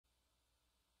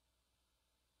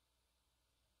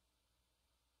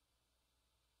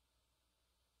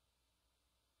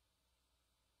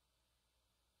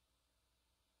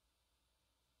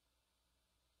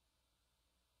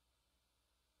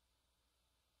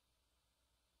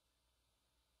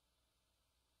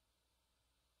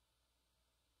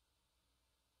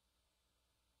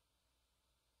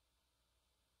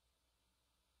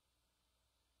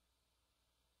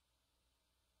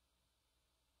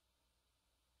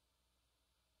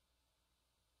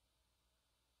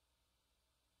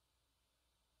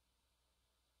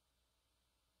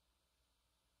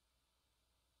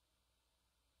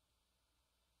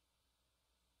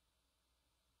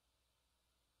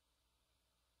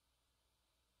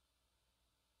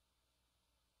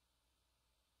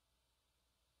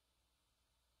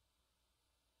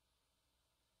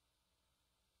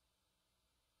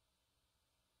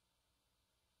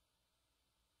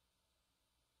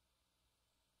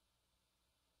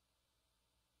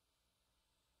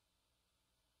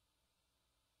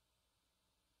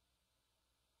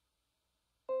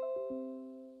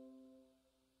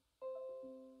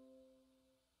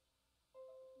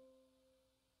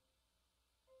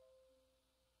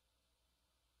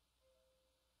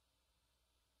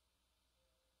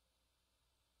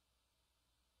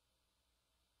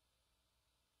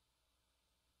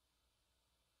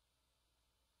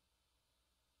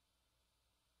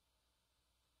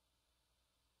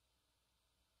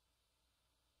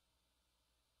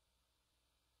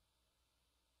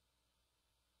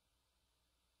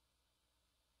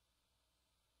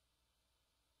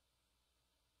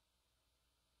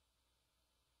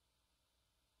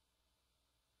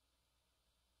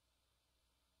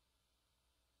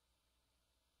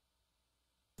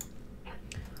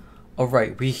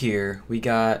Alright, we here. We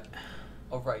got...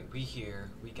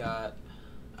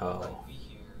 Oh.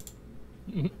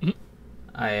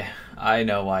 I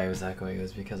know why it was echoing. It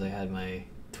was because I had my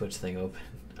Twitch thing open.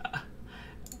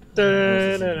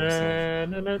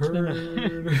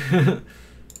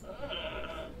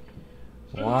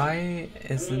 Why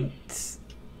isn't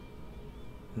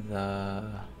the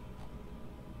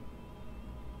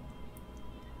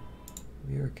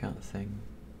viewer count thing?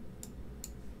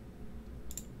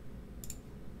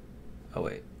 Oh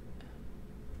wait.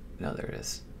 No, there it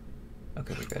is.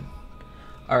 Okay, we're good.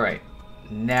 Alright.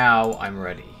 Now I'm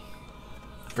ready.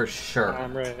 For sure.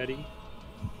 I'm ready.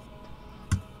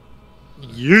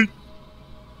 Yeet!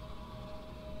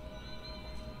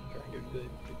 Trying to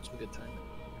get some good time.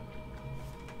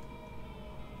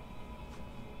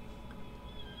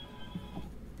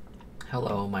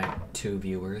 Hello, my two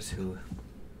viewers who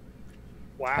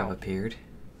have appeared.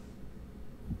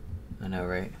 I know,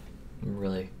 right? I'm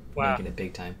really making it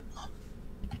big time.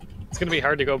 It's gonna be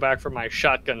hard to go back from my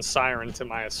shotgun siren to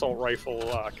my assault rifle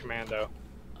commando.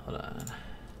 Hold on.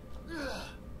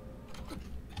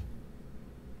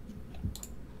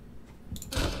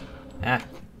 Ah.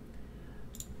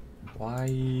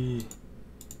 Why?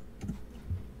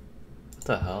 What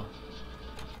the hell?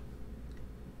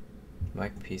 My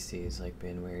PC is like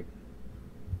being weird.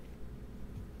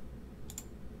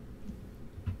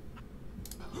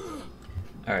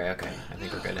 Alright, okay. I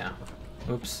think we're good now.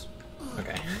 Oops.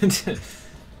 Okay.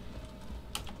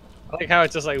 I like how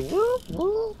it's just like whoop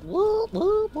whoop whoop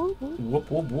whoop whoop whoop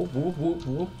whoop whoop whoop whoop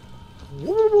whoop.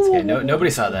 It's okay. Nobody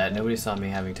saw that. Nobody saw me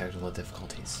having technical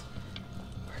difficulties.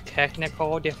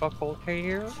 Technical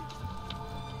difficulty.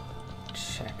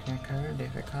 Technical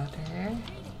difficulty.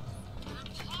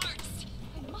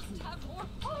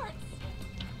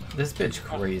 This bitch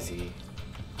crazy.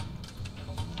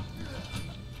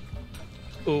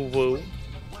 Ooh woo.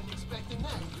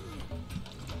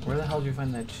 Where the hell did you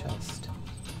find that chest?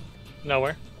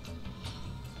 Nowhere.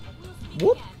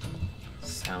 Whoop.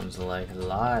 Sounds like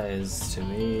lies to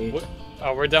me. What?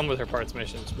 Oh, we're done with her parts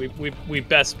missions. We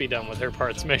best be done with her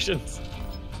parts missions.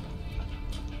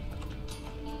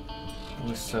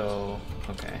 So,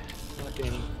 okay.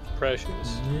 Fucking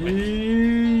precious.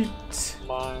 Yeet.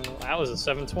 That was a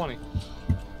 720.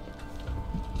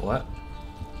 What?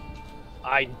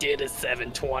 I did a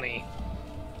 720.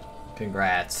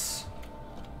 Congrats.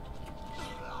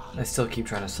 I still keep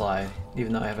trying to slide,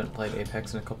 even though I haven't played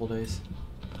Apex in a couple days.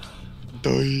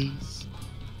 Dice.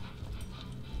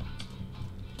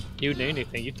 You need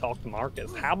anything, you talk to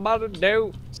Marcus. How about a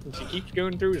note? Since he keeps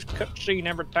going through his cutscene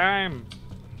every time.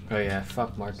 Oh yeah,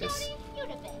 fuck Marcus.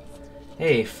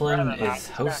 Hey, Flynn is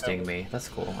hosting me. That's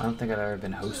cool. I don't think I've ever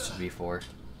been hosted before.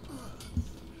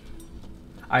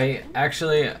 I've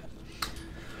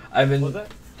been... What was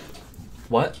that?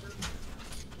 What?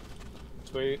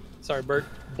 Sweet. Sorry,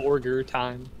 burger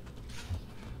time.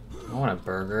 I want a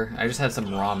burger. I just had some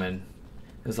ramen.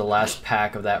 It was the last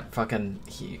pack of that fucking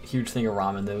huge thing of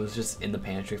ramen that was just in the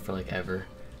pantry for like ever.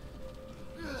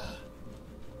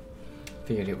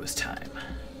 Figured it was time.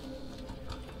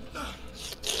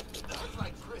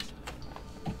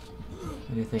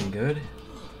 Anything good?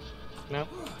 No.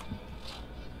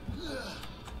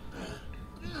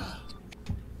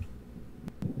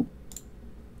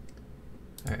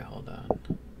 Alright, hold on.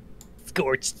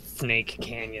 Scorched Snake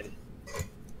Canyon.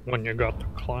 When you got the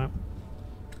climb.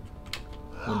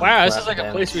 Wow, this is like a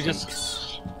place we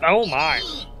just... Oh my.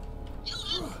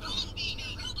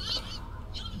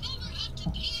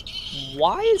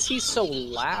 Why is he so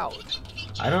loud?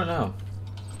 I don't know.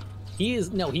 He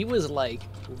was like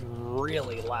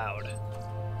really loud.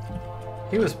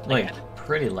 He was like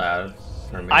pretty loud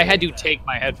for me. I had to take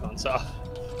my headphones off.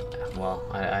 Well,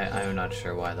 I'm not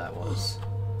sure why that was.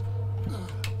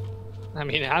 I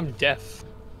mean, I'm deaf.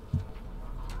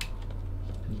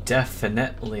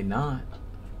 Definitely not.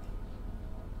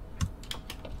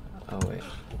 Oh wait.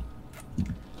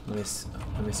 Let me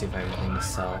see if I have anything to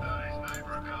sell.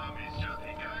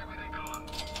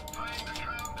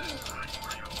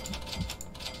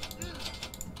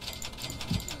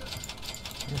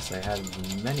 Yes, I had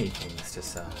many things to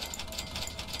sell.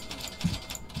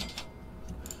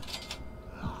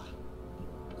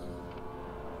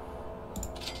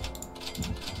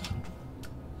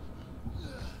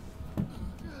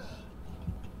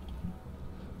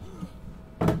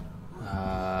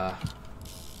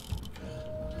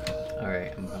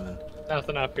 Alright, I'm coming.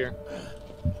 Nothing up here.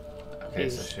 Okay,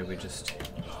 so should we just...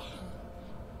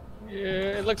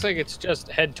 Yeah, it looks like it's just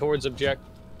head towards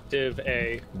objective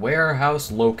A.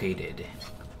 Warehouse located.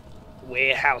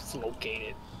 Warehouse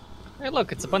located. Hey,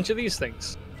 look, it's a bunch of these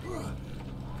things.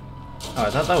 Oh, I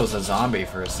thought that was a zombie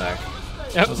for a sec.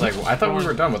 Yep. I was like, I thought we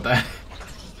were done with that.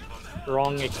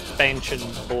 Wrong expansion,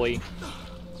 boy.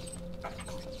 I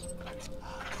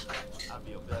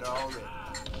feel better already.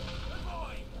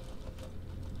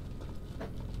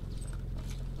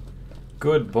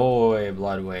 Good boy,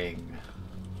 Bloodwing.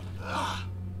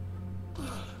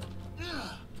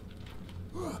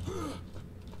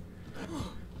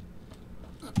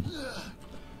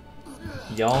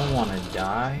 Y'all wanna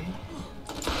die?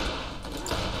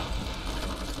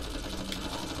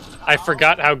 I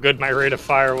forgot how good my rate of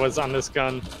fire was on this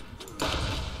gun.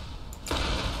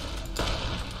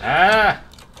 Ah!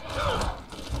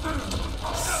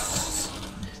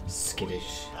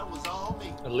 Skittish. That was all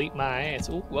me. Elite my ass.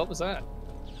 Ooh, what was that?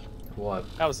 What?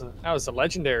 That was a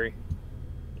legendary.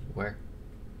 Where?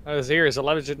 That was here. Is a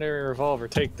legendary revolver.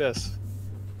 Take this.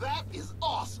 That is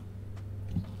awesome.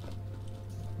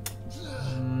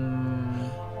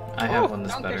 I have one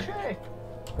that's better.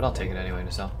 But I'll take it anyway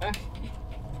to sell.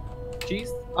 Jeez.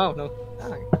 Oh no.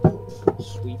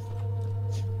 Sweet.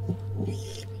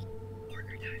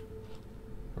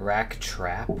 Rack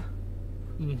trap?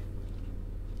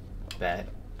 Bet.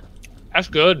 That's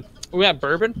good. We got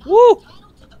bourbon. Woo!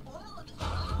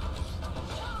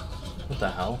 What the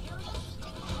hell?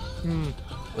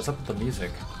 What's up with the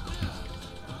music?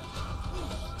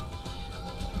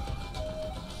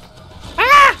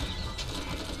 Ah!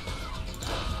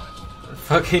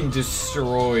 Fucking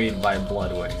destroyed by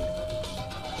Bloodwing.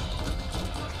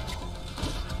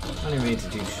 I don't even need to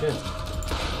do shit.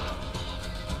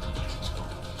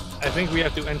 I think we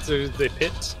have to enter the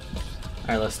pit.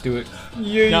 Alright, let's do it.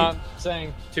 Yeah. No, I'm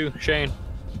saying to Shane.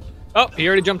 Oh, he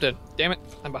already jumped in. Damn it,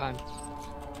 I'm behind.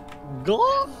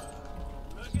 Go!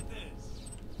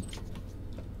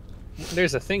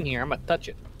 There's a thing here. I'm gonna touch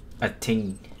it. A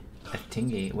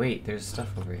tingy. Wait, there's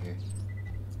stuff over here.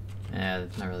 Yeah,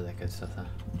 it's not really that good stuff though.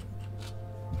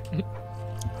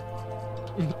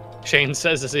 Shane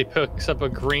says as he picks up a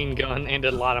green gun and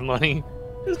a lot of money.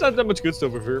 There's not that much good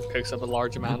stuff over here. Picks up a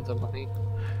large amount of money.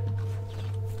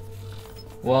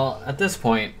 Well, at this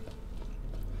point,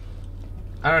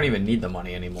 I don't even need the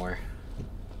money anymore.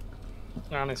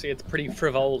 Honestly, it's pretty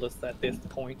frivolous at this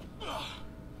point.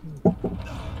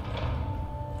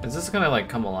 Is this gonna like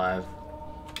come alive?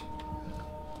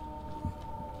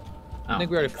 I think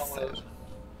we already fought one of those.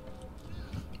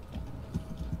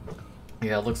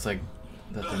 Yeah, it looks like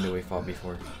that thing that we fought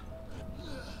before.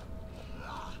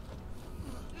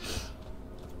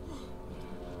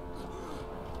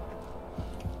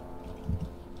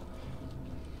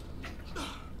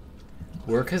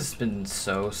 Work has been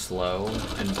so slow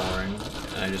and boring,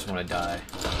 and I just want to die.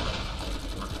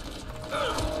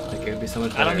 Like, it would be so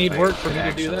much better. I don't need if work for could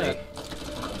me to do actually-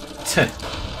 that.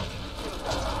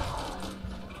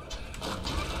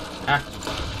 Ah.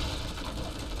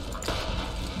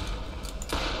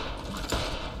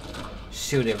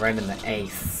 Shoot it right in the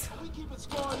ace. We keep it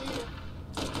scoring here.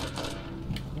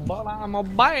 But I'm a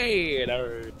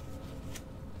biter.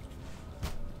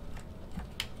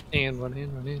 And run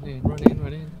in, run in, and run in,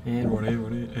 run in. And run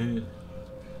in, and...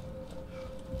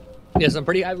 Yes, I'm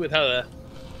pretty happy with how the...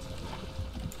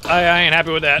 I ain't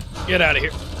happy with that. Get out of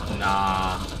here.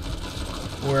 Nah.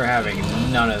 We're having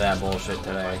none of that bullshit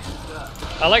today.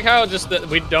 I like how just that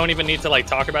we don't even need to like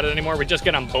talk about it anymore. We just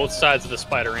get on both sides of the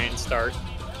spider ant and start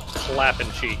clapping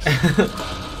cheeks.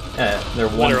 Yeah, they're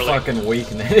one Literally. fucking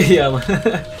weakness. Yeah.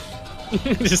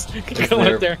 Just go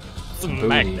their up there,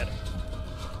 smack booty. that.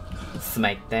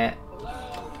 Smack that.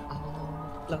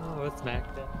 Lord,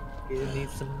 smack that. Give me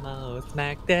some more,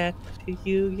 smack that. Till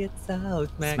you get so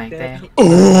smack that.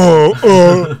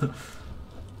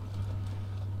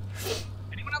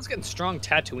 Anyone else getting strong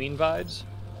Tatooine vibes?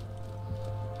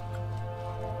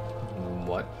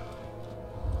 What?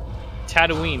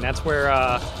 Tatooine, that's where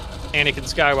Anakin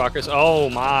Skywalker's. Oh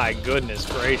my goodness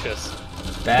gracious.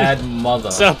 Bad mother.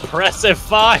 Suppressive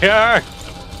fire!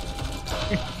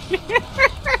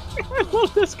 I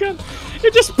love this gun.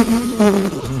 It just.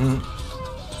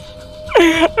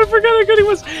 I forgot how good he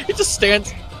was. He just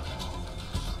stands.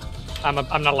 I'm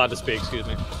not allowed to speak, excuse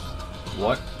me.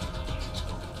 What?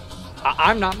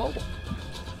 I'm not mobile.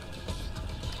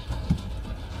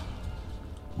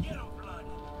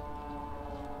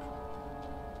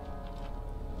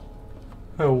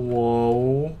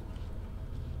 Hello?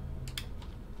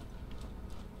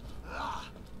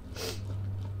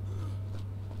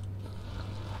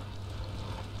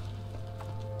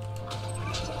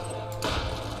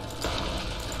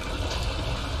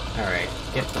 Alright,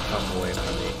 get the fuck away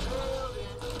from me.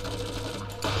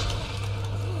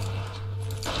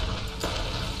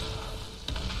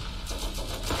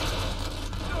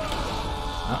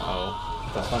 Uh-oh.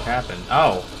 fuck happened?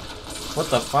 Oh! What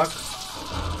the fuck?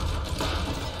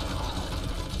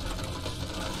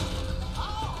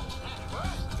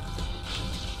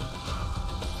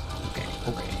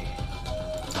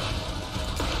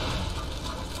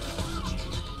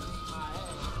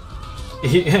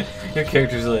 Okay. Your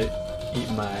character's like, eat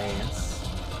my ass.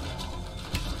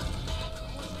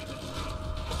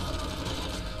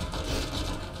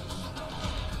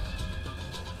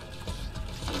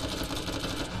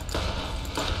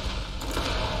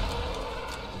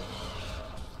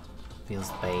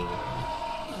 Feels bad.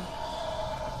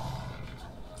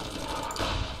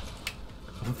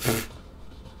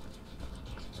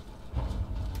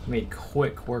 Made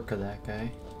quick work of that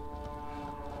guy.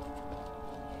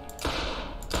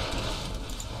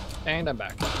 And I'm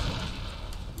back.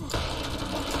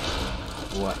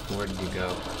 What? Where did you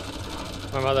go?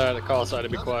 My mother had a call, so I had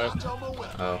to be quiet.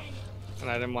 Oh. And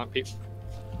I didn't want people.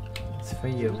 It's for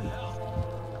you.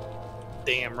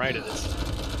 Damn right it is.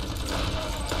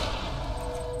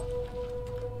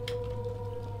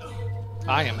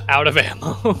 I am out of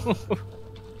ammo.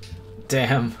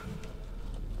 Damn.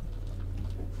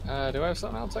 Do I have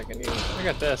something else I can use? I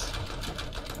got this.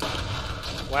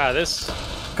 Wow, this...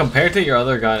 Compared to your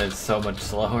other gun, it's so much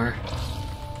slower.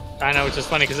 I know, which is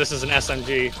funny because this is an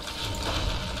SMG.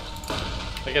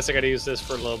 I guess I gotta use this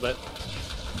for a little bit.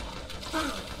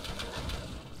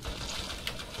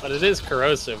 But it is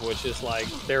corrosive, which is like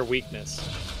their weakness.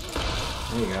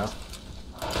 There you go.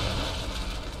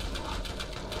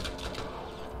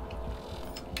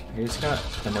 I just got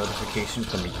a notification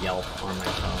from Yelp on my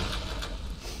phone.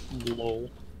 Lol.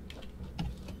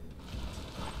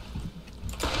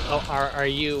 Oh, are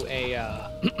you a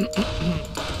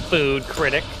food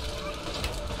critic?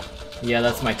 Yeah,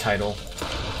 that's my title.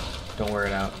 Don't wear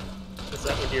it out. Is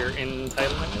that what your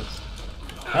entitlement is?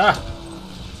 Ah!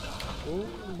 Ooh.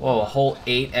 Whoa, a whole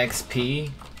 8 XP?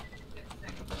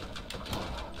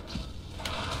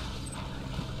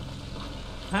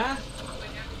 Huh?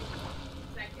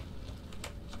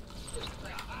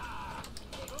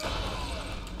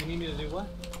 You need me to do what?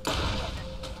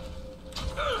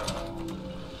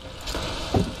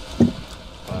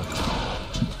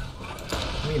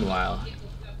 Meanwhile,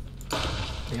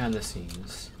 behind the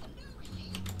scenes.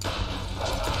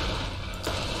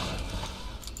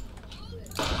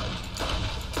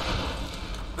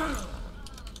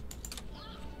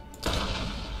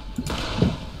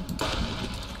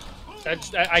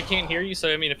 I can't hear you, so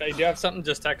I mean, if I do have something,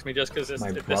 just text me just because this,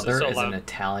 My this brother is so is loud. an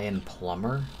Italian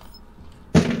plumber.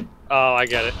 Oh, I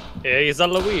get it. Yeah, he's a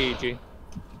Luigi.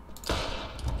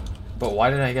 But why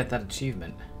did I get that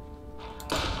achievement?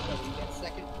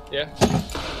 Yeah.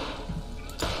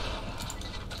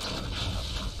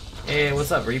 Hey,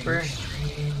 what's up, Reaper?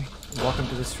 Welcome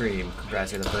to the stream.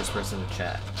 Congrats, you're the first person to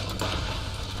chat.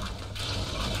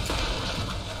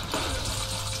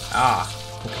 Ah,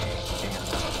 okay, damn.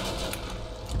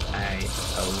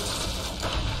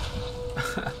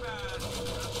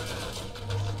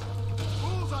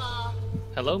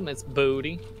 Hello, Miss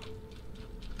Booty.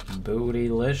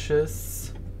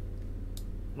 Bootylicious.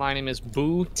 My name is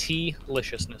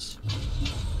Booty-liciousness.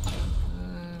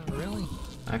 Really?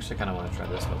 I actually kind of want to try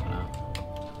this weapon out.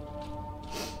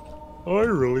 I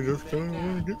really just kind of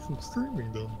want to get some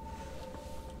streaming done.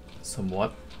 Some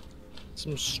what?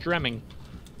 Some stremming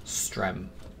Strem.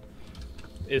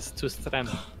 is to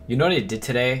strem. You know what I did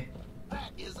today?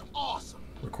 That is awesome.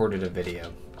 Recorded a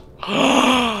video.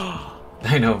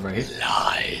 I know, right?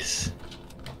 Lies.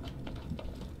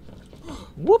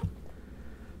 Whoop.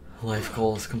 Life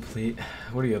goal is complete.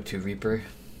 What are you up to, Reaper?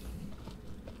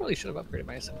 Probably should have upgraded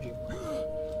my SMG.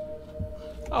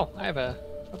 Oh, I have a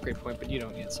upgrade point, but you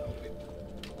don't yet, so.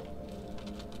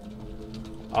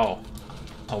 Oh.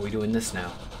 Oh, we doing this now?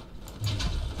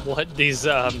 What, these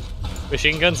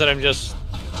machine guns that I'm just...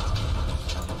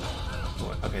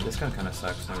 What? Okay, this gun kind of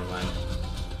sucks. Never mind.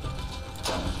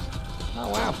 Oh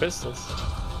wow, pistols.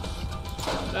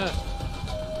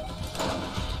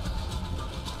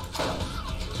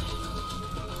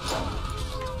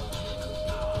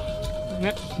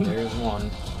 There's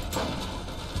one.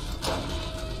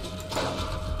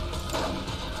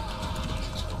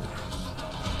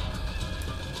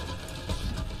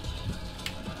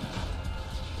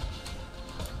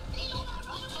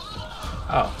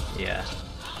 Oh, yeah.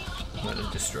 I'm gonna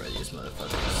destroy these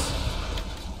motherfuckers.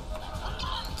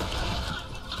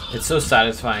 It's so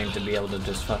satisfying to be able to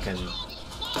just fucking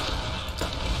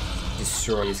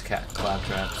destroy these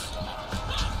claptraps.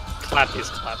 Clap these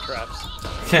claptraps.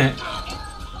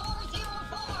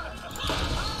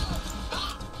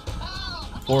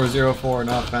 404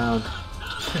 not found.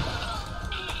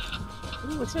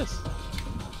 Ooh, what's this?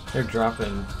 They're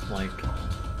dropping, like,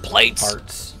 Plates!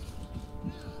 parts.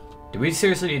 Do we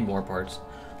seriously need more parts?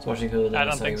 I was watching Hulu, then I I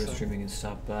don't saw think you were so. streaming and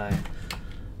stopped by.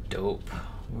 Dope.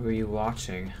 What were you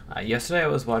watching? Yesterday I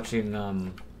was watching,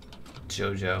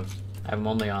 JoJo. I'm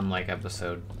only on, like,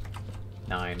 episode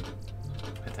 9,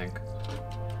 I think.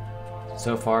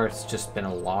 So far, it's just been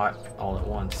a lot all at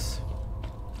once.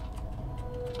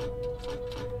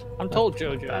 I'm told Bad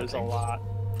JoJo is a thing. lot.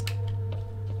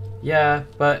 Yeah,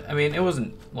 but, I mean, it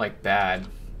wasn't, like, bad.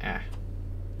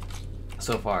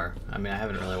 So far. I mean, I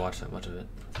haven't really watched that much of it.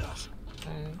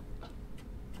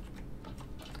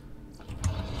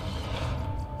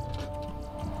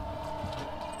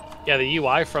 Yeah, the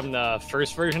UI from the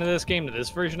first version of this game to this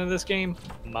version of this game,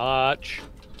 much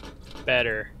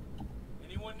better.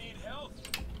 Anyone need help?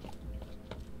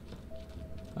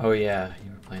 Oh, yeah, you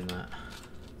were playing that.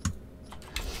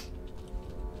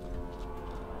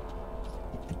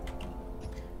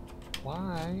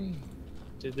 Why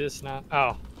did this not?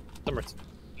 Oh,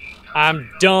 I'm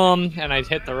dumb and I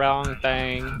hit the wrong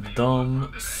thing.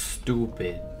 Dumb,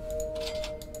 stupid.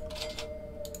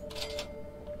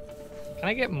 Can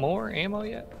I get more ammo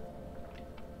yet?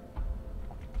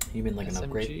 You mean like an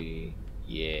upgrade? SMG.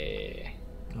 Yeah.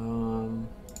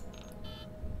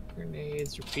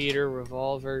 Grenades, repeater,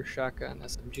 revolver, shotgun,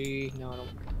 SMG. No, I don't.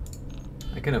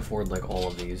 I can afford like all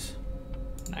of these.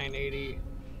 980.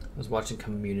 I was watching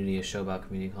Community, a show about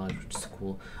community college, which is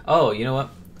cool. Oh, you know what?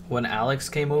 When Alex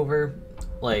came over,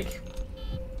 like,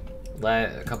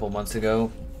 a couple months ago,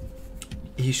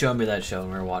 he showed me that show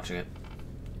and we were watching it.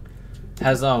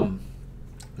 Has, the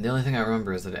only thing I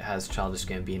remember is that it has Childish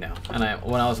Gambino. And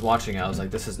when I was watching it, I was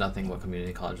like, this is nothing what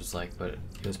community college was like, but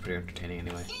it was pretty entertaining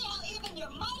anyway. See how even your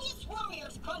mightiest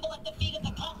warriors crumble at the feet of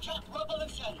the claptrap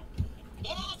revolution.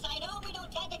 Yes, I know we don't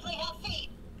technically have feet,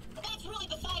 but that's really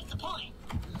besides the point.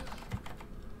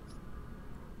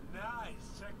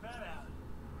 Nice. Check that out.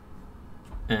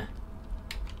 Eh.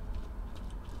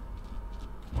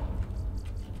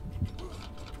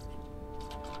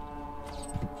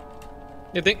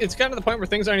 I think it's gotten to the point where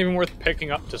things aren't even worth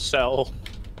picking up to sell.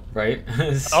 Right?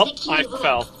 Oh, I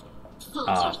fell.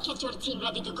 Get your team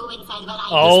ready to go inside while I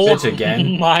Oh This bitch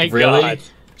again? my Really? god!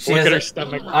 She Look has at her a-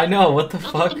 stomach. I know, what the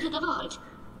fuck? into the vault.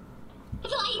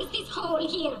 Why is this hole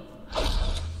here?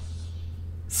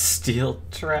 Steel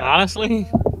trap. Honestly?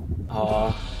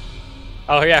 Aw.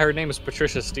 Oh yeah, her name is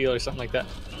Patricia Steele or something like that.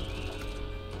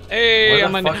 Hey, Where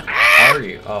I'm the on. fuck are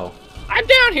you? Oh. I'm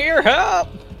down here. Help!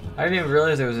 I didn't even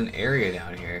realize there was an area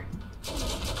down here.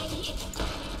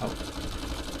 Oh.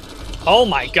 Oh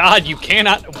my god, you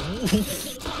cannot.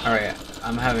 Alright,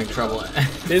 I'm having trouble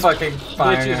This fucking bitch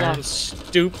firing is her. on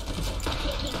stoop.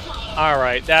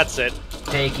 Alright, that's it.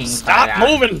 Taking Stop fire.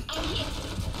 moving!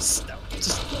 Stop.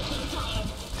 Just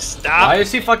stop. Why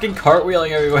is she fucking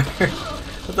cartwheeling everywhere?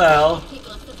 What the hell?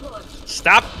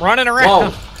 Stop running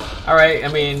around. Whoa! Alright, I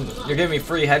mean, you're giving me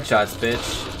free headshots,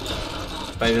 bitch.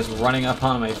 By just running up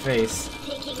on my face.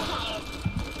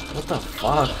 What the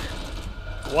fuck?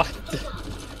 What?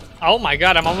 Oh my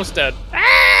god, I'm almost dead.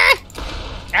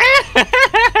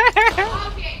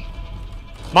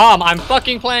 Mom, I'm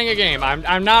fucking playing a game.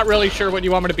 I'm not really sure what you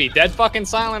want me to be. Dead fucking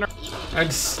silent or... I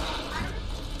just...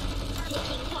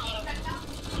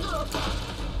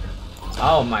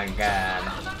 Oh my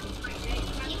god.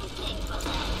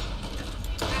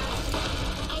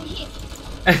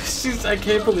 I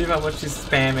can't believe how much she's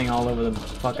spamming all over the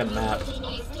fucking map.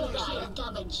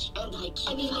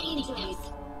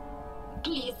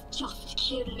 Please just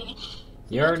kill me.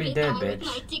 You're already dead, bitch.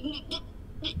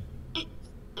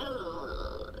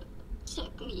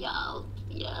 Check me out.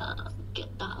 Yeah,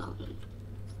 get down.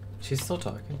 She's still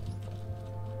talking.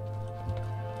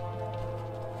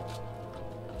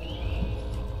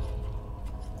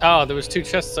 Oh, there was 2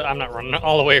 chests. So I'm not running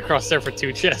all the way across there for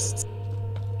 2 chests.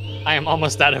 I am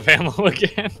almost out of ammo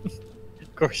again.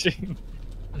 Gorshin.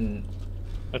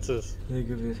 What's this? They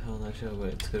give you hell not show, but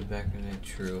it's good background and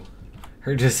true.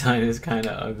 Her design is kind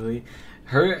of ugly.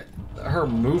 Her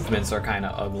movements are kind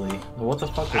of ugly. What the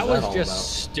fuck is That that was all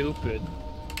just stupid.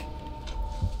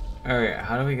 about? Alright,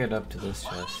 how do we get up to this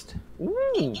chest? Ooh.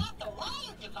 Got the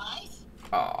wire device.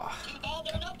 Oh. Too bad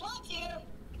there are no plugs here.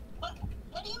 What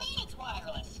do you mean it's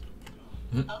wireless?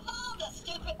 Hmm. Of all the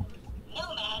stupid...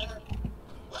 No matter.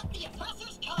 Let the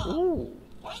oppressors come. Ooh.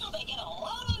 When will they get a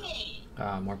load of me?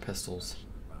 More pistols.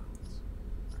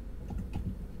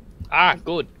 Ah,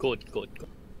 good.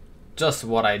 Just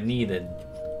what I needed.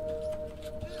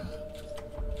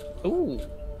 Ooh.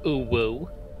 Ooh, woo.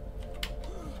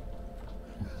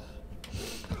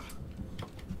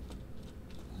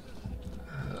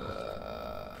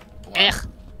 Wow.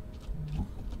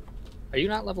 Are you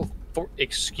not level 4?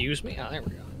 Excuse me? Oh, there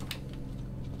we go.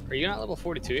 Are you not level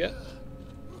 42 yet?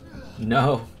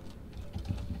 No.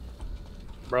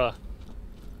 Bruh.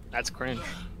 That's cringe.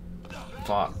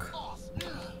 Fuck.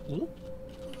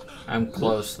 I'm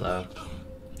close though.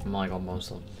 I'm like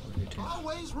almost level 42.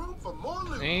 Always room for more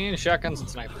loot. And shotguns and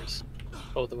snipers.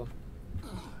 Both of them.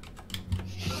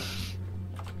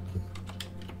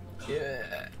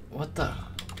 Yeah. What the?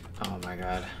 Oh my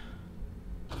god.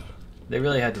 They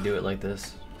really had to do it like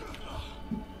this.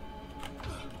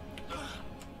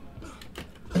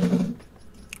 I'm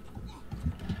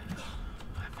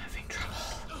having trouble.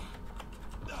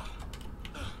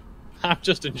 I'm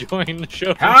just enjoying the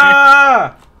show.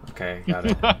 Ah! Okay, got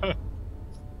it. Okay,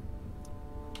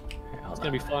 It's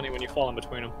gonna be funny when you fall in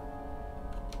between them.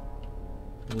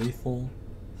 Lethal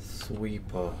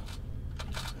sweeper.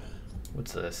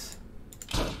 What's this?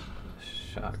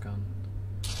 Shotgun.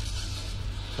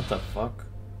 What the fuck?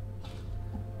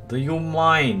 Do you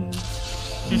mind?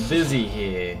 I'm busy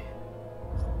here.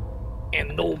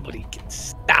 And nobody can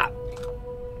stop me.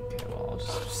 Okay, well, I'll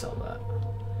just sell that.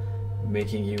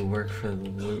 Making you work for the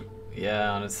loot.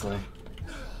 Yeah, honestly.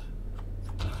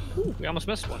 Ooh, we almost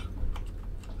missed one.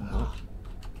 Oh.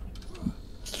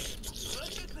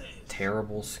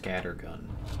 Terrible scattergun.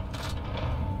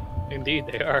 Indeed,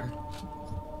 they are.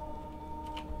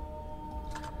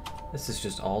 This is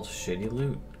just all shitty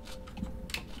loot.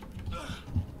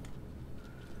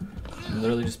 I'm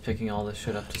literally just picking all this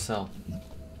shit up to sell.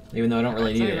 Even though I don't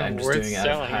really It's need not it, even I'm just worth doing it out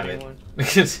of selling habit. anyone.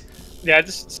 Because Yeah,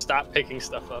 just stop picking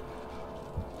stuff up.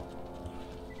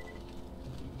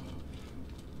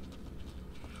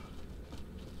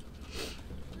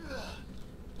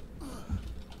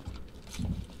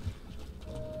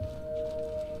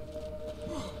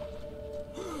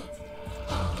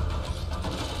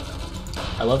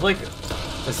 I love like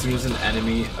as soon as an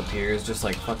enemy appears, just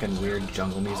like fucking weird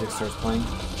jungle music starts playing.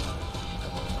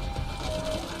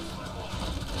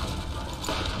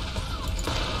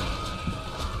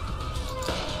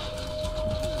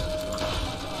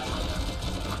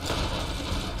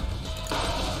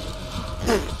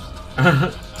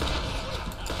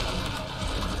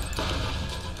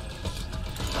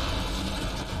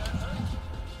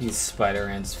 These spider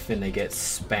ants finna get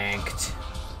spanked.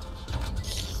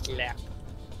 Slap.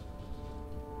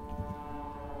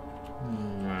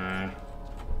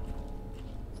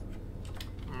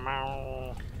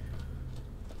 Meow.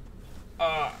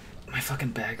 My fucking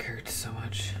back hurts so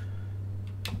much.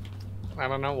 I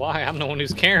don't know why. I'm the one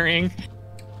who's carrying.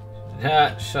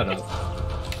 Ah, shut up.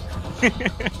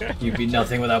 You'd be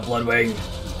nothing without Bloodwing.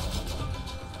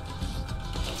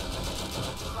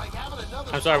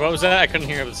 I'm sorry, what was that? I couldn't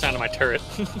hear the sound of my turret.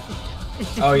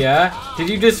 Oh yeah? Did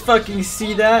you just fucking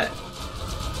see that?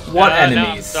 What No, I'm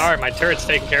enemies? sorry, my turret's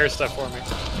taking care of stuff for me.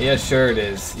 Yeah, sure it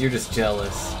is. You're just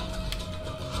jealous.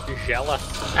 You're jealous.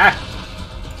 Ah!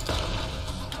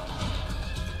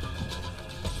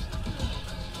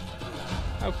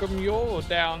 How come you're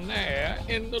down there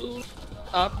in the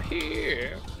up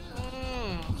here?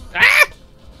 Ah!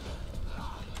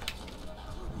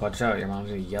 Watch out, your mom's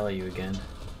gonna yell at you again.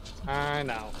 I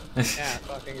know. Yeah,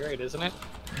 fucking great, isn't it?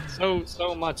 So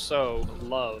much so,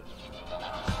 love.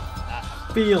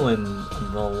 Feeling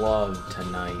the love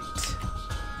tonight.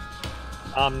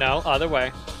 No, other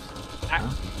way.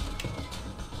 Ah.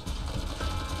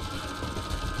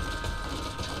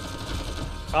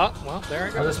 Huh? Oh, well, there I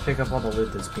I'll go. just pick up all the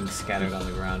loot that's being scattered on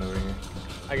the ground over here.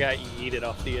 I got yeeted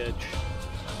off the edge.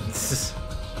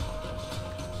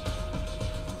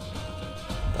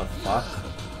 The fuck?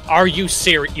 Are you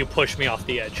serious? You pushed me off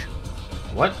the edge.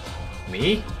 What?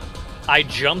 Me? I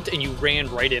jumped and you ran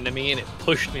right into me and it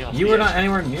pushed me off You the were edge. not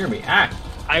anywhere near me. Ah!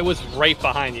 I was right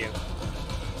behind you.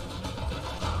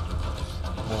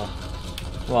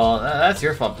 Well, that's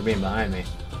your fault for being behind me.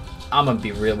 I'm gonna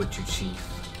be real with you, Chief.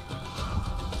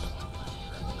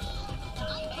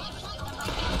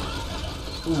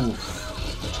 Oof.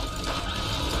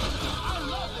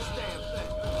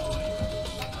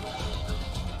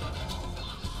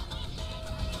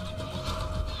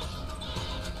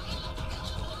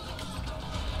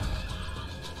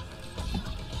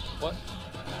 What?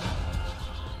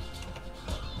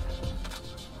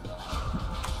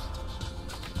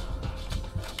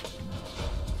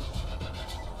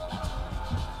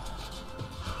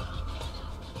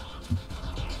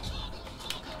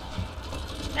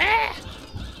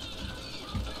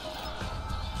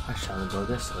 I shall go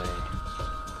this way.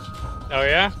 Oh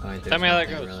yeah? Oh, wait, Tell me how that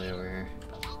nothing goes. really over here.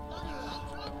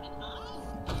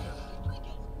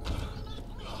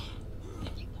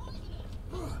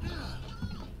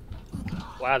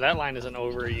 Wow, that line isn't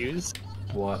overused.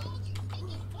 What?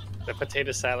 the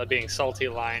potato salad being salty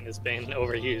line has been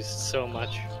overused so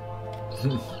much.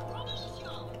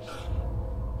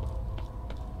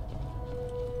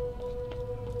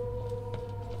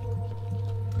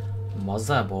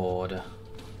 Motherboard.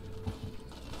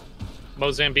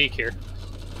 Mozambique here.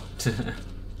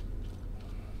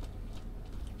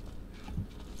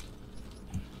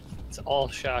 It's all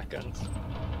shotguns.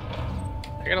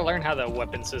 I gotta learn how the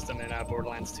weapon system in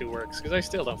Borderlands 2 works, because I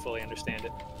still don't fully understand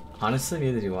it. Honestly,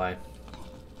 neither do I.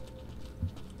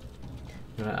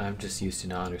 You know, I'm just used to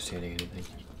not understanding anything.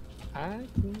 I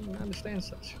can understand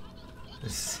such.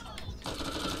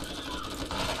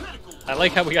 I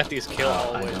like how we got these kill I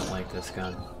always. don't like this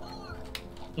gun.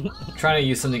 Trying to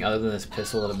use something other than this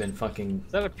pistol would have been fucking...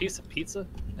 Is that a piece of pizza?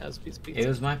 That was a piece of pizza. It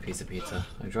was my piece of pizza.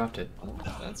 I dropped it. Oh,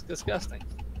 that's disgusting.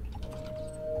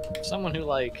 Someone who,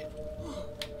 like...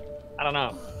 I don't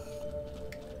know.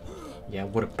 Yeah,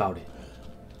 what about it?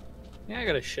 Yeah, I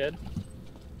got a shed.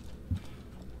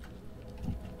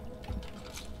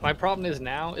 My problem is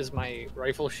now is my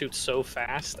rifle shoots so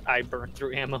fast, I burn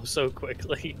through ammo so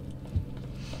quickly.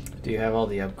 Do you have all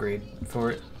the upgrade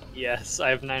for it? Yes, I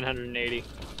have 980.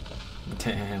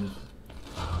 Damn.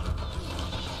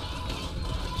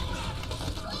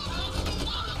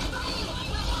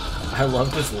 I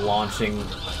love just launching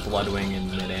Bloodwing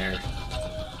in midair.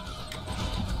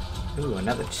 Ooh,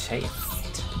 another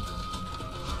chest.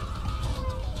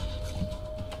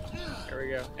 There we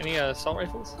go. Any assault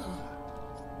rifles?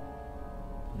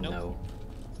 Nope. No.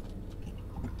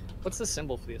 What's the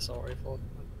symbol for the assault rifle?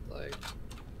 Like,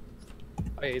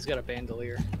 oh yeah, he's got a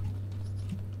bandolier.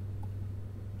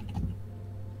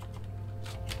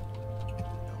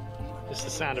 Just the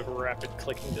sound of rapid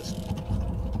clicking just...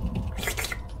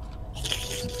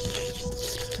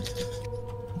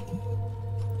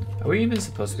 Are we even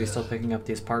supposed to be still picking up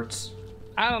these parts?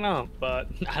 I don't know, but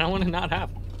I don't want to not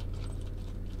have them.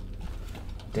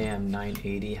 Damn,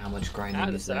 980. How much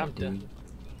grinding is that, dude?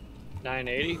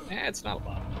 980? Eh, it's not a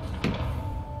lot.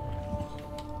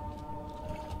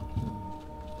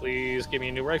 Please give me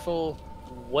a new rifle.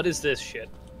 What is this shit?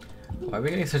 Why are we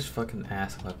getting such fucking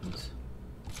ass weapons?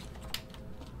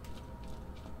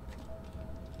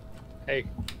 Hey,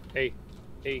 hey,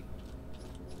 hey.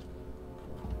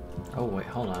 Oh wait,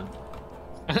 hold on.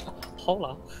 Hold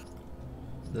on.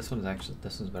 This one's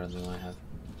better than the one I have.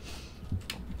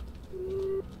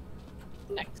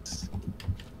 Next.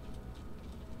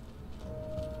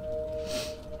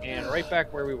 And right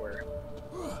back where we were.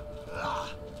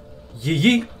 Yee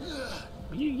yee!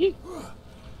 Yee yee.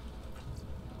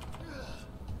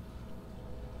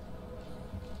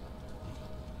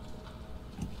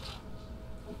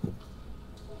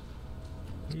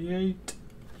 Yeet.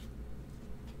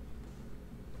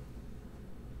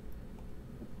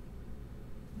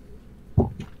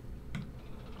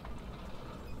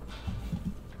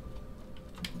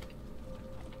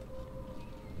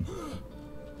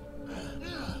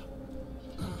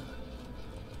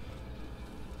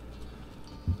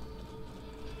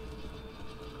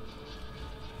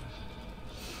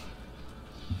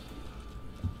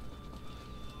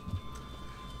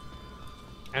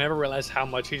 I never realized how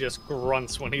much he just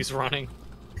grunts when he's running.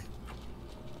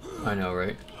 I know,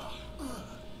 right?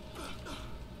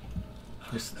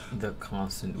 Just the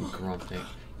constant grunting.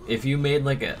 If you made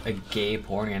like a gay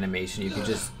porn animation, you could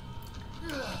just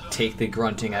take the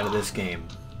grunting out of this game.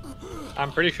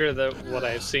 I'm pretty sure that what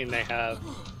I've seen they have.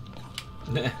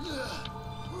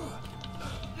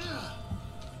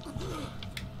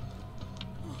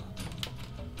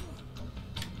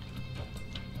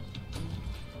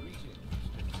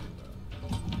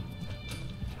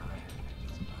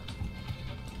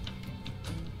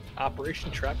 Operation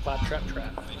Trap, Clap, Trap,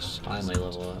 Trap. Finally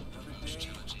level up.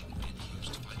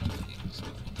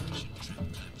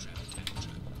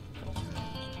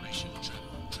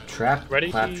 Trap, Ready?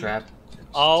 clap, trap.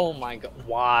 Oh my god,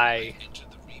 why?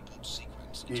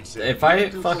 If I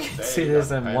fucking see this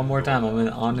one more time, I'm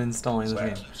uninstalling this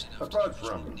game. Apart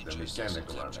from the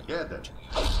mechanical Armageddon,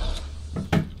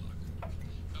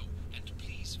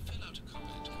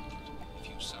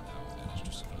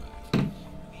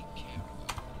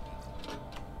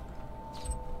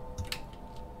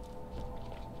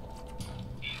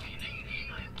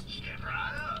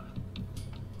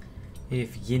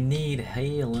 If you need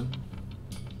healing.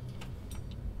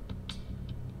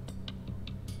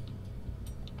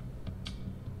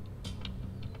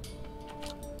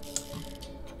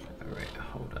 Alright,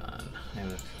 hold on.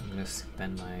 I'm gonna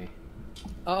spend my...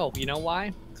 Oh, you know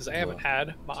why? Because I haven't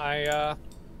had my,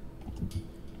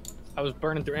 I was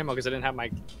burning through ammo because I didn't have my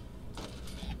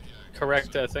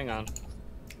correct thing on.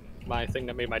 My thing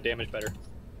that made my damage better.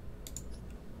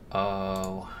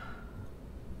 Oh.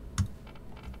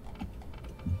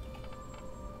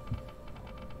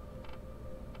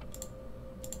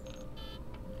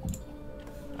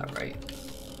 Alright.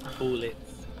 Bullet.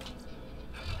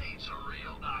 Needs a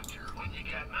real doctor when you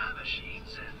got my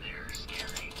machines in there,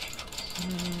 scary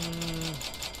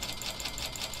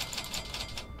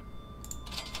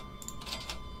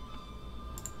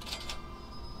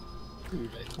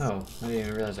Oh, I didn't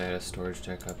even realize I had a storage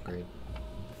deck upgrade.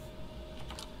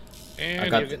 And I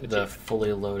you got get the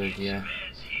fully loaded, yeah.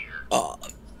 Oh,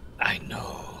 I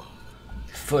know.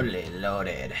 Fully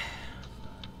loaded.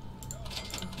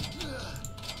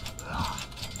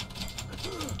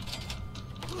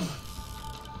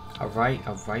 Alright,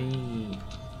 alright.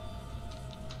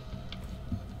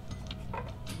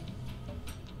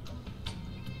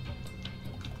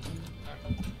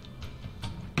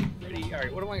 Ready?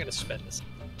 Alright, what am I going to spend this?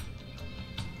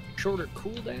 Shorter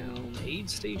cooldown, aid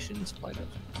station, supply depot.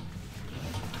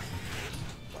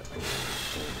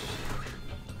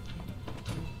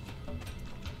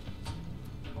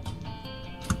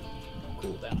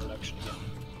 Cooldown reduction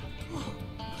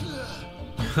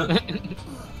again.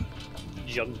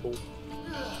 Jungle.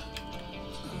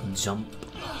 Jump.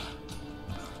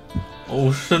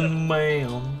 Ocean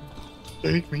man.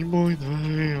 Take me boy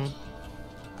down.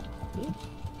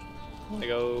 I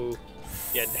go,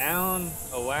 yeah, down,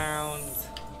 around,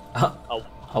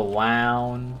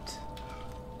 Around.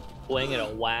 playing it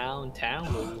around town.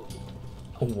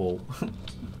 Whoa.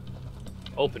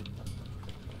 Open.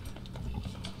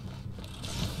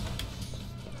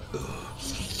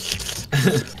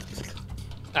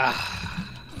 Ah.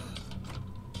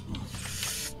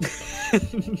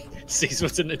 Sees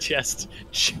what's in the chest,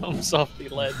 jumps off the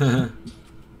ledge. My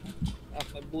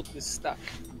boot is stuck.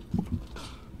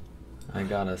 I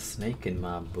got a snake in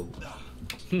my boot.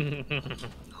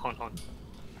 Hon hon.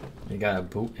 I got a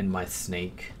boot in my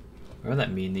snake. Remember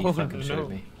that meme that you fucking showed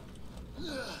me?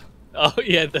 Oh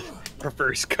yeah, the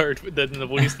reverse card with the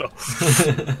voice though.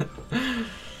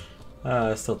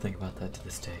 I still think about that to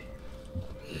this day.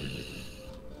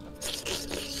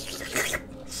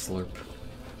 Slurp.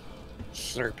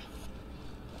 Slurp.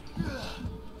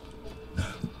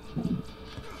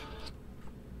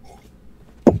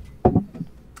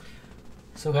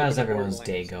 So how's everyone's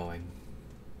day going?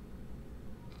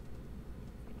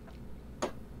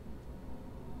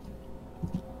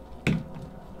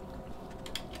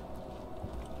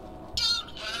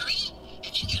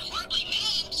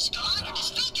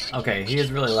 Okay, he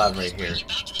is really loud right here.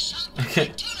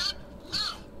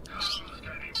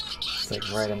 It's like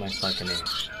right in my fucking ear.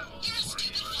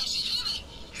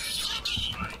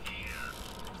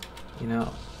 You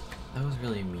know, that was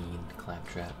really mean,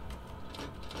 Claptrap.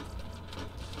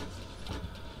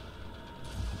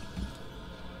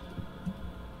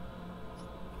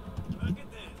 Look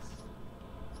at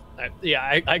this.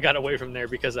 I got away from there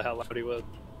because of how loud he was.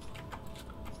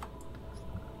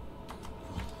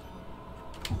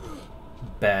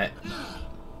 Bet.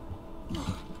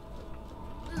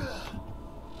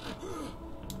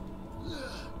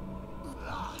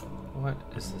 What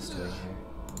is this doing here?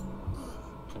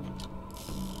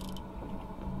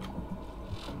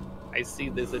 I see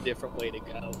there's a different way to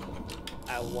go.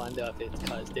 I wonder if it's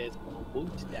because there's more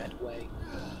woot that way.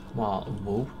 Well,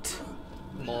 woot.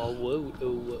 More woot.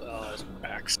 Ooh, it's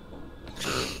cracks.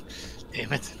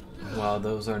 Damn it. Well,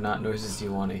 those are not noises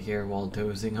you want to hear while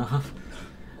dozing off.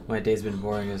 My day's been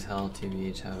boring as hell,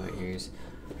 TBH. How about yours?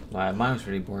 Mine was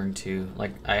pretty boring too.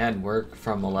 Like, I had work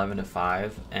from 11 to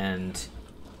 5, and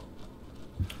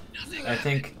I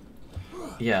think,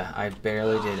 yeah, I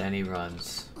barely did any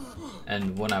runs.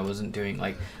 And when I wasn't doing,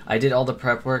 like, I did all the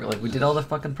prep work, like, we did all the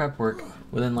fucking prep work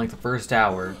within, like, the first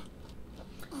hour.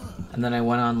 And then I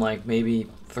went on, like, maybe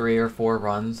 3 or 4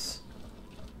 runs.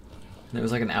 And it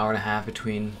was, like, an hour and a half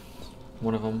between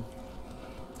one of them.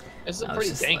 This is a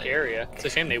pretty dank area. It's a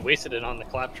shame they wasted it on the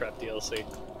Claptrap DLC.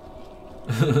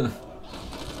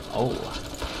 Oh.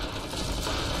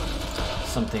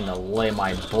 Something to lay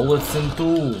my bullets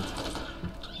into.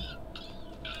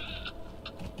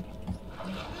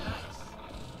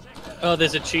 Oh,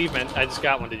 there's achievement. I just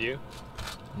got one, did you?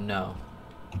 No.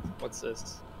 What's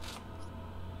this?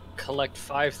 Collect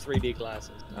 5 3D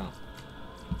glasses. No.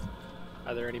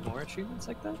 Are there any more achievements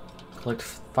like that? Collect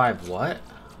 5 what?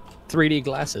 3D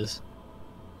glasses.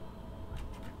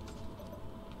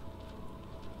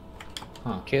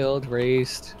 Huh. Killed,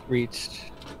 raced,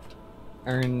 reached,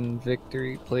 earned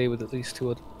victory, play with at least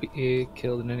 2 other people,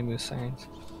 killed an enemy with science.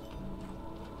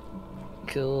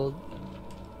 Killed,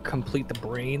 complete the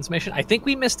brains mission. I think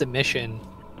we missed a mission.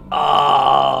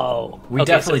 Oh! We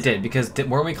Okay, definitely so did, because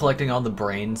weren't we collecting all the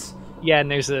brains Yeah,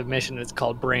 and there's a mission that's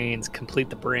called Brains. Complete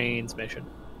the Brains mission.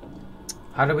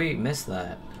 How did we miss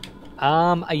that?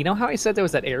 You know how I said there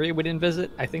was that area we didn't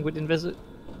visit? I think we didn't visit.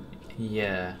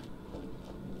 Yeah.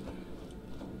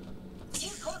 You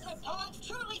corporate pawns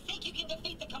truly think you can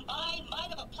defeat the combined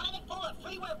might of a planet full of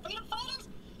freeware freedom fighters?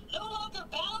 No longer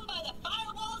bound by the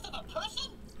firewalls of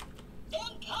oppression?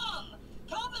 Then come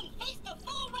and face the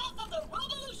full wrath of the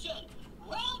revolution.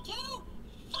 Round 2,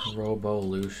 fight!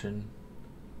 Robolution.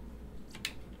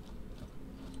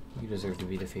 You deserve to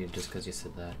be defeated just because you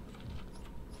said that.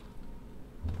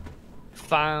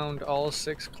 Found all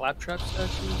 6 claptrap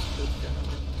statues.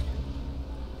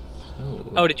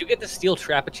 Ooh. Oh, did you get the steel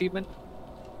trap achievement?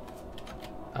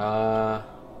 Let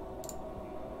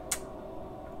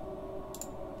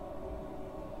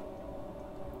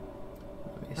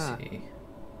me see.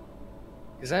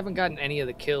 Because I haven't gotten any of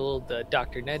the killed the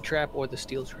Dr. Ned trap or the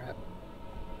steel trap.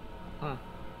 Huh.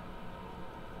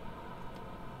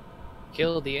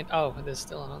 Kill the oh, there's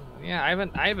still another one. Yeah, I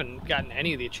haven't gotten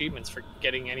any of the achievements for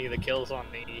getting any of the kills on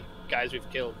the guys we've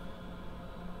killed.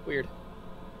 Weird.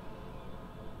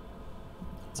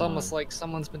 It's almost like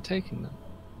someone's been taking them.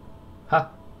 Huh.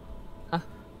 Huh?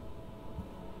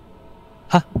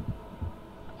 Huh?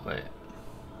 Wait.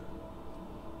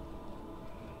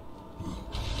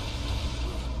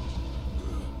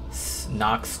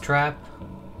 Nox trap?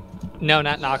 No,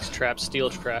 not Nox trap, steel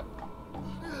trap.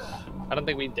 I don't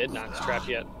think we did Nox trap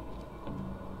yet.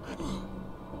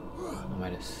 I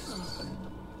might have.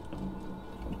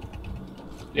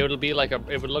 It would be like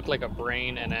it would look like a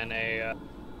brain and then a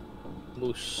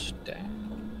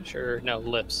mustache. Or no,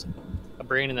 lips. A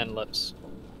brain and then lips.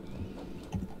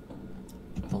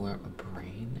 A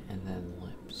brain and then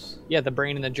lips. Yeah, the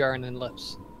brain in the jar and then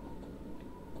lips.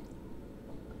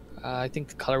 I think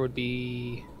the color would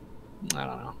be, I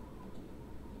don't know.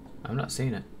 I'm not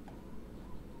seeing it.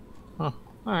 Huh.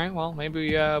 All right. Well,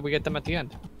 maybe we get them at the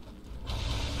end.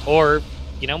 Or,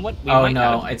 you know what? We Oh might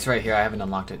no, have... it's right here. I haven't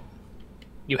unlocked it.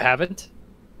 You haven't?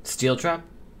 Steel trap?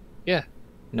 Yeah.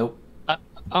 Nope.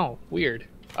 Oh, weird.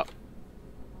 Oh.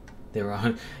 They were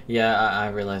on. Yeah, I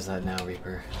realize that now,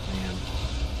 Reaper.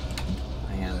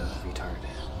 I am a retard.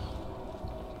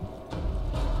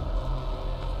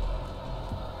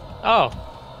 Oh.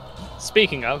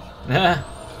 Speaking of.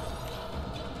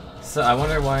 So I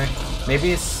wonder why.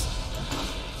 Maybe it's.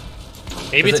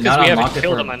 Maybe Is it's it because not we haven't unlocked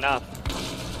killed for- him enough.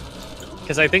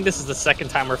 Because I think this is the second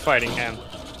time we're fighting him.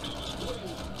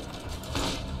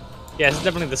 Yeah, it's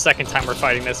definitely the second time we're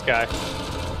fighting this guy.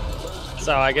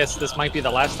 So I guess this might be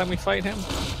the last time we fight him?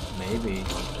 Maybe.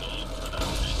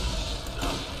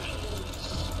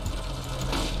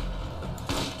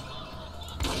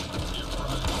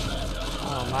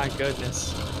 Oh my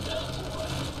goodness.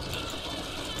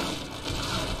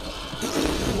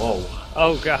 Whoa.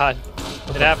 Oh god.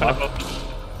 It happened. fuck?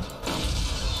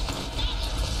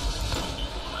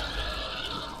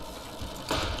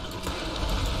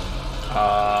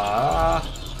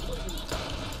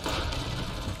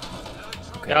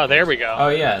 Okay. Oh, there we go. Oh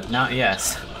yeah. Now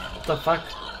yes. What the fuck?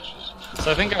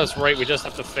 So I think I was right. We just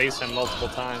have to face him multiple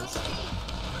times.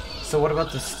 So what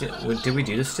about the steel? Did we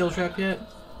do the steel trap yet?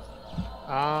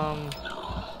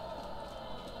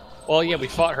 Well, yeah, we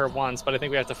fought her once, but I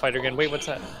think we have to fight her again. Wait, what's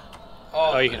that?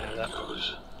 Oh, you can have that.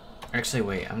 Actually,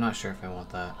 wait. I'm not sure if I want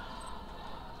that.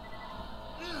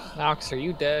 Nox, are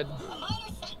you dead? A minor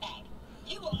setback.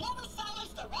 You will never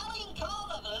silence the rallying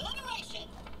call of liberation.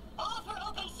 All for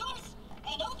open source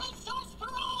and open source for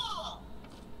all.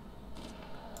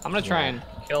 I'm gonna try and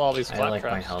kill all these I like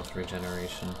my claptraps. health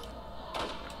regeneration.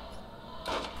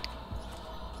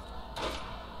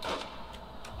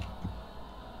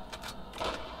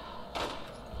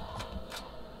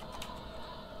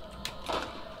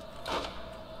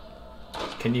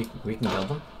 We can kill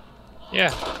them?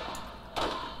 Yeah.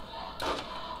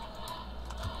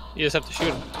 You just have to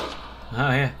shoot him. Oh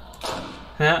yeah.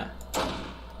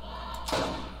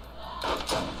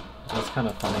 That's kind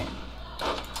of funny.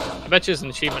 I bet you there's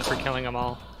an achievement for killing them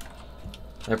all.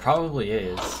 There probably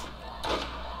is.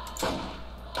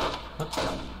 What?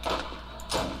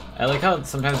 I like how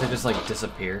sometimes they just like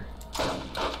disappear.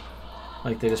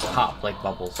 Like they just pop like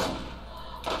bubbles.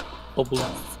 Bubble.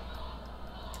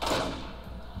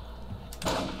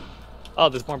 Oh,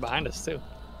 there's more behind us too.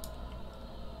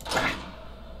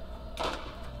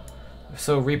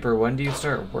 So Reaper, when do you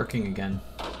start working again?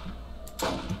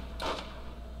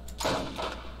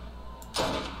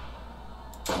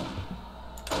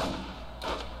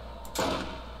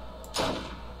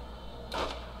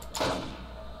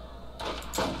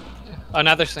 Oh,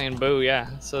 now they're saying boo,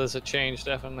 yeah. So there's a change,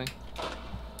 definitely.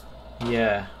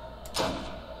 Yeah.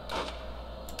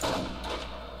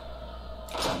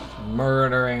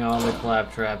 Murdering all the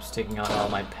claptraps, taking out all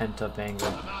my pent-up anger.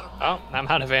 Oh, I'm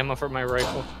out of ammo for my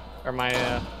rifle. Or my,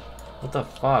 What the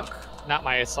fuck? not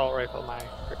my assault rifle, my...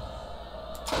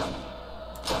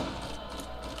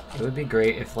 It would be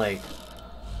great if, like,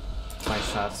 my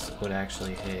shots would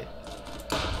actually hit.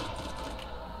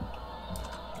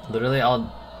 Literally,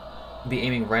 I'll be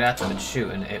aiming right at them and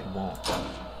shoot, and it won't.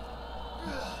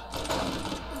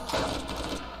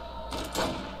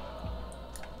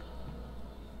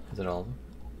 Is it all of them?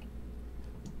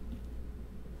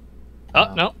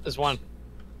 Oh, no, there's one.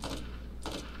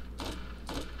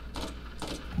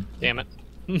 Damn it.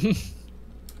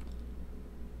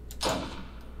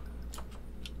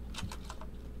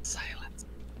 Silence.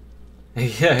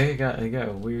 Yeah, it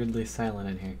got weirdly silent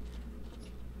in here.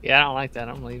 Yeah, I don't like that.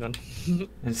 I'm leaving.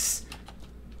 It's...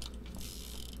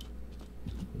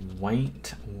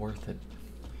 Ain't worth it.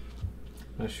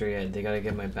 Not sure yet. They gotta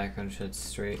get my background shit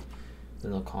straight.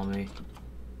 Then they'll call me.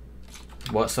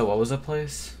 What? So what was the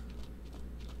place?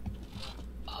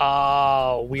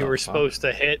 Oh, we The were fuck? supposed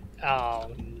to hit.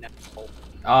 Oh no.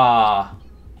 Ah.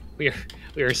 We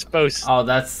were supposed. Oh,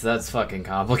 that's fucking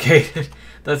complicated.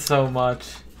 That's so much.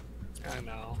 I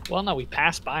know. Well, no, we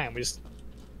passed by and we just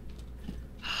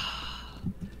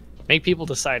make people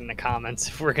decide in the comments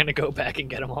if we're gonna go back and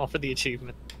get them all for the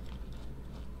achievement.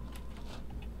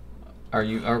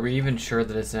 Are we even sure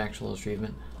that it's an actual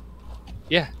achievement?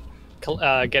 Yeah,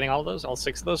 getting all of those, all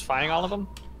 6 of those, finding all of them.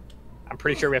 I'm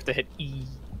pretty sure we have to hit E.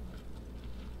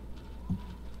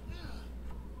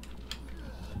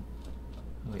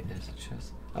 Wait, there's a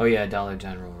chest. Oh yeah, Dollar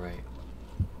General, right.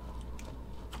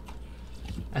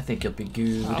 I think you'll be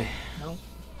good. Oh, no.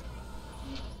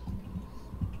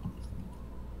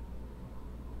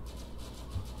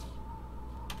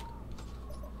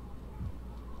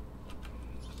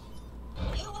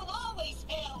 You will always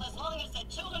fail as long as the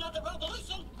children of the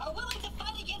revolution are willing to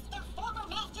fight against their former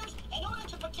masters in order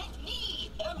to protect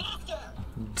me, their master.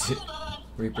 Hold on.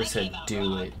 Reaper I said, came out "Do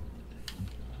wrong. it."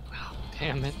 Wow,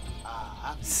 damn it.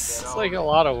 I It's like a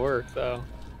lot of work, though.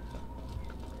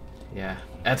 Yeah.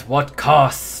 At what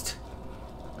cost?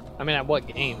 I mean, at what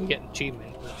game? We get an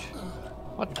achievement. Which,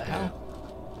 what the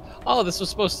hell? Oh, this was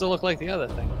supposed to look like the other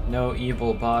thing. No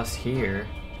evil boss here.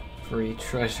 Free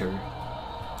treasure.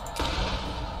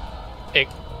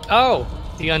 Oh,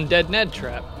 the undead Ned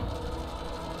trap.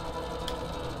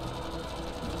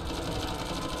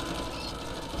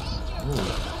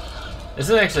 Ooh. This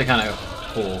is actually kind of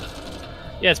cool.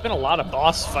 Yeah, it's been a lot of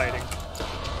boss fighting.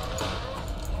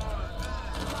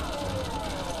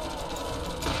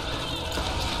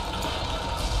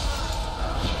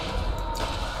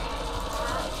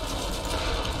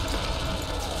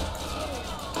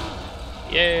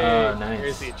 Yay! Oh, nice.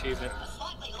 Here's the achievement. A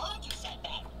slightly larger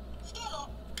setback. Still,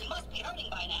 you must be hurting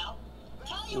by now.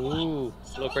 Tell you Ooh,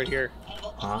 what, look right here. and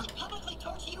we'll Huh? only publicly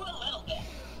torture you a little bit.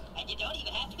 And you don't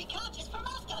even have to be conscious for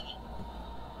most of it.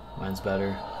 Mine's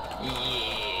better.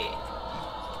 Yeah.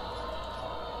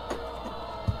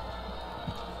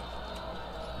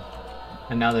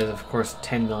 And now there's of course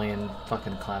 10 million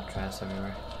fucking claptraps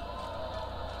everywhere.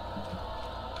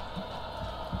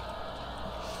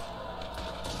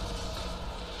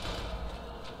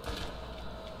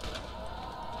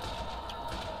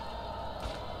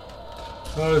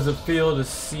 How does it feel to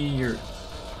see your...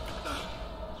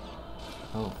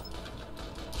 Oh.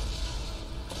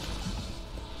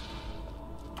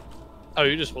 Oh,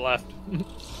 you just left.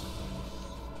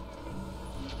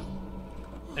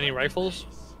 Any rifles?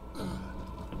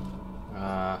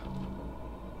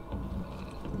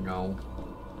 No.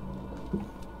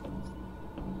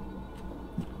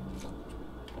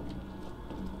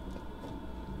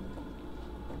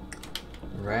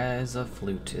 Reza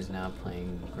Flute is now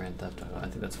playing Grand Theft Auto. I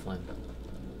think that's Flynn.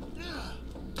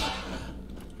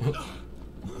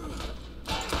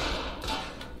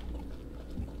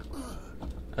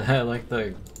 I like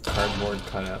the cardboard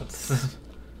cutouts.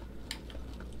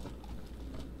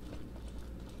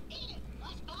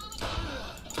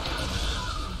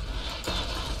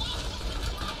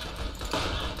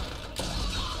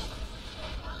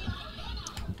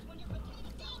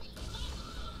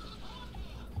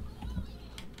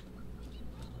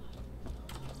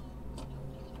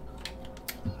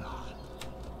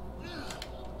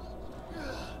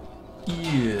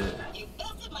 Yeah. You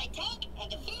bested my tank and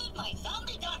defeated my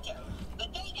zombie doctor,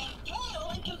 but they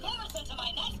pale in comparison to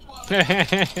my next one.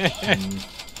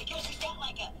 Because he's got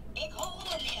like a big hole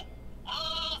in the...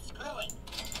 Ah, screw it.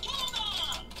 Kill him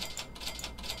down!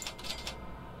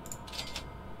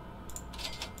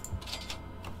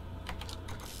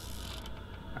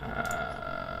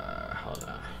 Hold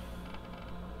on.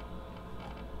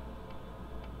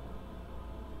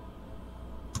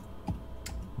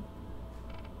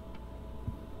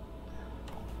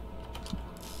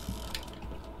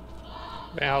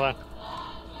 Wait, hold on.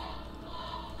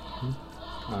 Oh,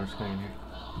 I'm just going in here.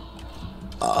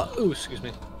 Ooh, excuse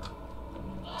me.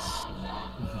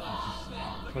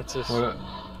 What's this? What?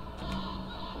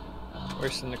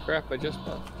 Worse than the crap I just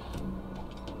bought.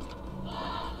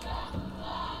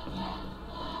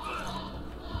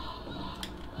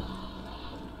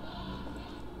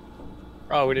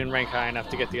 Oh, we didn't rank high enough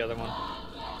to get the other one.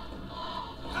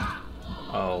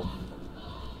 Oh.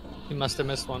 You must have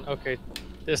missed one. Okay,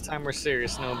 this time we're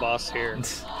serious. No boss here.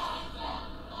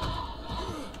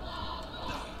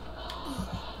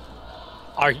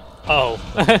 Are you? Oh.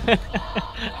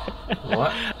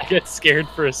 What? I get scared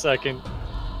for a second.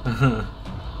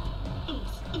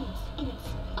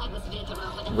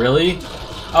 Really?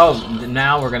 Oh,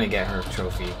 now we're gonna get her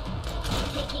trophy.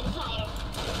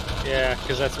 Yeah,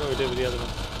 because that's what we did with the other one.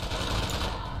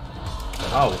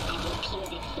 Oh.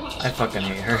 I fucking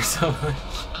hate her so much.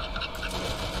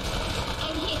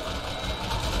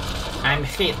 I'm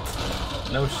hit.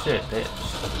 No shit, bitch.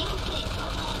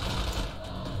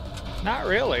 Not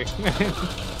really.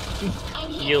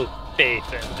 You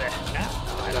faith in that. No,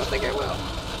 I don't think I will.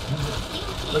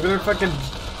 Look at her fucking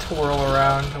twirl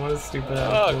around. What a stupid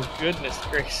ass. Oh, goodness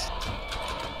gracious.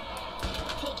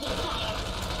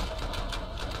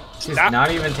 She's Stop. not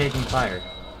even taking fire.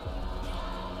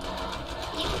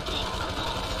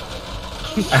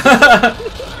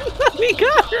 We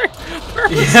got her!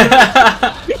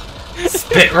 Yeah.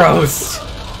 Spit roast.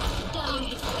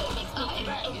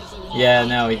 Yeah,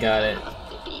 now we got it.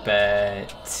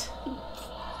 Bet.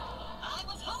 I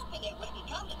was hoping it wouldn't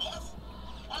come to this.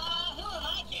 Who am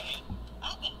I kidding?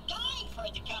 I've been dying for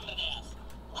it to come to this.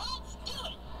 Let's do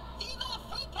it! Viva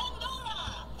Free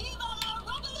Pandora! Viva la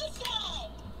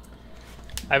Revolution!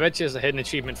 I bet you there's a hidden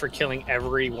achievement for killing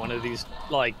every one of these,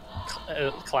 like,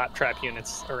 claptrap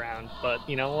units around. But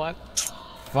you know what?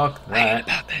 Fuck I ain't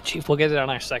that. about that, Chief. We'll get it on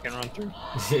our second run through.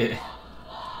 Yeah.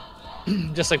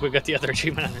 Just like we got the other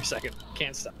achievement on our second.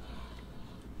 Can't stop.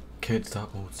 Can't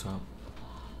stop, won't stop.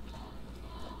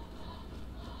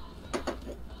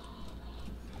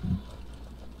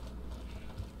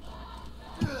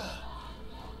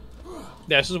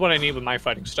 Yeah, this is what I need with my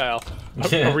fighting style. A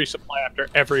Yeah. resupply after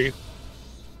every...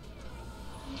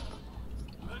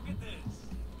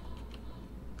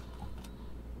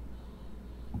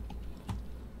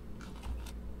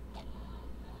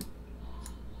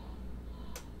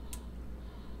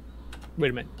 Wait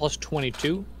a minute, plus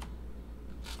 22?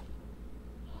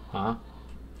 Huh?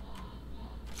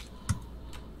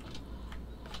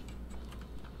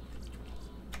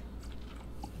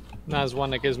 That is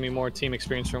one that gives me more team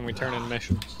experience when we turn in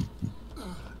missions.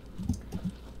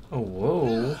 Oh,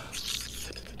 whoa.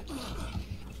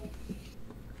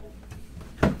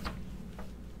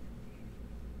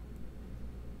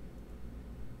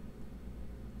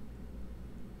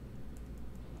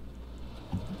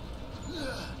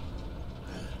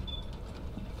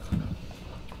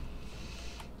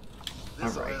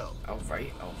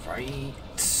 Alright.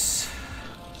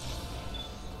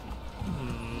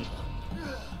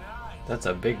 That's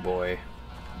a big boy.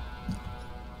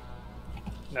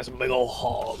 That's a big old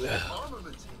hog.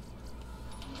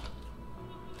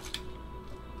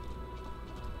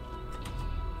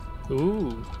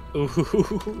 Ooh.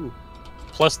 Ooh.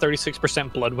 Plus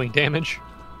 36% Bloodwing damage.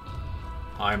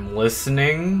 I'm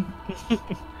listening.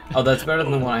 Oh, that's better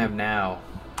than the one I have now.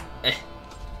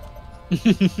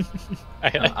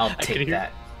 I'll I could take hear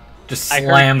that. Just I heard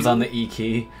slams you. on the E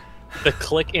key. the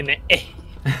click in the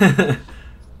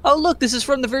Oh, look, this is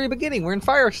from the very beginning. We're in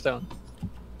Firestone.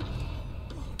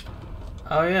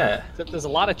 Oh, yeah. Except there's a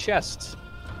lot of chests.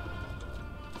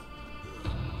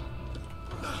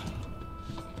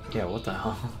 Yeah, what the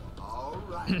hell?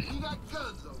 I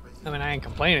mean, I ain't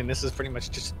complaining. This is pretty much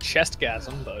just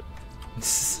chestgasm, but...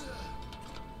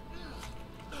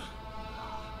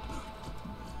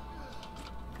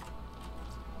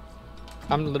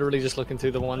 I'm literally just looking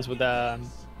through the ones with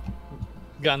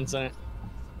guns in it.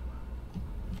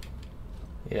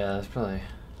 Yeah, that's probably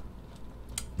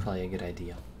a good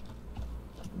idea.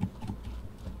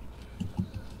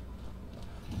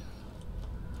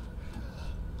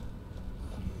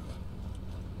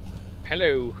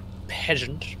 Hello,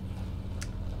 peasant.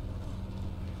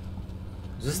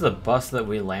 Is this the bus that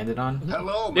we landed on?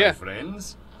 Hello, my Yeah.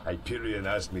 friends. Hyperion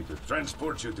asked me to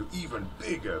transport you to even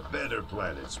bigger, better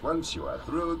planets once you are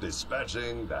through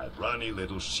dispatching that runny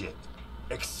little shit.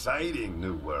 Exciting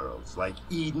new worlds like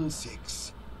Eden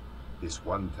 6. This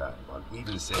one time on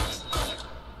Eden 6.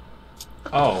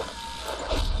 Oh.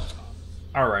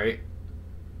 Alright.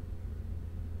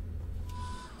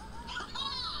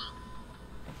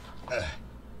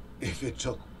 If it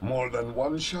took more than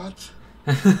one shot,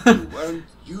 You weren't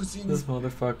using This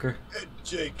motherfucker.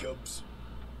 Jacobs.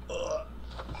 You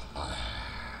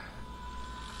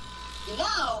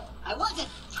know, I wasn't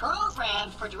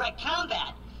programmed for direct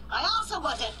combat. I also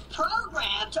wasn't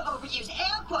programmed to overuse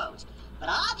air quotes. But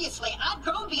obviously, I've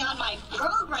grown beyond my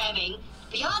programming,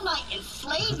 beyond my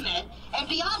enslavement, and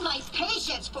beyond my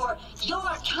patience for your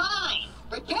kind.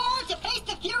 Prepare to face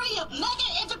the fury of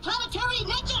mega interplanetary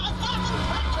ninja assassin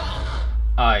Spectra.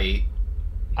 I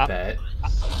bet.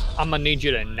 I'm gonna need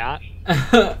you to not.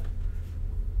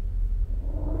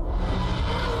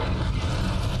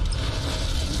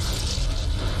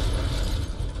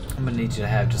 I'm gonna need you to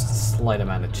have just a slight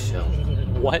amount of chill.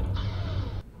 What?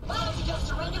 Why don't you just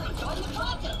surrender and join the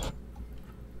collective?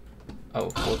 Oh,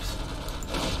 whoops.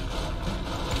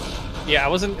 Yeah, I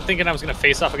wasn't thinking I was gonna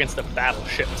face off against a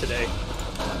battleship today.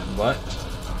 What?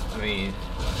 I mean,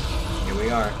 here we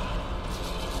are.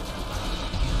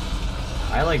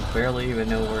 I like barely even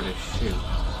know where to shoot.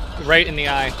 Right in the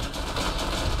eye.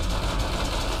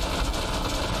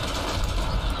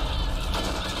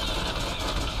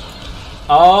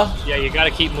 Oh! Yeah, you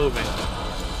gotta keep moving.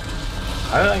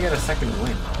 How did I get a second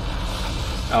win?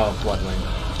 Oh, blood win.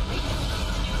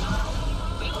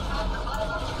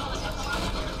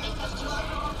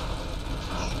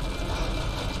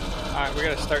 Alright, we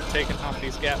gotta start taking off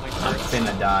these Gatling I'm turrets.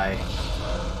 finna die.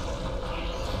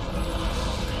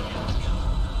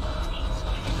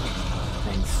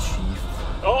 Thanks, Chief.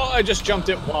 Oh, I just jumped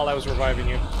it while I was reviving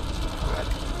you. Good.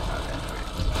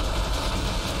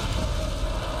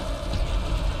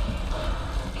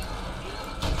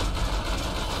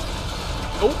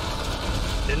 Oh!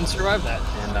 Didn't survive that.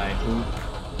 And I oop.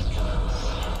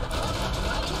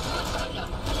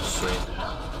 Shit.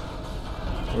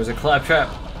 Where's a claptrap?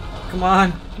 Come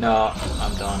on! No,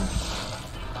 I'm done.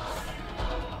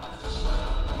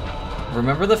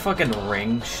 Remember the fucking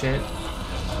ring shit?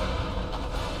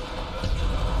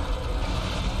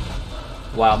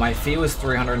 Wow, my fee was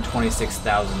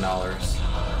 $326,000.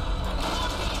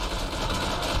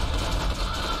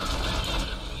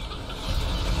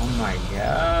 Oh my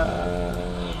god.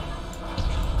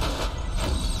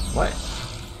 What?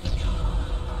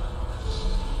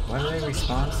 Why do they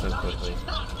respawn so quickly?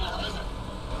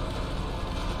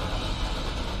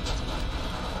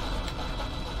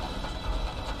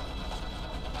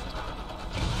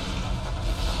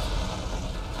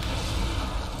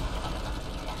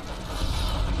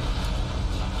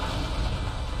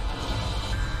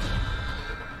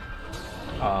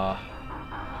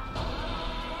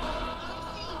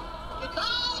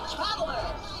 Goodbye,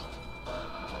 travelers.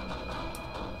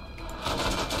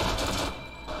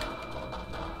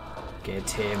 Get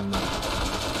him.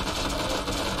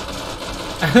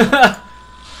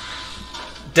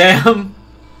 Damn!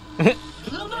 They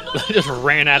just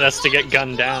ran at us to get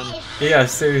gunned down. Yeah,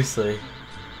 seriously.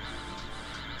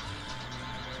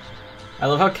 I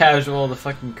love how casual the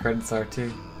fucking credits are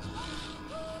too.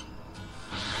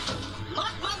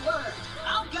 Mark my words,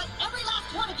 I'll gut every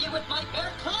last one of you with my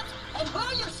bear clubs and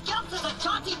wear your scalps as a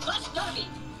jaunty flesh derby.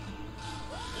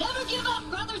 Never give up,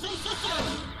 brothers and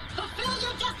sisters. Fulfill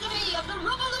your destiny of the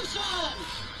revolution.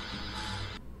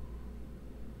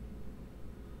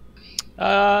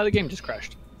 The game just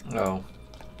crashed. Oh.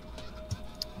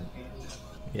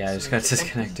 Yeah, I just got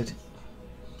disconnected.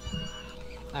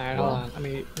 Alright, hold on.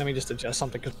 Let me just adjust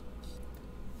something.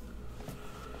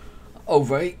 Oh,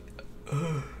 right.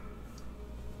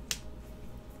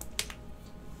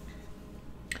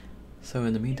 So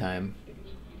in the meantime,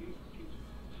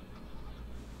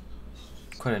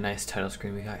 quite a nice title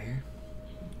screen we got here.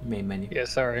 Main menu. Yeah,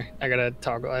 sorry. I gotta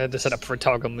toggle. I had to set up for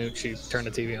toggle mute. She turned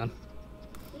the TV on.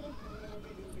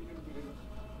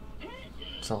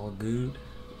 It's all good.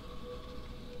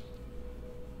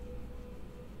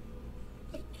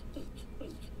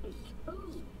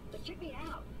 But check me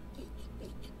out.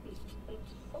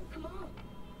 Oh, come on.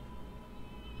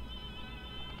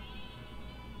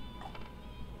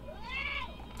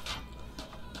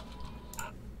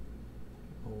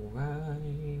 All right.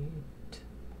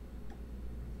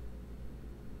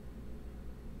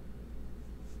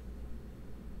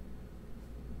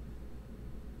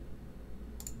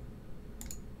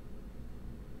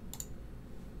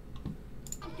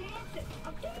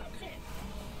 I'm dancing.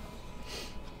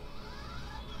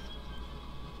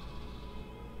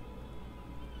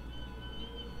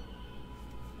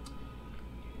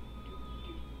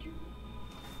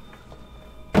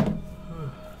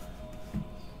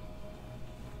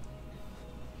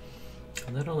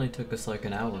 That only took us like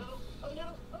an hour. Oh no,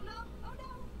 oh no, oh no.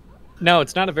 No,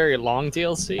 it's not a very long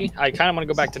DLC. I kind of want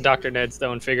to go back to Dr. Ned's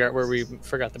though and figure out where we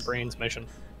forgot the brains mission.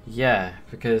 Yeah,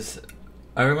 because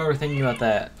I remember thinking about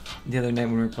that the other night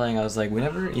when we were playing. I was like, we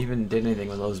never even did anything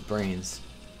with those brains.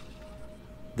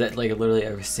 That like literally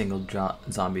every single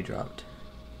zombie dropped.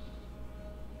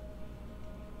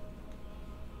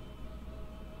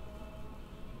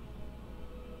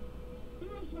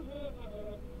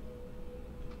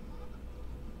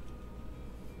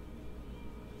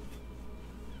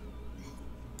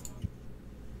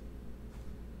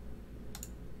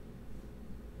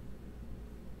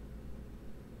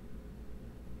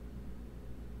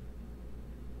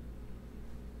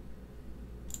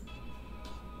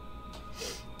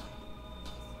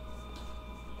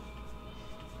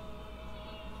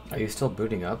 Are you still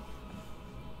booting up?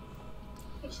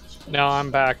 No,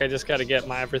 I'm back. I just got to get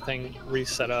my everything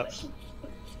reset up.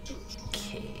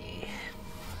 Okay.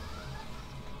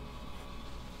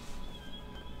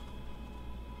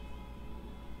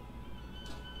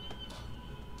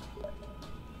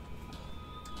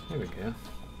 There we go.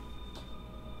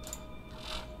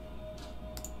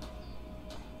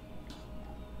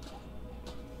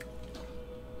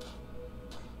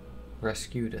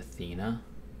 Rescued Athena.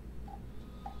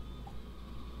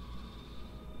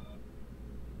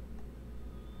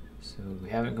 So we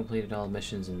haven't completed all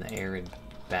missions in the arid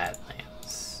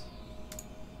Badlands.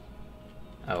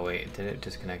 Oh wait, did it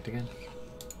disconnect again?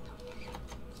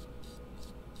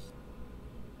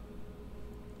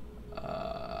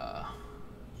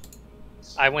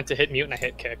 I went to hit mute and I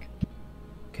hit kick.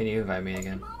 Can you invite me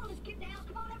again? Come on, let's get down.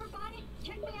 Come on, everybody.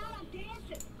 Check me out. I'm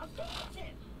dancing. I'm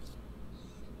dancing.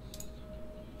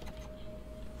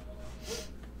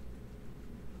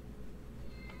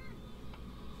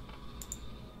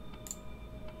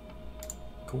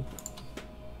 Cool.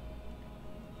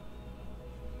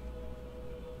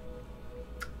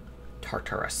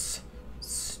 Tartarus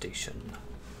Station.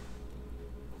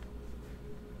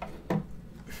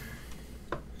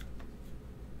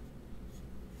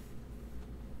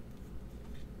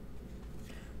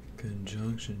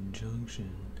 Conjunction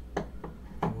junction.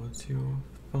 What's your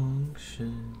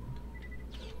function?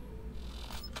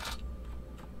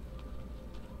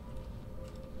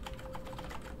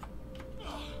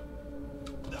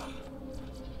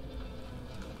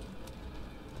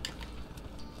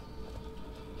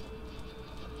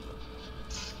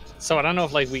 So I don't know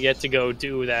if like we get to go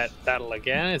do that battle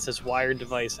again. It says wired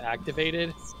device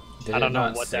activated. Did I don't it know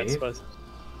not what save? that's supposed.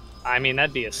 I mean,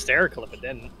 that'd be hysterical if it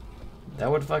didn't. That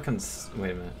would fucking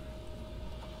wait a minute.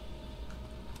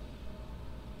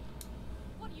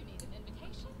 What do you need, an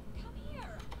invitation? Come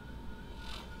here.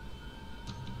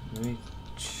 Let me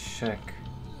check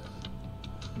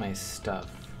my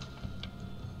stuff.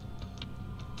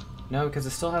 No, because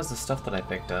it still has the stuff that I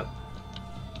picked up.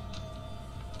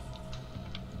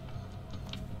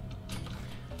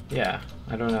 Yeah,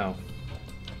 I don't know.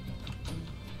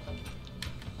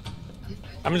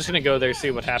 I'm just gonna go there see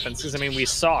what happens because I mean we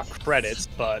saw credits,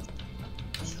 but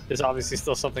there's obviously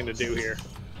still something to do here.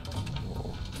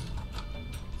 Whoa.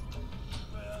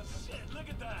 Well, shit, look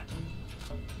at that.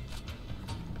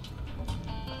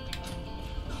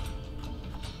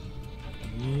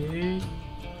 Yeet.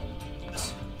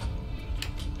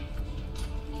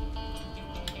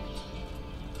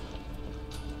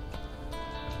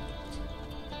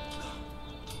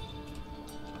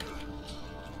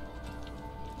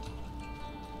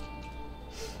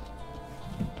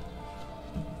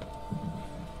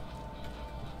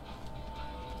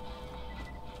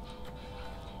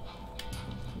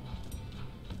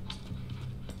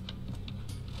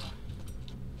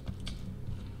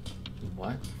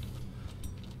 What?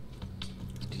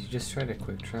 Did you just try to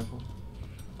quick travel?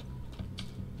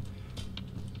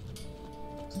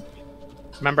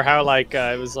 Remember how like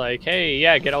it was like, hey,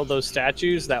 yeah, get all those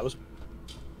statues? That was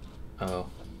Oh.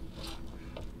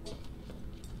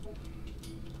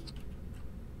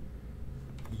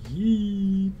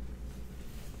 Yeet.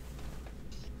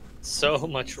 so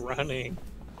much running.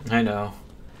 I know.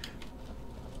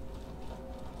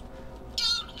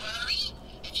 Don't worry.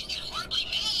 If you get horribly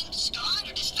maimed, scarred,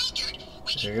 or disfigured,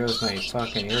 we can There goes my always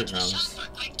fucking bring you back to eardrums. shop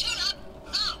for a quick tune-up.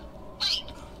 Oh, wait.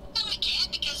 No, I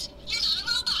can't because you're not a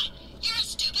robot. You're a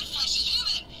stupid fleshy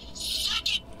human. Suck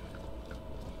it.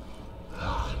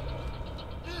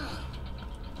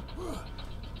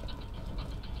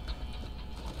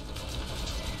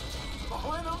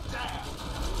 Bueno, down.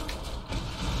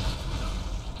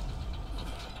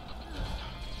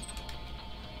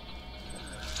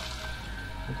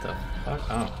 What the fuck?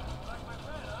 Oh.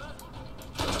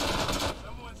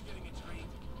 Someone's getting a treat.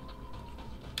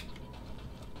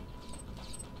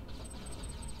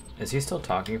 Is he still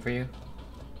talking for you?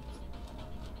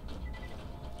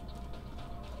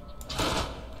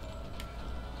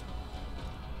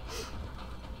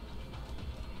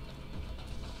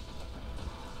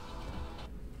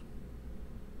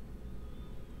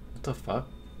 What the fuck?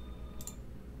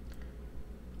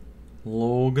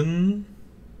 Logan?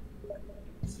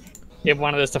 It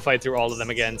wanted us to fight through all of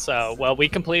them again, so, well, we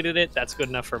completed it. That's good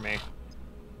enough for me.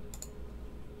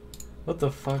 What the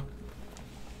fuck?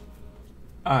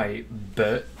 I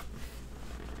bet.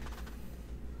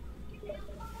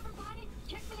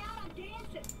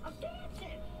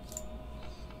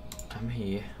 I'm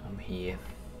here. I'm here.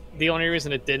 The only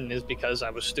reason it didn't is because I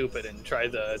was stupid and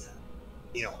tried to,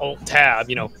 you know, Alt Tab,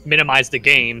 you know, minimize the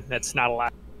game. That's not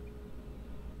allowed.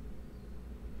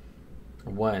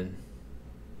 When?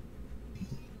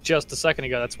 Just a second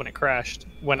ago, that's when it crashed.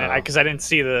 When Oh. because I didn't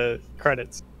see the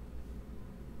credits.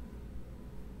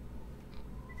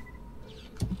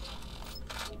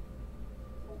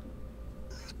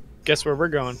 Guess where we're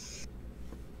going?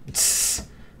 I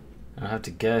don't have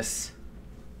to guess.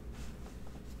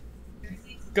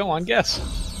 Go on, guess.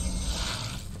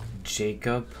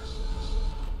 Jacob's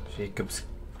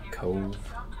Cove.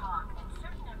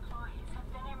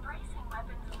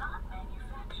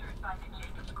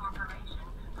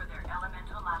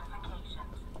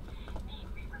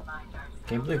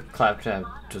 Can't believe Claptrap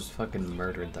just fucking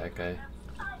murdered that guy.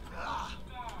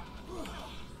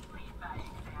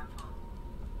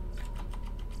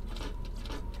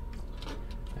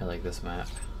 I like this map.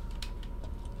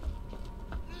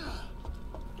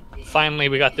 Finally,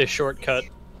 we got this shortcut.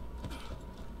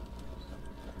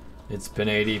 It's been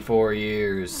 84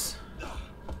 years.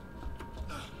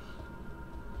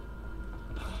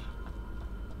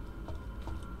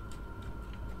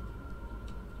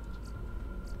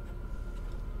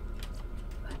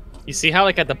 You see how,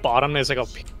 like, at the bottom there's like a...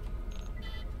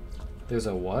 There's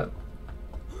a what?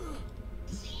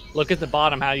 Look at the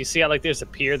bottom, how you see how, like, there's a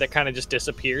pier that kind of just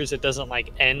disappears. It doesn't,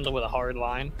 like, end with a hard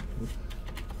line.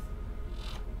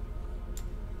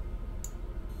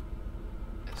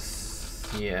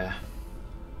 Yeah.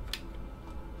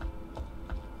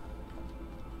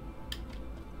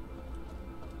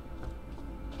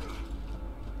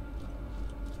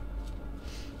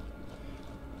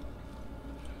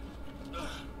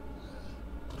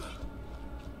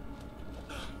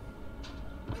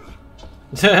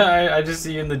 I just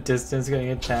see you in the distance getting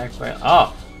attacked by...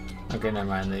 Oh! Okay, never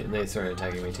mind. They started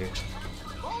attacking me too.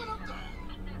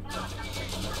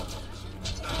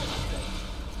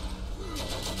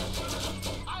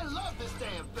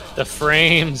 The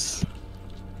frames.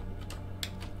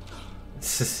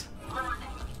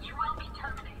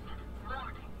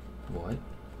 What?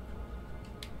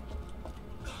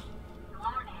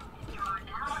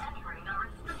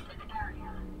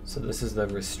 So this is the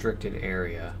restricted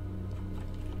area.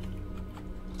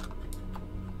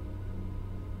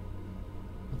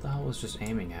 What the hell was just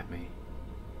aiming at me?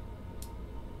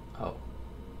 Oh.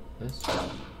 This?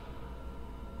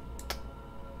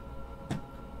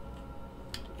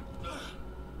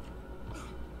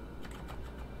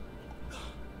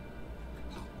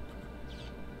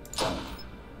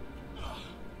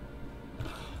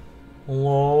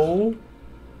 Hello?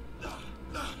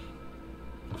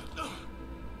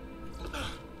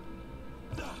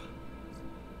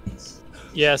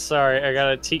 Yeah, sorry, I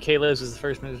got a TK Lives is the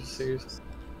first mission of the series.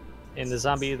 In the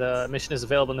zombie, the mission is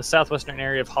available in the southwestern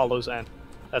area of Hollow's End.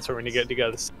 That's where we need to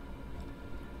go.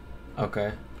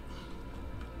 Okay.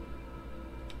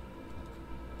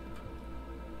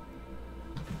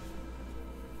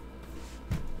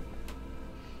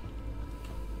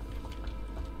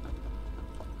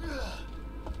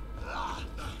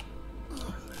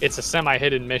 It's a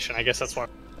semi-hidden mission. I guess that's why.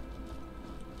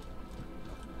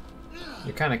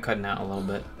 You're kind of cutting out a little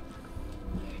bit.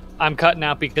 I'm cutting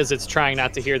out because it's trying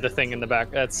not to hear the thing in the back.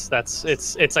 It's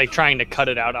like trying to cut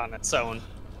it out on its own.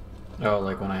 Oh,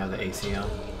 like when I have the AC on?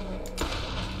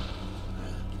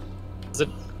 Is it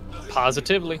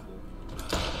positively?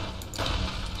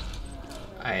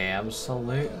 I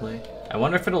absolutely. I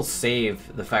wonder if it'll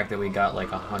save the fact that we got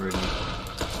like 100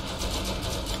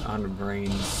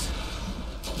 brains.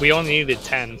 We only needed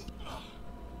 10.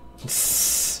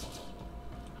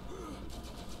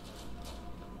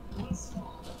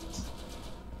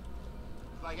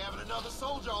 Like having another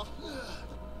soldier.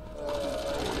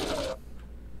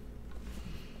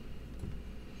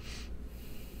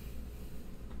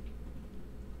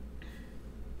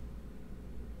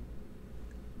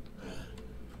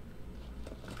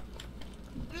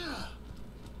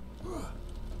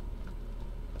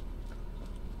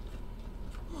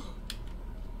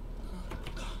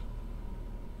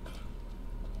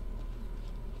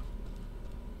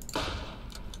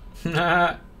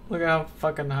 Look how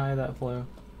fucking high that flew.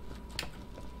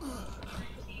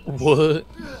 What?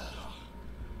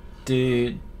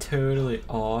 Dude, totally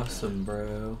awesome,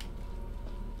 bro.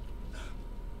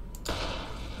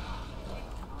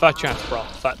 Fat chance, bro.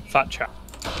 Fat chance.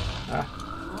 Ah.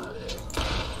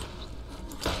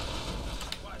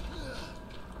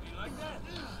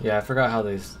 Yeah, I forgot how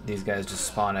these guys just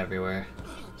spawn everywhere.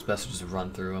 It's best to just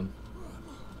run through them.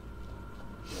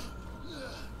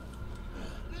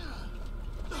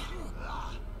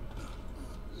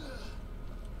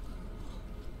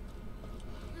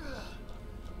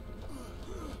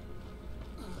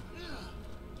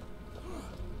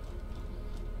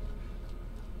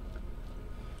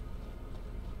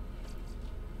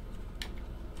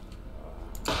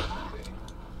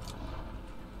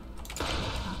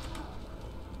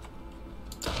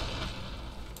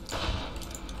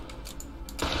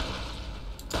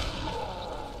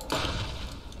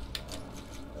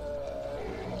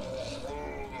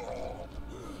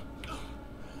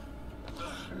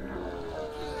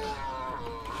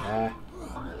 Ah.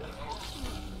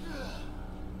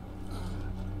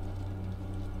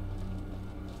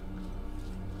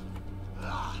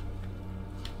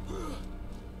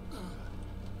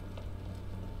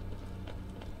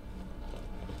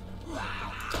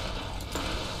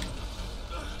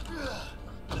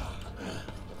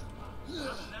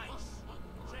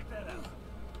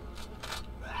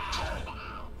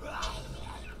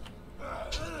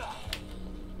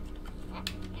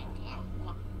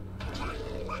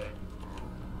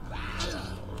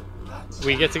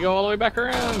 We get to go all the way back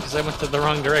around because I went to the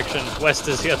wrong direction. West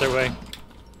is the other way.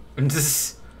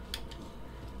 That's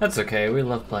okay. We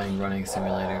love playing running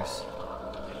simulators.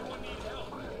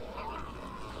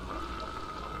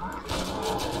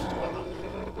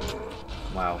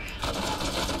 Wow.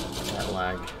 That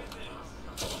lag.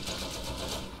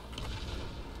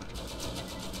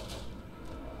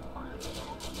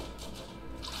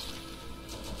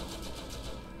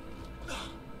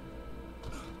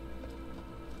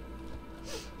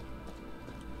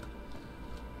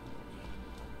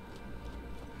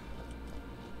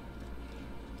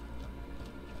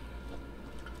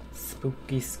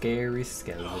 Spooky, scary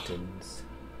skeletons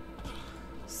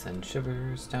send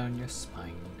shivers down your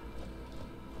spine.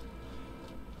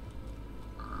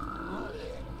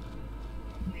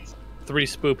 Three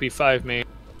spoopy, 5 main.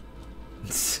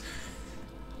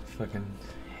 Fucking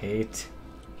hate.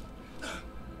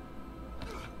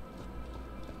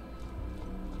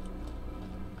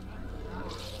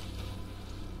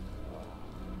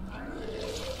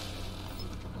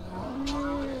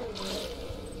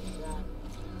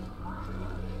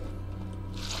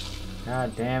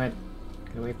 God damn it.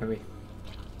 Get away from me.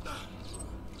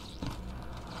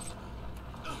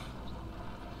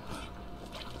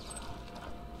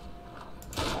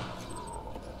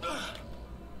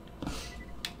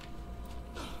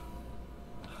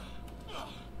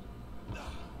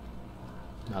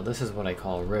 Now this is what I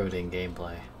call roading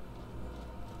gameplay.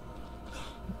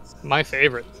 My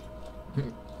favorite.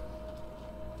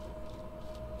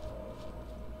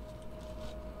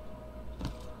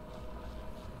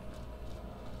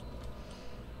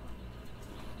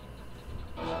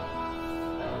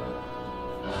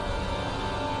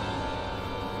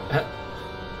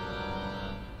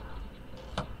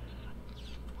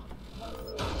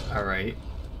 All right.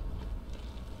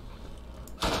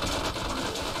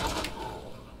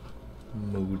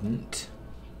 Modent.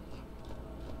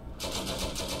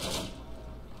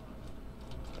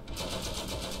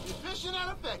 Efficient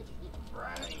and effective.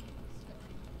 Right.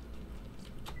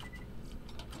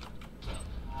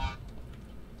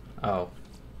 Oh.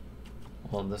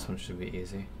 Well, this one should be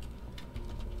easy.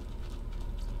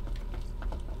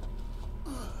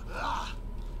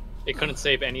 It couldn't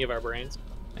save any of our brains.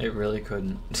 It really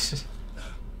couldn't.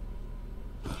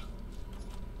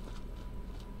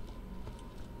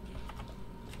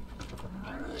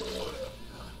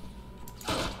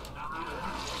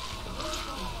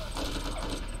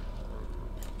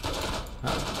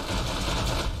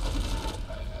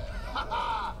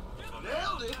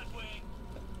 Nailed it.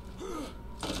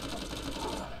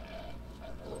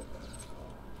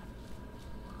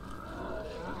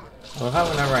 I love how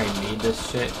whenever I need this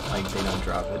shit, like, they don't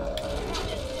drop it.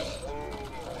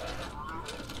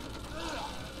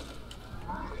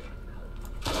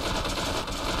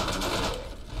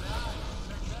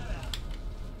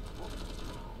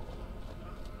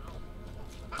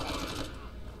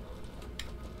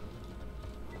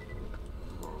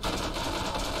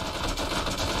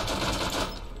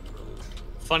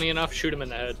 Funny enough, shoot him in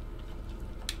the head.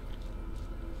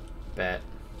 Bet.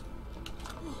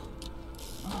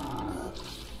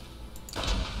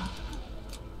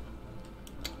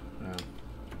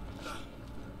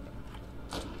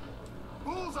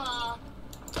 Bullseye.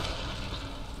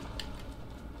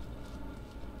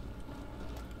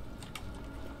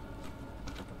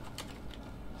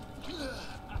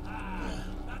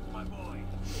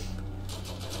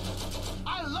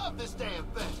 this damn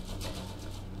thing.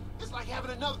 It's like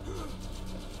having another.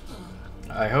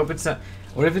 I hope it's not.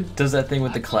 What if it does that thing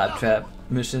with the claptrap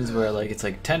missions where like it's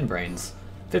like 10 brains,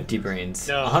 50 brains,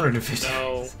 No. 150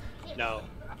 No. brains? No.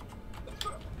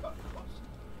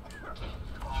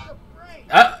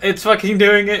 Ah, it's fucking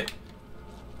doing it.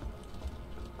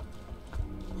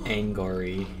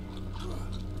 Angry.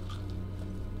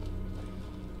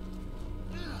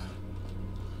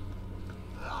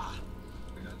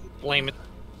 Blame it.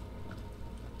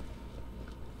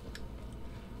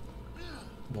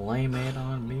 Blame it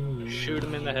on me. Shoot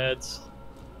him in the heads.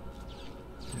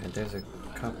 Alright, there's a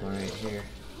couple right here.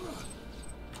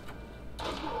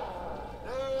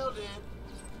 Nailed it.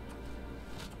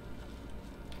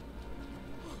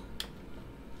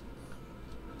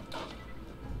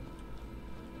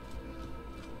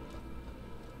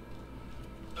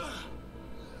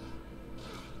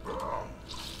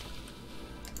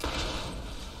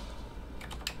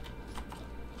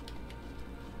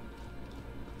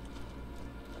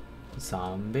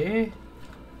 Zombie?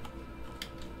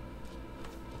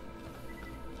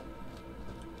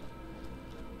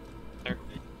 There.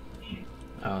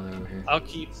 Oh, they're over here. I'll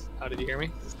keep. How did you hear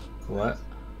me? What?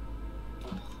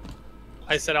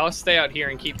 I said I'll stay out here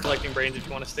and keep collecting brains if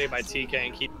you want to stay by TK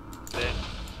and keep it.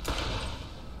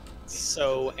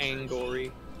 So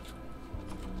angry.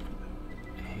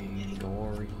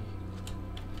 Angry.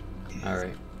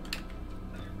 Alright.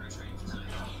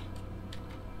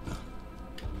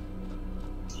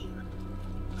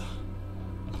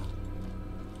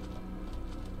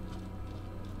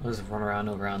 I'll just run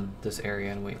around this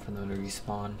area and wait for them to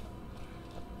respawn.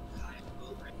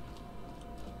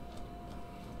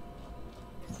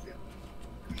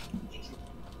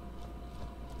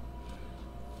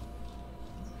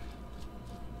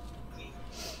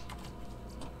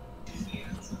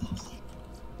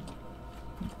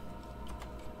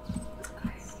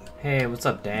 Hey, what's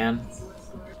up, Dan?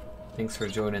 Thanks for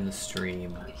joining the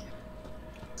stream.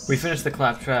 We finished the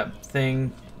claptrap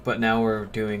thing, but now we're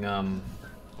doing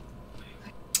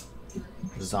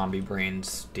Zombie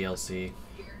Brains DLC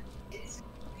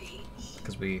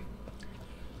because we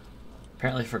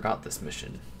apparently forgot this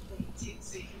mission.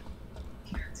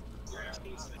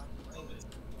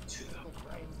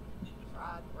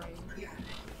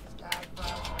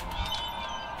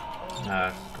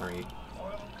 Ah, great.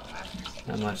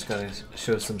 I'm just gotta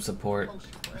show some support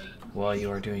while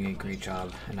you are doing a great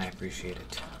job, and I appreciate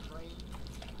it.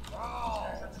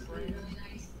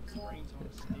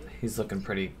 He's looking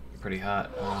pretty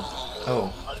hot.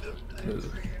 Oh.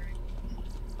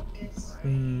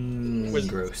 Ooh.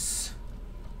 Gross.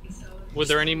 Was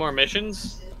there any more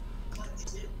missions?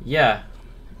 Yeah.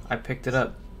 I picked it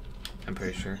up. I'm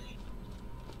pretty sure.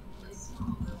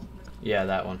 Yeah,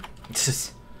 that one.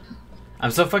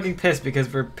 I'm so fucking pissed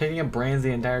because we're picking up brains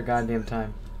the entire goddamn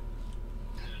time.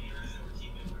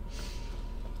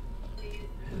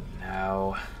 And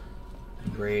now...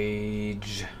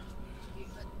 Rage.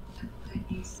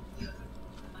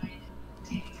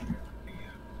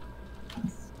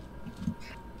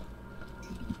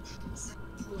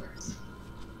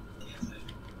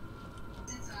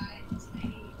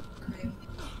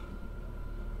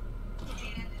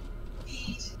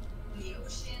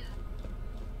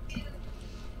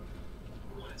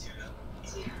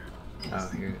 Oh,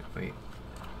 here, wait.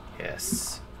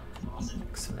 Yes.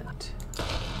 Excellent.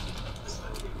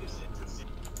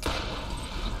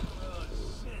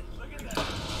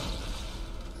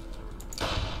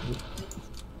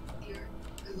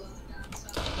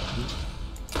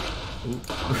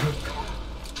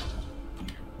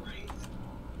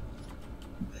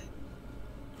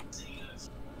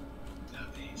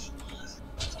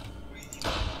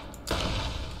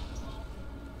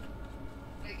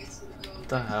 What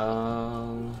the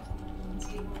hell?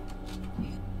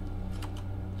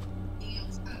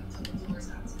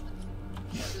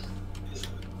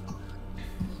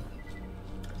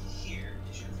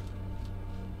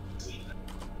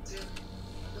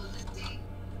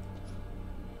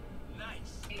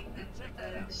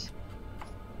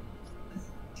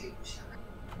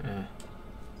 Eh.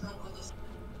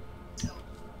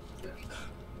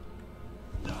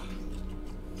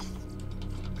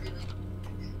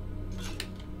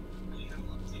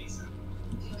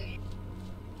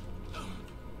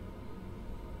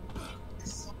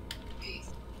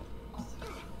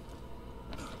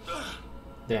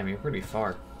 Damn, you're pretty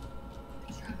far.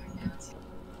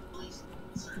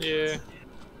 Yeah.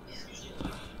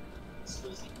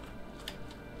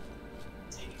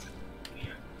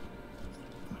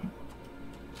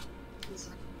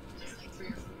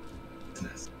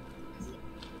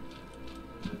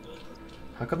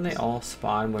 How come when they all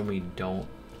spawn when we don't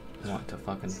want to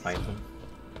fucking fight them?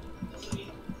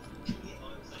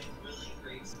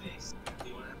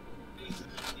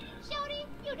 Jody,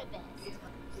 you the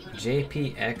best.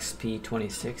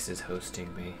 JPXP26 is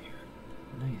hosting me.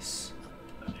 Nice.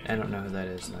 I don't know who that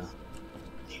is now.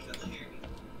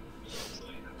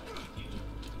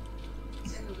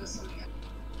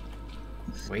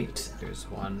 Wait, there's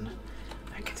one.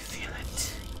 I can feel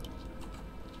it.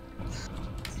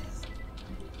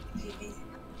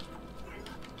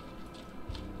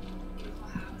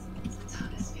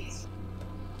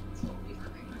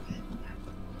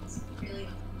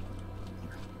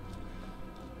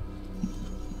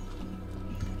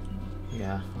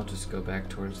 Yeah, I'll just go back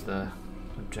towards the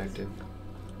objective.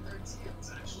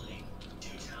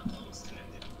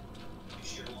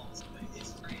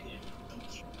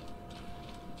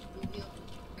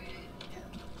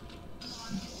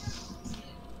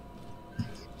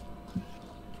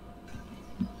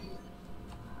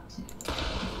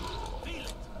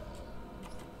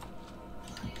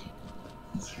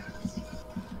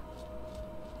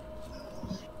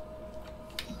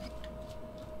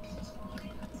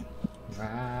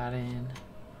 Riding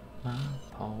my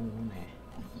pony.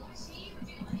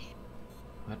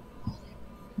 What?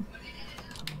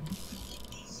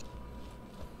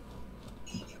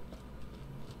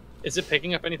 Is it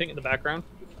picking up anything in the background?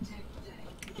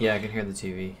 Yeah, I can hear the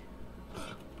TV.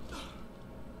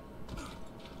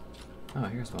 Oh,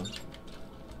 here's one.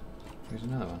 Here's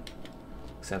another one.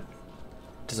 Except,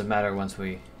 it doesn't matter once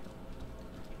we...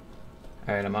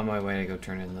 Alright, I'm on my way to go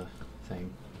turn in the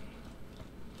thing.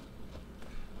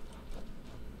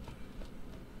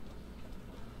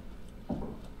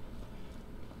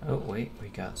 Oh, wait, we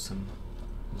got some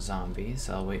zombies.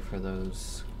 I'll wait for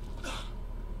those.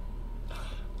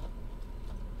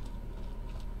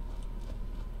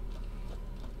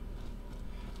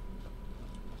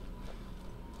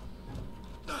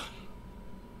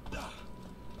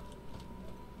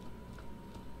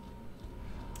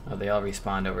 Oh, they all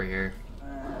respawned over here.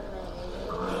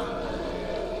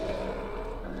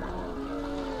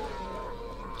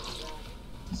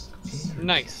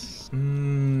 Nice.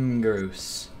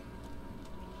 Gross.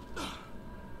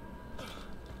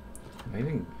 Maybe,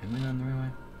 am I on the right way?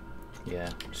 Yeah,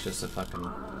 it's just a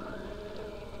fucking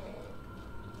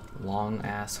long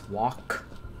ass walk.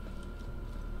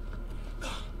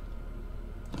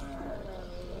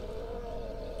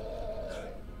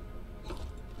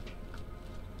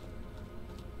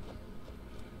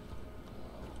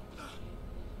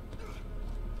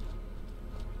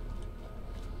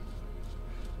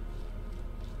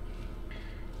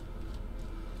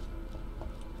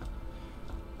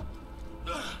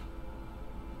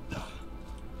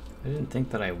 I didn't think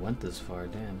that I went this far,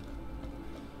 damn.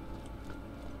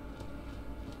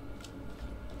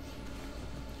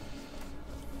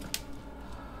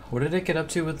 What did it get up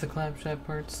to with the claptrap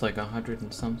parts? Like 100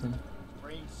 and something?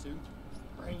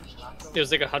 It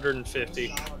was like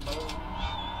 150.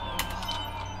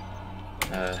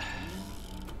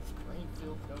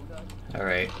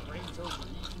 Alright.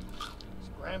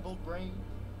 Scrambled brain,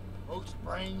 poached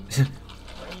brains,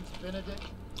 brains Benedict.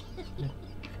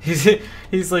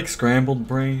 He's like scrambled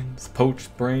brains,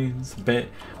 poached brains,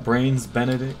 brains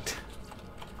Benedict.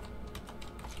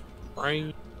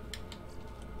 Brain.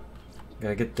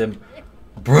 Gotta get them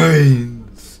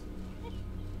brains.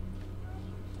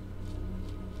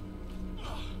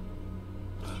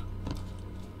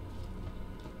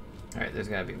 Alright, there's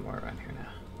gotta be more around here now.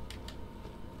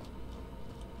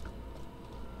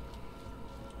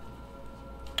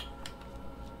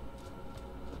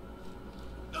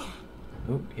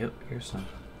 Oh, yep, here's some.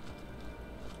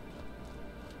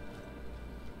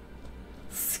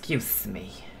 Excuse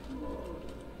me.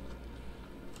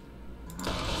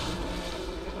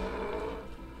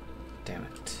 Damn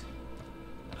it.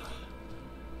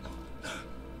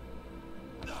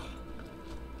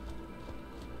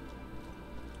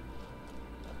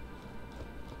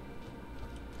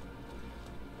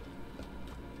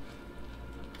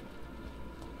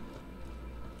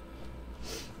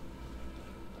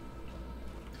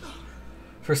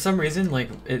 For some reason, like,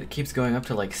 it keeps going up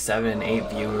to like 7, 8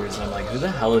 viewers, and I'm like, who the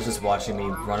hell is just watching me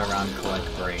run around and collect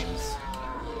brains?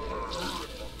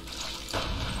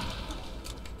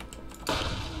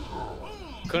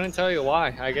 Couldn't tell you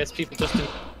why. I guess people just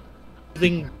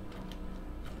didn't.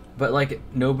 But like,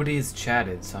 nobody's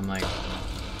chatted, so I'm like,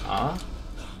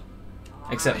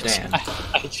 except Dan.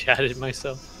 I chatted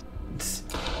myself.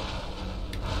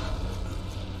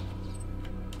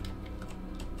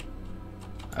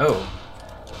 Oh,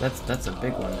 that's a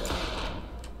big one.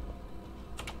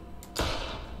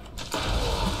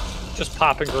 Just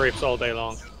popping grapes all day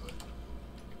long.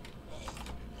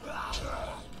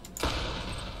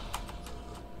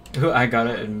 Ooh, I got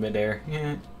it in midair.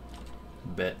 Yeah.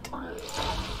 Bet. Oh,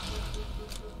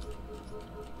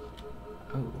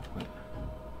 what?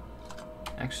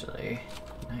 Actually,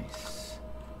 nice.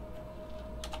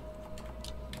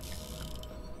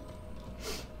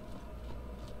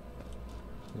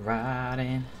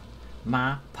 Riding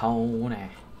my pony.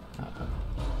 Uh-oh.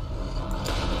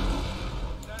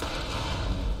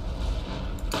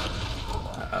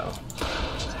 Uh-oh.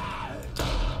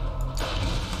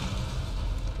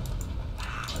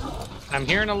 I'm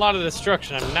hearing a lot of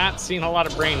destruction. I'm not seeing a lot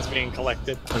of brains being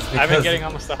collected. I've been getting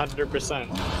almost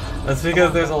 100%. That's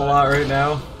because there's a lot right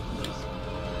now.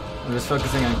 I'm just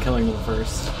focusing on killing them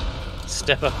first.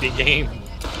 Step up your game.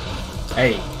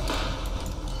 Hey.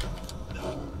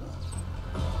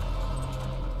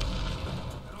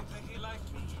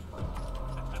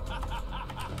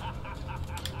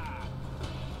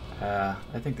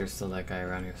 I think there's still that guy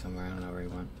around here somewhere. I don't know where he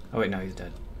went. Oh wait, no, he's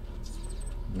dead.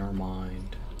 Never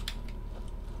mind.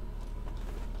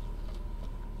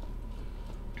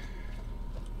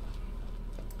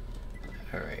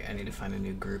 Alright, I need to find a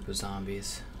new group of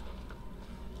zombies.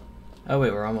 Oh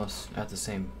wait, we're almost at the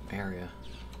same area.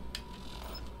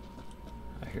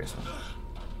 Oh, here's one.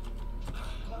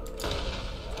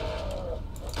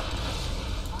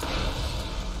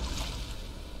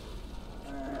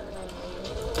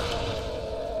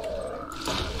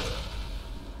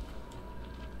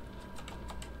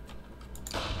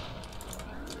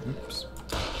 Oops.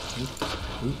 Oops.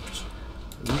 Oops.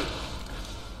 Oops.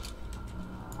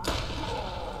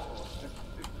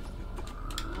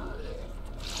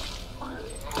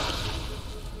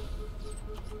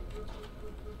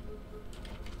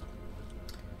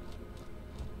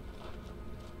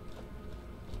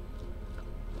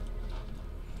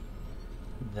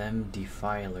 Them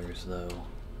defilers, though.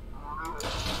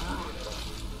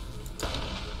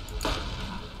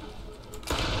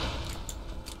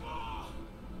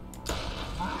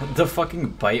 The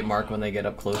fucking bite mark when they get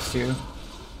up close to you.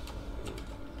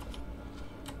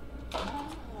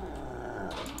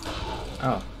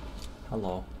 Oh.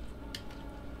 Hello.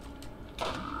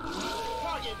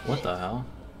 What the hell?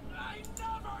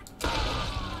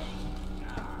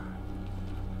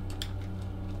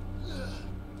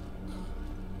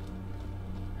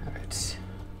 Alright.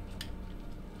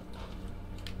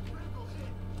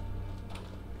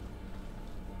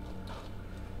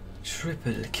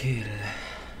 Triple kill.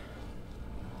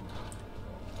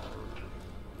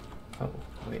 Oh,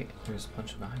 wait, there's a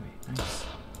bunch behind me. Nice.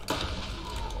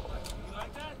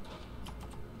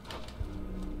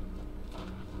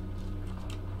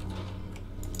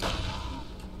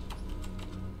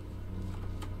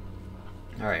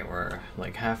 Alright, we're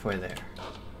like halfway there.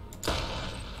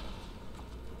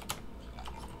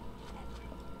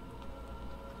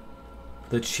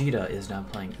 The cheetah is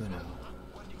not playing Uno.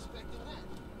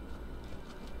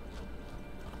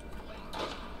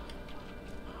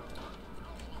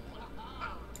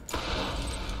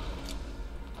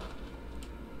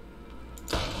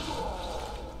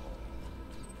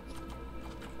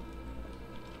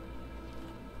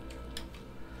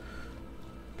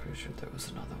 Pretty sure there was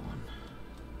another one.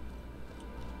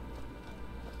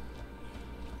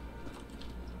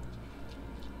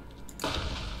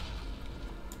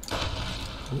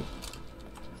 Ooh.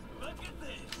 Look at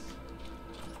this.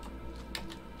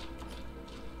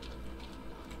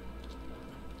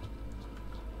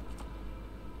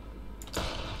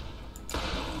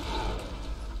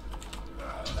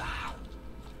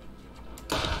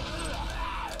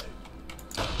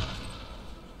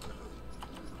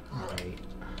 Alright.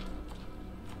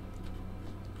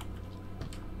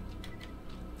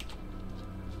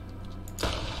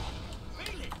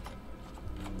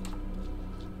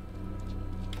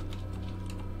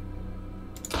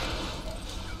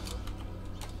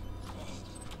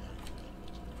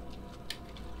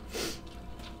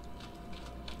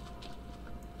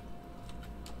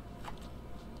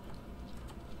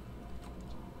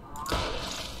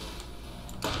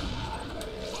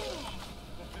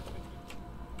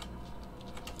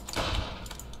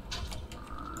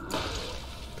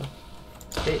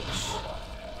 Bitch.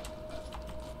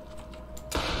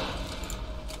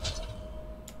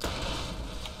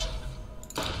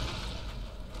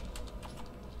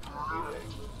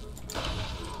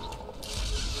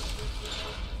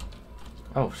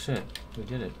 Oh shit, we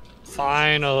did it.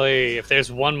 Finally, if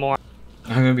there's one more.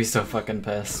 I'm gonna be so fucking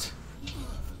pissed.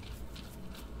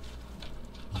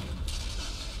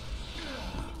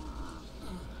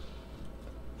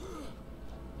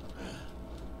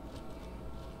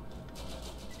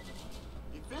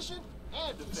 Efficient?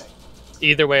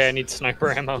 Either way, I need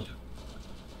sniper ammo.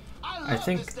 I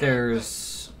think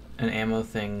there's an ammo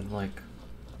thing, like,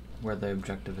 where the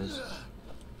objective is.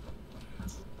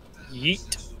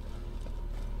 Yeet.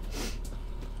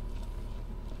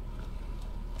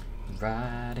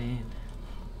 Riding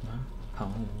my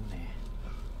pony.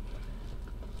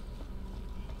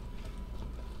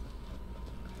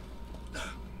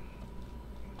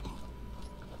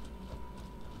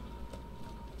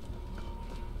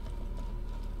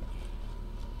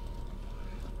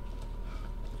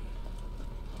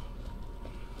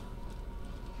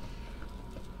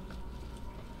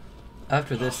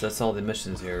 After this, that's all the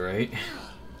missions here, right?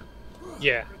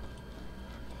 Yeah.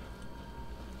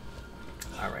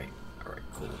 Alright,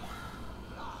 cool.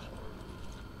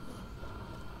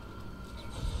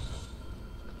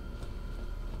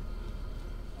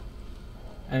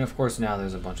 And of course now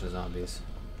there's a bunch of zombies.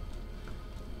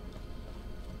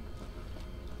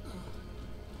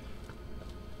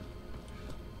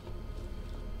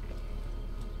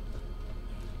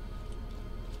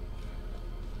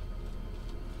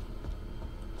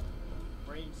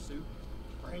 Brain soup,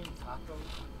 brain tacos,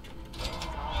 brain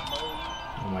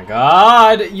guacamole, Oh my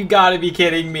god! You gotta be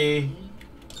kidding me!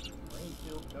 brain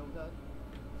filled donut,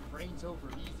 brains over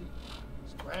easy,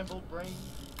 scrambled brains,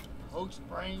 poached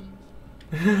brains,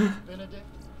 Benedict.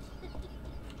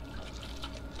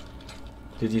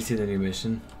 Did you see the new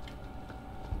mission?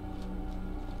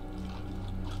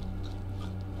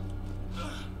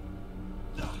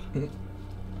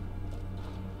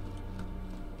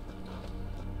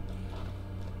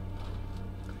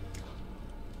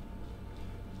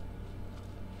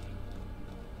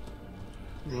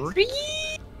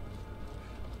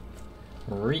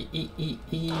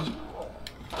 Re-e-e-e.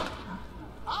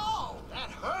 Oh,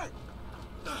 that hurt.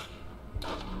 That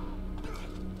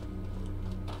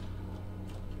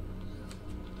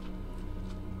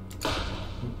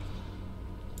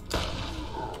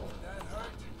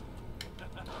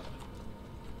hurt.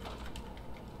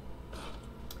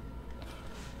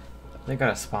 They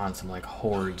gotta spawn some like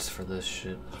hordes for this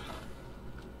shit.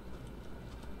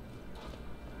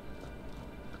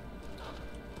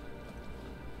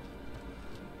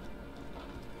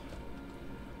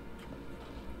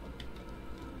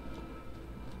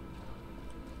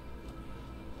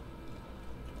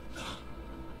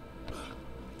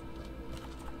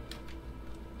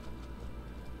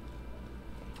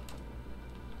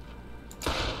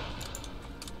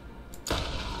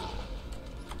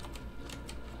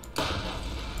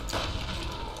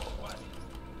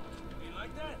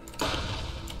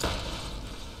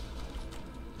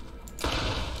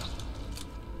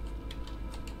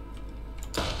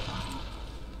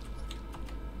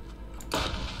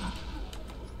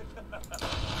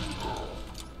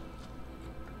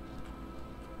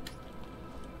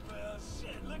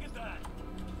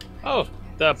 Oh,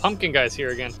 the pumpkin guy's here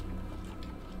again.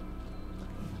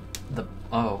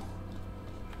 Oh.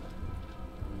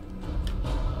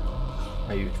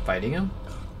 Are you fighting him?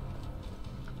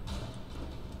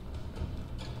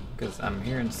 Because I'm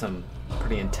hearing some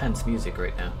pretty intense music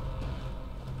right now.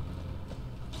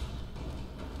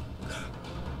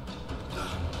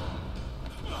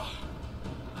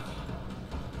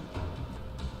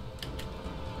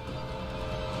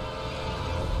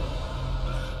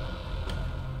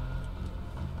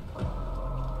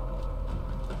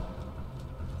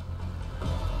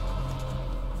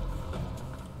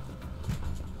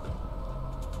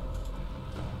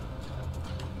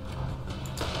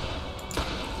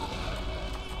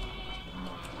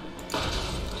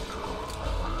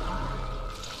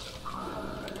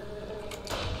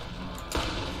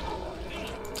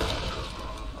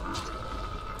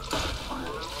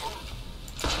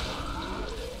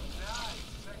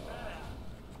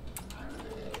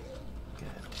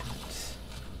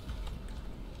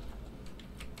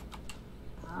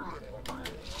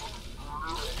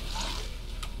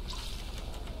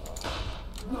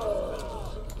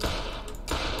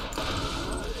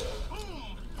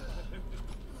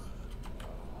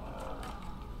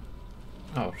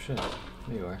 Oh shit,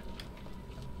 there you are.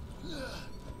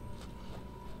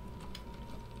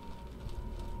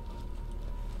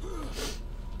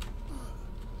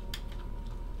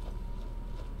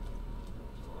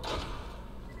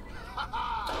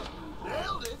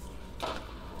 Nailed it.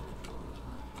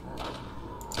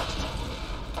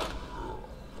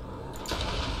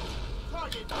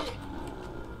 Target hit.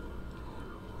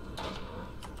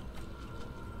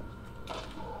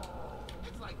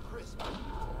 It's like Christmas.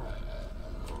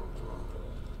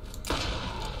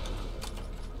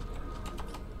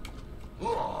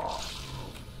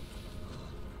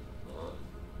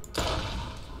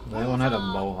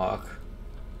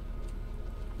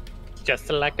 Just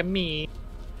like me.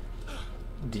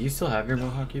 Do you still have your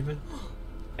mohawk even?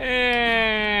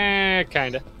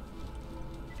 Kinda.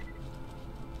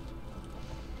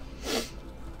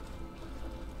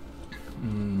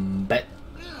 Bet.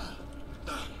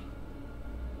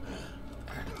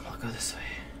 Alright, I'll go this way.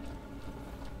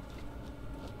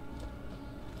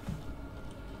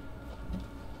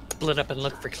 Split up and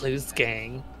look for clues,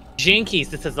 gang. Jinkies,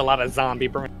 this is a lot of zombie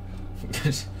brain.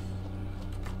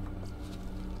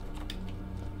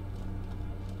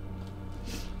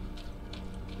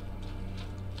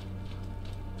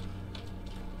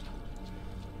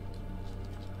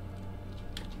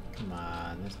 Come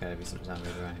on, there's gotta be some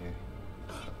zombies around here.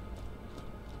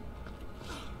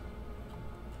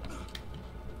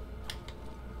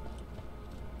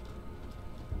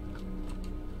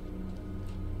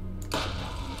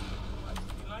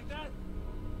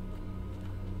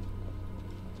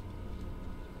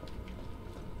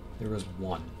 There was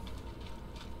one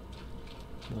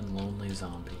lonely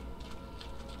zombie.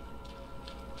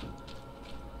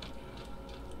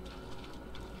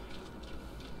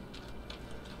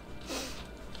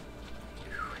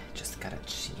 Just gotta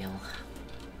chill.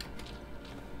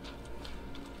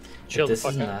 Chill If the this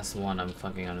fuck is the out. last one, I'm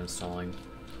fucking uninstalling.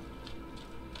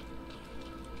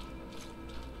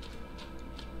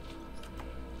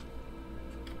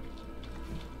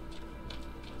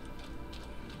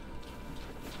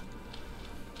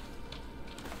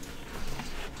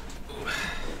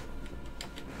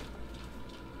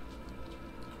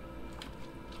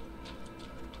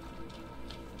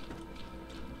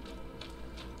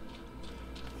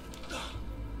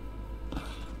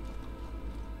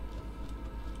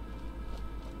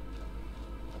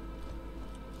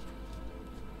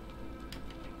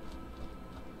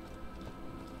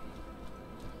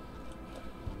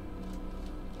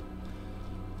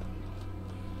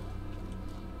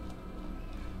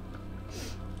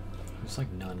 There's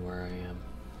like none where I am.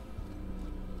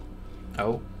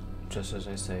 Oh, just as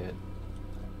I say it.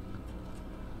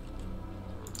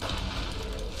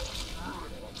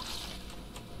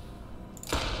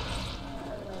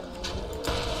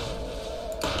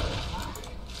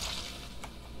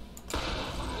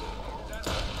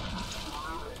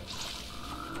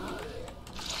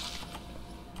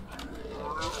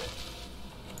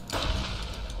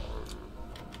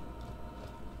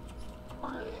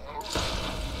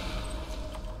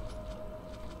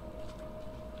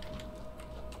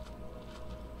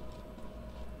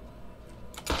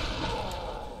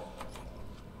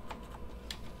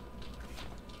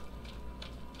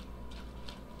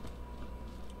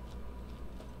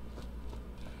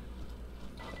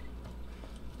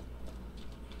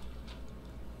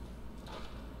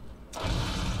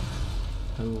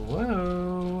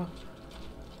 Whoa.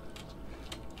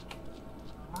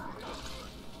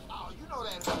 Oh, you know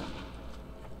that.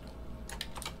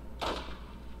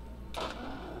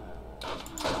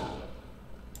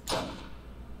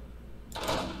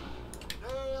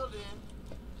 Nailed it.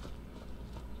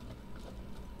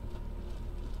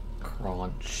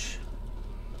 Crunch.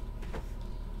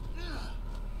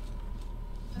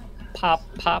 Pop,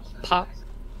 pop, pop.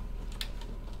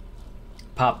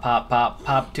 Pop, pop, pop,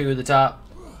 pop to the top.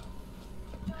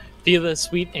 Feel the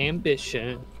sweet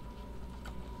ambition.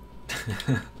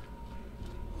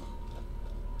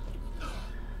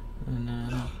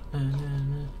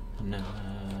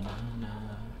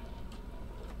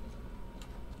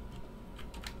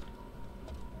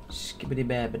 Skibbity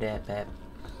bab bab bab.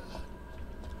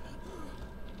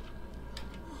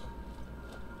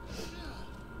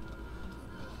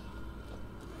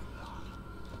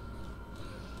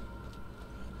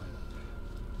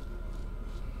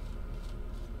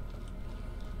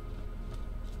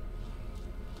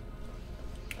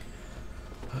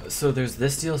 So there's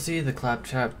this DLC, the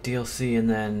Claptrap DLC, and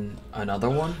then another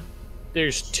one?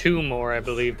 There's two more, I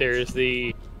believe. There's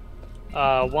the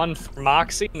one for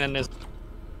Moxxi, and then there's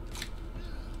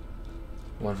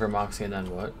One for Moxxi and then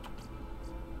what?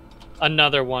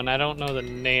 another one. I don't know the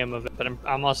name of it, but I'm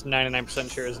almost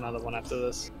 99% sure there's another one after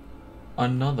this.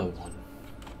 Another one.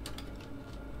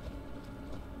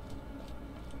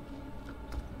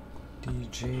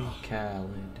 DJ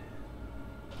Khaled.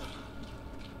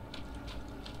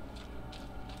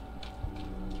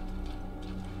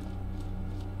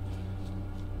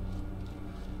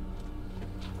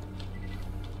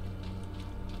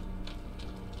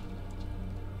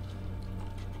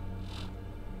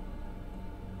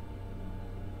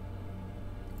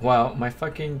 Wow, my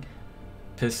fucking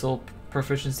pistol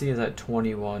proficiency is at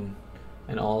 21,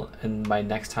 and my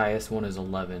next highest one is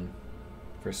 11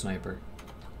 for sniper.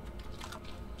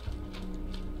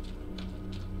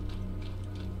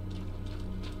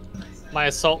 My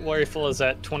assault rifle is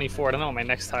at 24. I don't know what my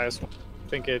next highest one. I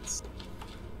think it's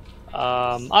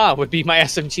would be my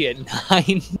SMG at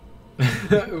 9.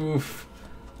 Oof.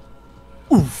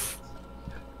 Oof.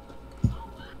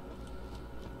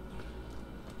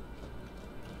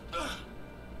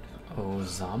 Oh,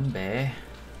 zombie.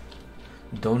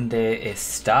 ¿Dónde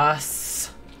estás?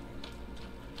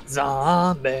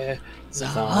 Zombie.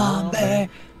 Zombie.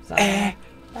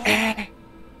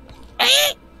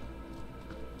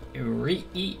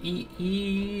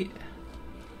 Re-e-e-e.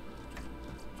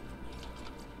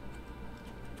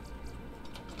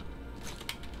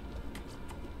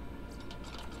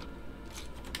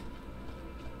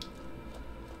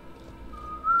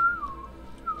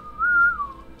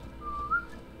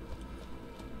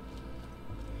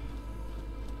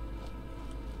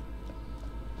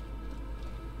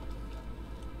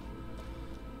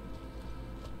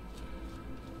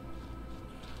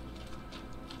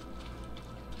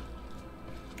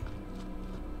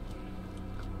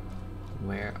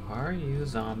 Where are you,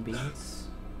 zombies?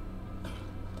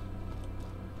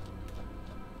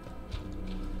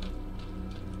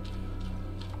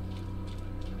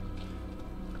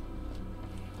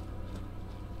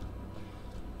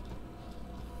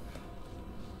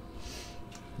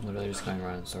 Literally just going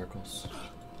around in circles.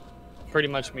 Pretty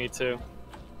much me too.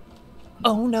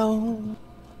 Oh no,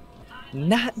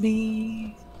 not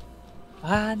me.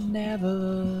 I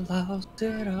never lost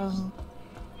it all.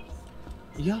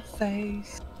 Your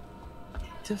face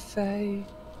to face.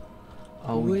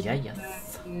 Oh yeah,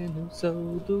 yes.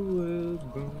 So the world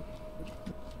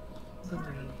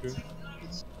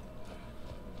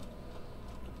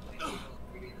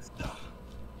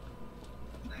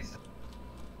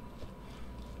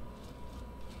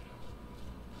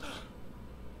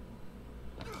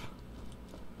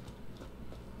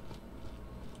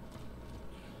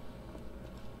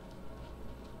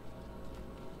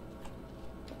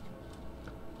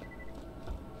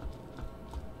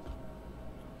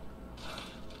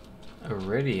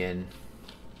Iridian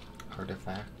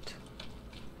artifact.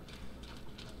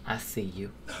 I see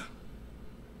you.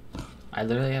 I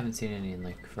literally haven't seen any in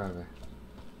like forever.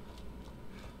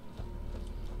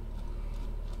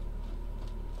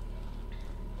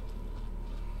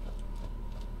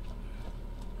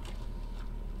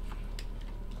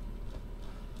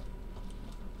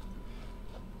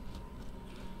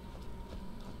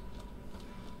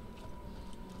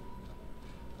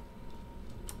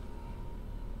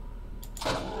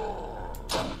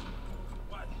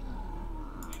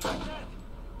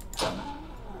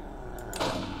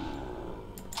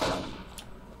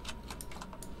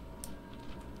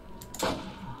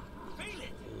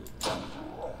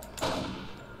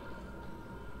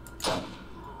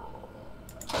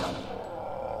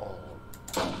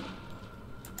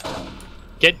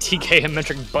 Get TK a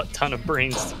metric butt ton of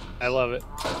brains. I love it.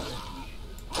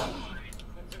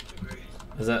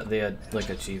 Is that the like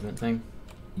achievement thing?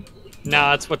 No,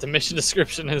 that's what the mission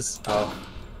description is. Oh.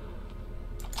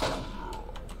 It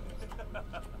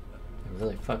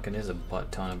really fucking is a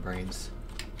butt ton of brains.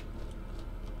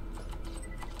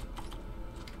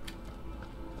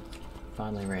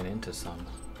 Finally ran into some.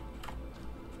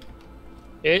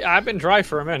 I've been dry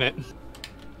for a minute.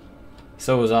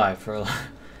 So was I for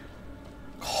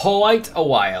quite a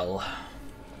while.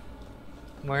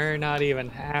 We're not even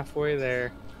halfway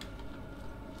there.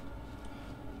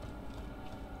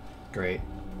 Great.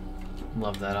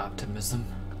 Love that optimism.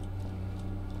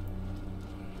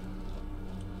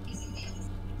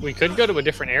 We could go to a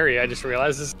different area. I just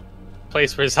realized this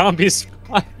place where zombies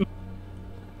spawn.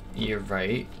 You're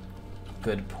right.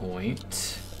 Good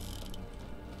point.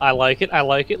 I like it. I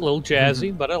like it. A little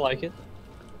jazzy, but I like it.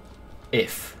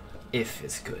 If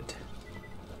is good.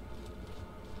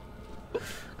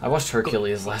 I watched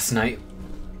Hercules last night.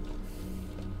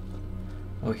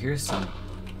 Oh, here's some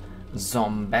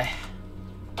zombie.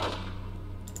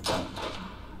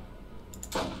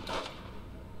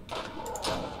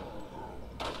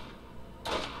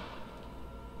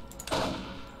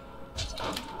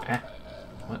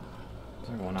 What? Is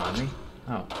there one on me?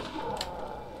 Oh.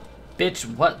 Bitch,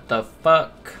 what the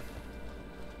fuck?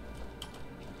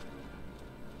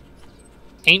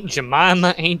 Ain't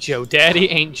Jemima, ain't Joe Daddy,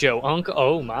 ain't Joe Uncle.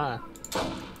 Oh my.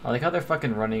 I like how they're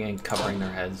fucking running and covering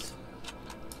their heads.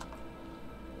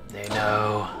 They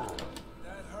know.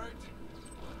 That hurt.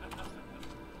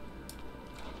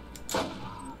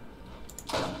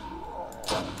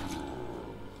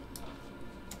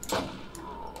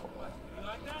 You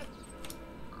like that?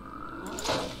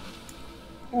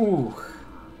 Ooh.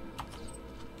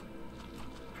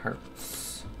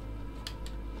 Hurts.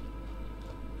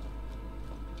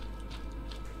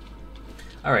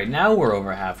 Alright, now we're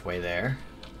over halfway there.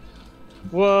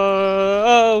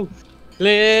 Whoa,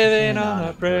 living on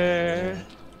a prayer.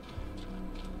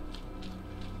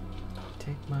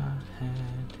 Take my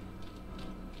hand.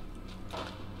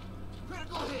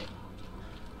 Critical hit.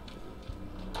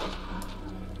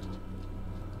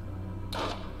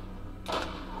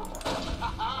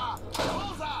 Ha-ha!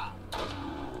 Bullseye!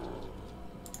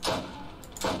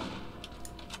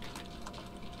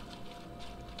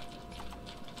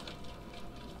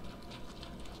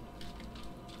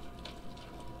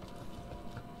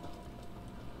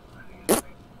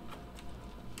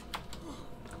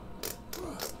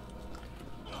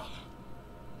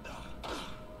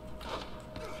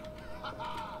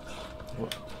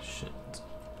 What? Shit.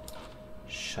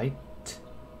 Shite.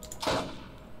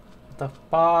 What the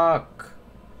fuck?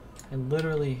 I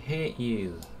literally hit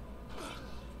you.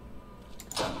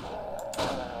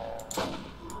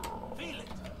 Feel it.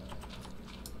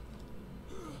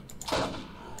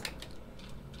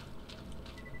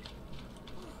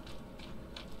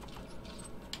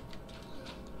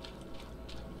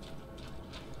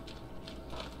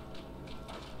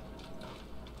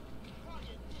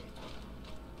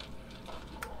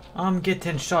 I'm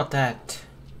getting shot at.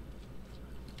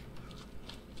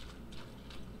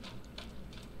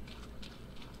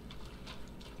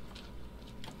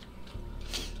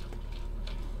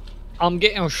 I'm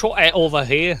getting shot at over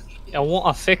here. I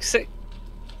want to fix it.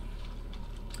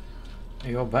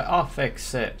 You better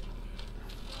fix it.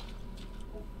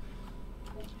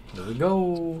 Here we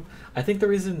go. I think the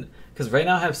reason, because right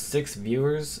now I have 6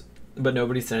 viewers, but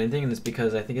nobody said anything, and it's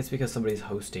because I think it's because somebody's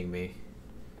hosting me.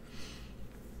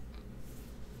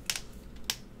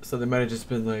 So they might have just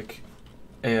been like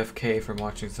AFK from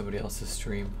watching somebody else's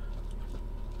stream,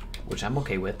 which I'm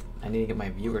okay with. I need to get my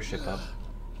viewership up.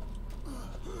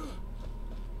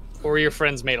 Or your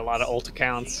friends made a lot of alt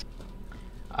accounts.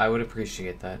 I would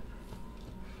appreciate that.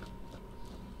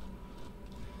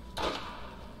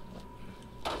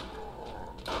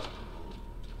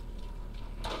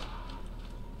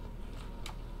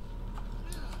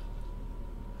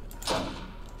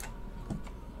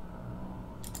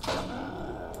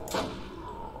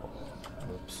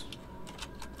 Oops.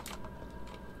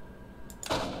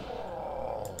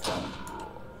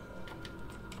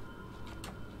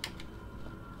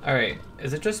 Alright,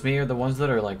 is it just me or the ones that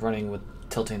are like running with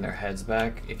tilting their heads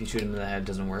back, if you shoot them in the head,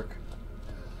 doesn't work?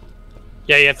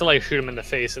 Yeah, you have to like shoot him in the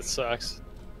face. It sucks.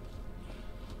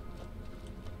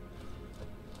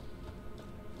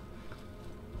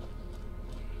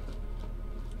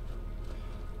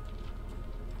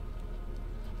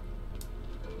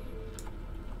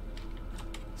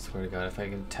 Swear to God, if I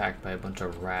get attacked by a bunch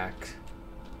of racks.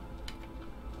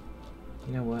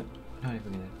 You know what? Not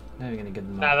even gonna get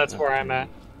them. Nah, that's where I'm at.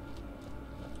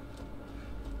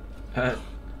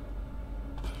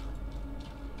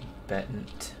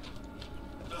 Bettant.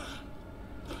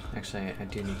 Actually, I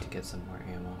do need to get some more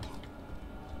ammo.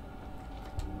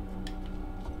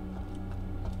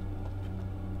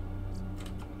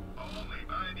 Only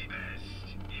buy the best.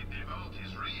 If the vault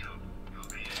is real, you'll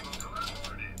be able to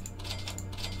afford it.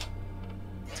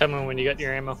 Tell me when you got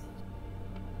your ammo.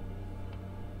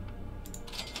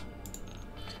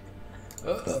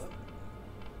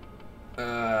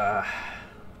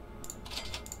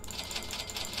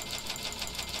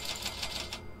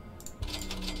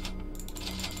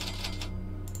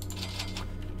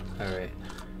 Alright.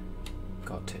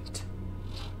 Got it.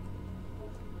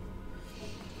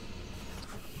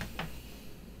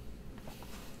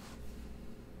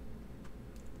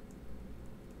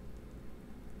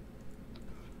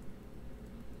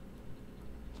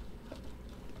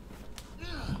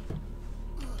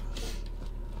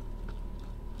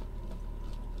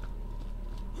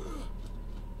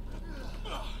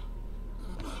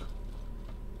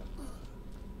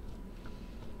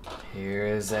 Here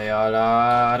is a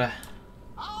lot.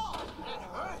 Oh, that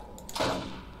hurt.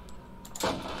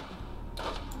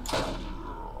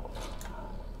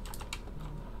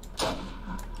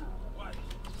 What?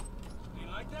 You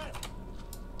like that?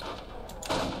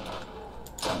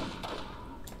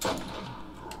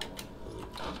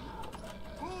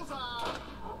 Bullseye!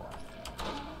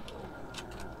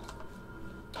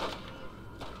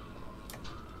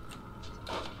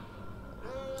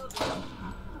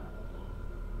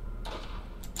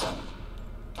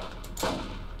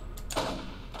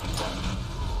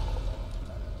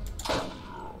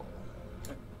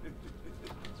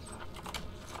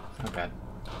 Not bad.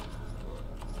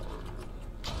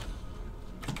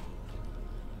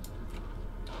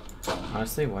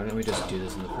 Honestly, why didn't we just do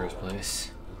this in the first place?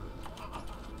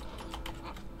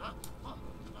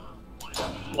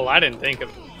 Well, I didn't think of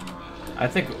it. I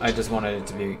think I just wanted it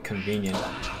to be convenient.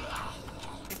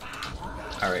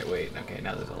 Alright, wait. Okay,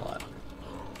 now there's a lot.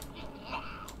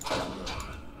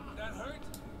 That hurt?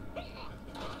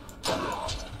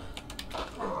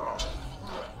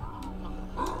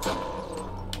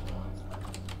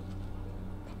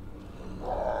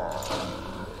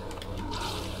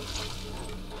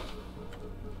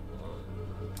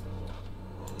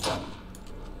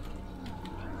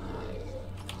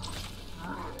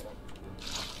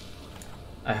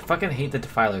 I fucking hate the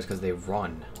defilers because they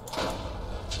run.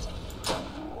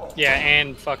 Yeah,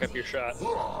 and fuck up your shot.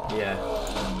 Yeah.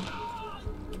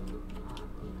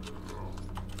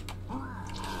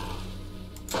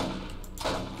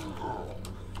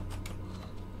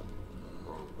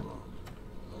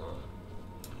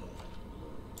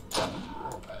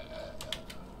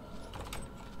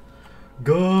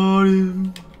 Got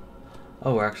him.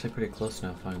 Oh, we're actually pretty close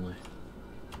now, finally.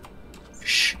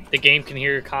 Shh. The game can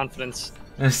hear your confidence.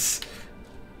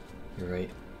 You're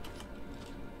right.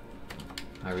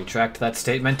 I retract that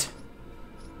statement.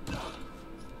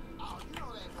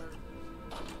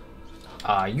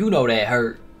 You know that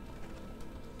hurt.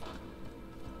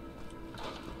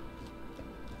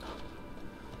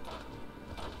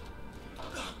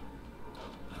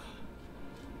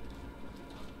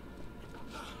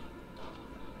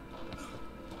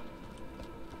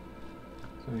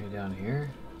 Somebody down here.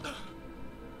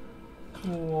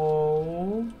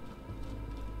 Whoa.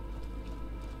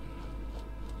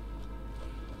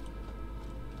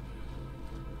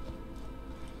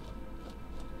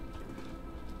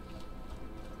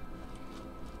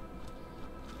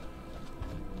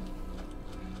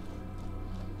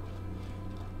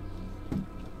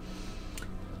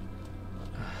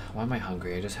 Why am I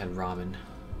hungry? I just had ramen.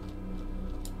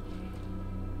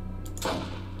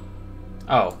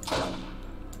 Oh.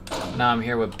 Now I'm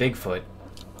here with Bigfoot.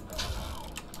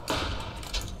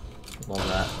 Love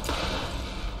that.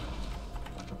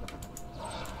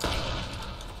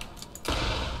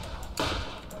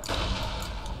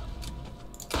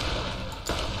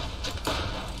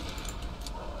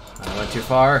 I went too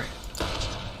far.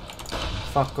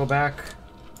 Fuck, go back.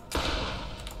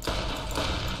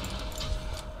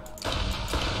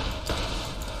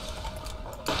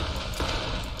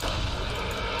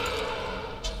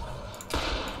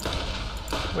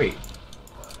 Wait,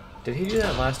 did he do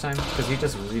that last time? Because he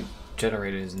just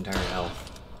regenerated his entire health.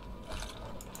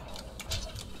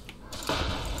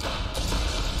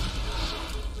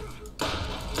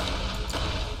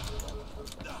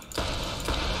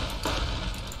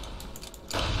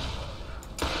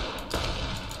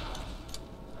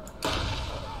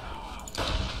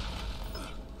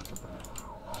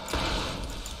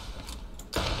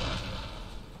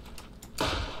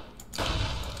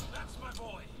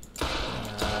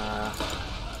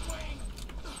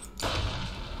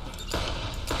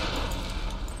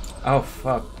 Oh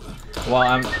fuck.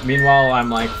 Well, meanwhile I'm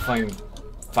like fighting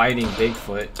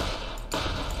Bigfoot.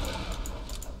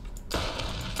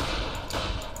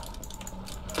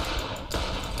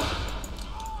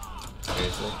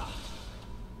 Seriously?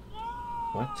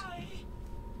 What?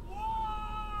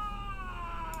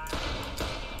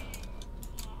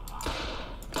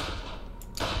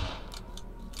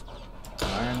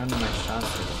 Why are none of my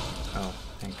shots hitting? Oh,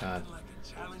 thank God.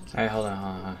 Alright, hold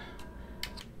on.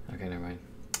 Okay, never mind.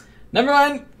 Never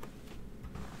mind!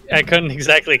 I couldn't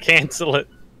exactly cancel it.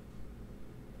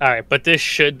 Alright, but this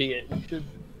should be it.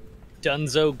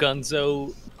 Dunzo,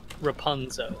 Gunzo,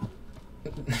 Rapunzo.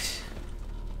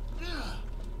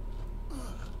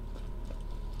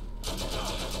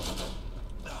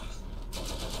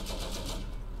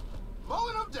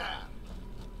 Mowing them down.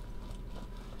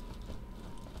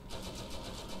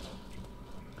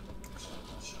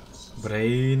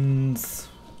 Brains.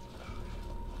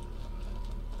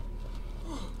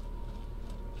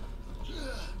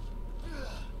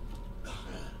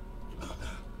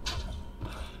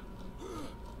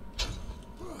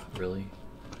 Really?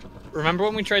 Remember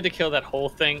when we tried to kill that whole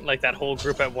thing, like that whole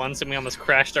group at once, and we almost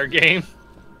crashed our game?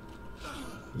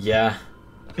 Yeah.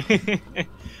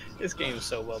 This game is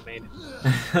so well made.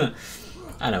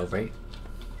 I know, right?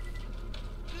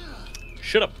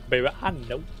 Shut up, baby. I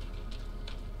know.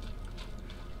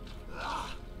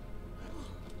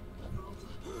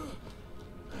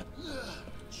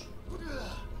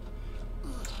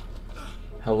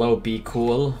 Hello, Be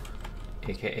Cool,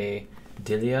 aka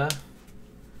Dilia.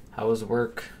 How was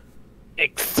work?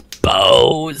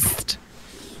 Exposed.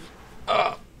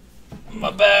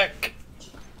 My back.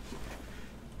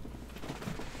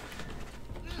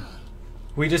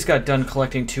 We just got done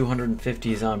collecting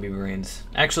 250 zombie brains.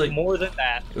 Actually, More than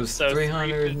that. it was So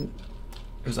 300.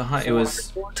 It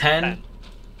was 10.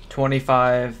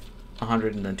 25,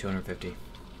 100, and then 250.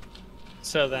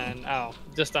 So then, oh,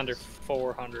 just under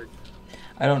 400.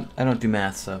 I don't do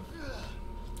math, so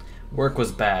work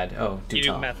was bad. Oh, do You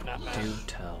tell. do math, not math. Do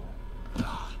tell.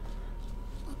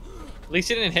 At least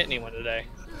you didn't hit anyone today.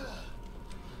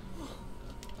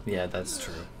 Yeah, that's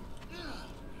true.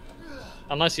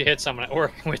 Unless you hit someone at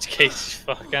work, in which case,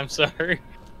 fuck, I'm sorry.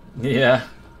 Yeah.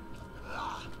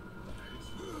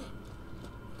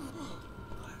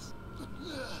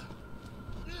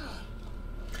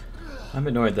 I'm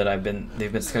annoyed that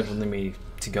they've been scheduling me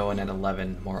to go in at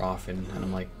 11 more often, and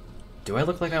I'm like, do I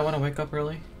look like I want to wake up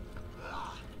early?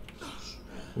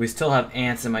 We still have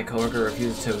ants, and my coworker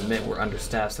refuses to admit we're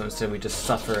understaffed, so instead we just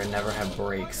suffer and never have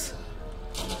breaks.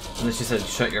 And then she said,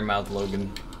 shut your mouth, Logan.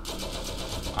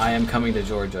 I am coming to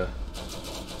Georgia.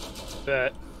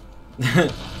 Bet.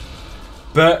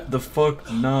 Bet the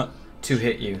fuck not to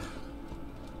hit you.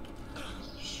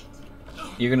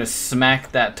 You're gonna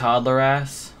smack that toddler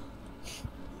ass?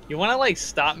 You want to like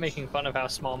stop making fun of how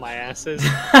small my ass is?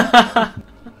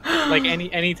 Like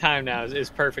any time now is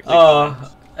perfectly fine.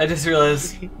 I just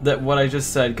realized that what I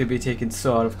just said could be taken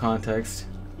so out of context.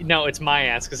 No, it's my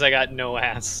ass because I got no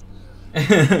ass.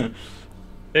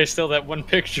 There's still that one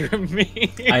picture of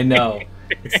me. I know.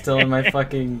 It's still in my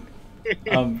fucking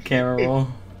camera roll.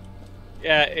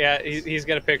 Yeah, he's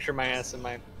got a picture of my ass in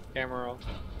my camera roll.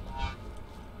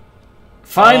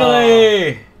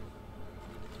 Finally!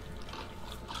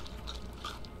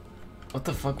 What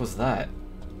the fuck was that?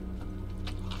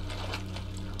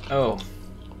 Oh,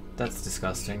 that's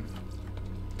disgusting.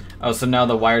 Oh, so now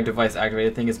the wired device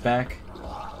activated thing is back?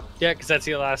 Yeah, because that's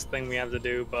the last thing we have to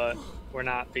do, but we're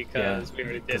not because we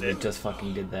already did it. We just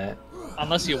fucking did that.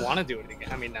 Unless you want to do it again.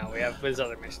 I mean, no, there's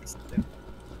other missions to do.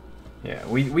 Yeah,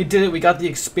 we did it. We got the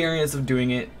experience of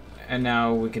doing it, and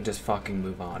now we can just fucking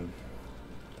move on.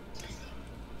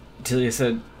 Tilia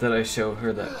said that I show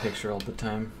her that picture all the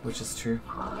time, which is true.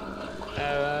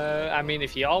 I mean,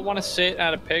 if y'all want to sit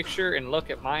at a picture and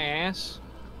look at my ass,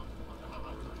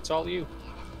 it's all you.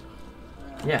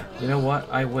 Yeah, you know what?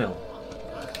 I will.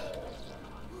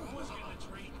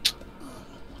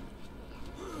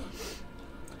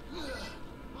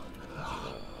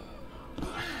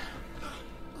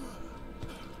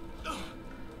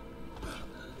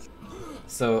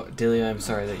 So, Delia, I'm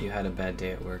sorry that you had a bad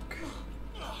day at work.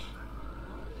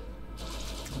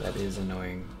 That is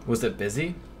annoying. Was it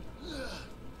busy?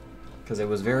 Because it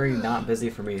was very not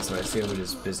busy for me, so I assume it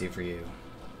is busy for you.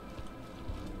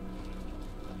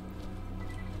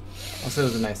 Also, it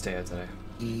was a nice day out today.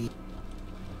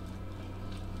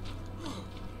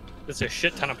 There's a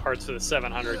shit ton of parts for the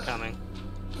 700 coming.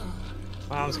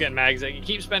 Mom's getting mad. He's like, you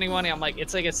keep spending money. I'm like,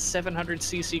 it's like a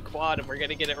 700cc quad, and we're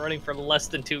gonna get it running for less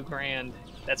than $2 grand.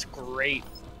 That's great.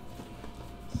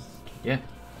 Yeah.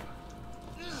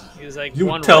 He was like, You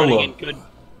one tell running her. in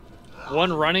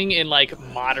one running in like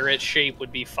moderate shape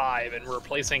would be 5, and we're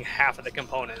replacing half of the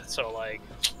components. So like,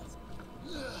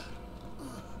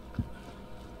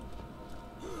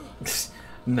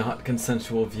 Not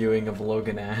consensual viewing of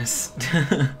Logan ass.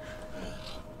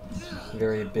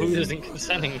 Very busy. who isn't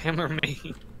consenting, him or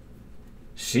me?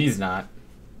 She's not.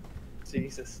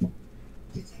 Jesus.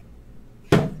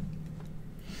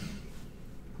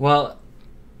 Well,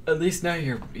 at least now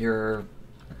you're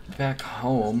back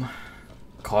home.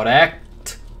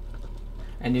 Correct.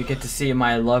 And you get to see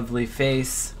my lovely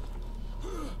face.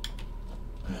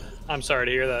 I'm sorry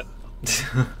to hear that.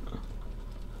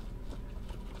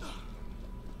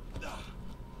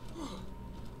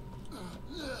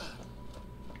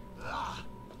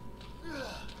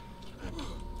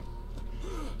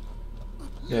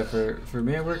 Yeah, for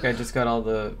me at work, I just got all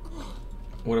the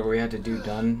whatever we had to do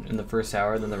done in the first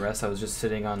hour. Then the rest, I was just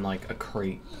sitting on like a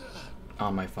crate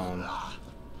on my phone.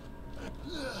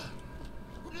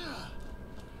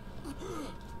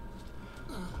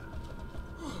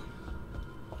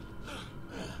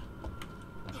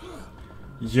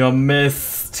 You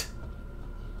missed.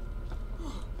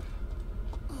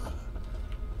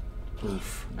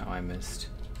 Oof, now I missed.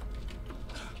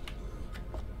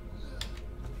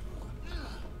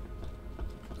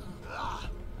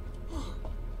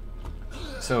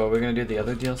 So, are we gonna do the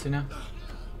other DLC now?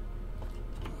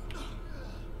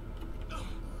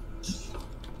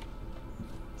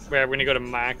 Where we're gonna go to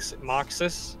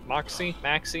Moxxi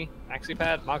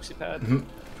Pad.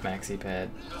 Maxi pad.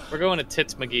 We're going to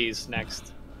Tits McGee's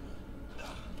next.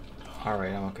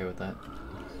 Alright, I'm okay with that.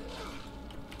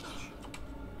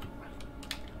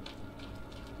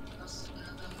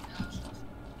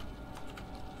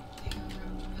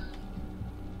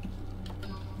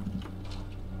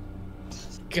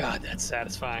 God, that's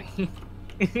satisfying.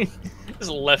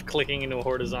 Just left clicking into a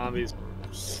horde of zombies.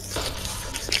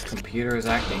 Computer is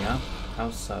acting up.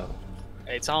 How so?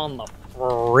 It's on the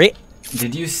frick.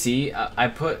 Did you see? I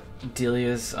put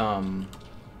Delia's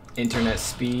internet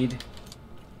speed.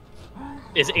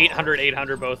 Is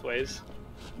 800 both ways?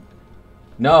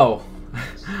 No.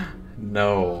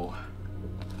 No.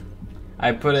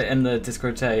 I put it in the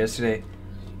Discord chat yesterday.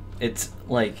 It's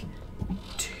like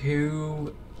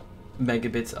 2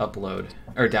 megabits upload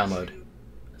or download,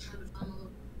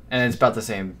 and it's about the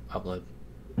same upload.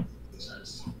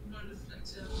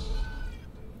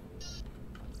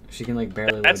 She can like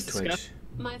barely load Twitch.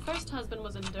 My first husband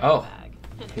was a dirtbag. Oh,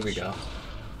 and here we go.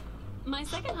 My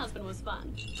second husband was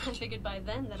fun. I figured by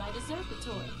then that I deserved the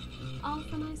toy. All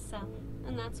for myself,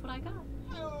 and that's what I got.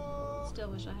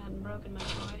 Still wish I hadn't broken my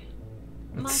toy.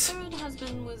 My third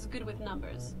husband was good with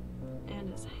numbers. And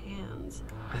his hands.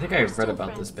 I think I read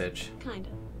about this bitch. Kinda.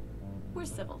 We're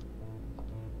civil.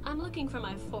 I'm looking for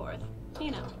my fourth.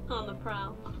 You know, on the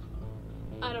prowl.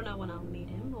 I don't know when I'll meet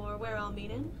him, or where I'll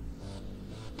meet him.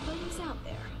 But he's out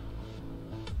there.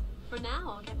 For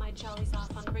now, I'll get my jollies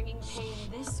off on bringing pain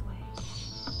this way.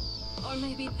 Or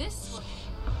maybe this way.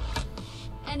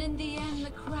 And in the end,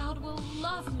 the crowd will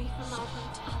love me for my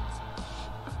brutality.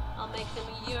 I'll make them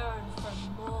yearn for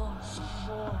more and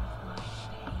more of my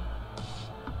pain.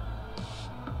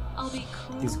 I'll be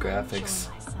cruel. These graphics.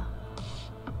 And enjoy myself.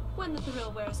 When the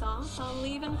thrill wears off, I'll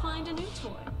leave and find a new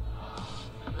toy.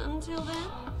 Until then,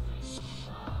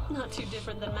 not too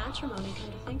different than matrimony,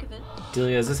 come to think of it.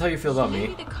 Delia, is this how you feel about Maybe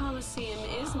me? the Colosseum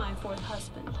is my fourth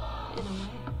husband, in a way.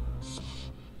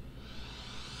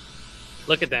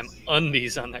 Look at them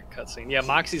undies on that cutscene. Yeah,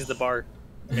 Moxxi's the bar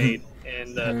maid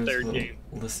in the Parents third will game.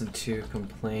 Listen to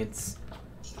complaints.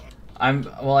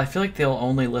 Well, I feel like they'll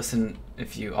only listen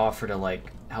if you offer to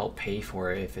like help pay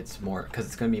for it if it's more, because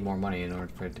it's gonna be more money in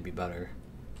order for it to be better.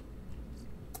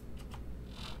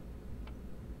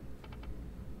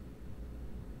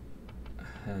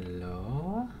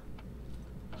 Hello?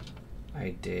 I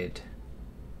did.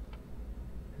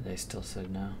 They still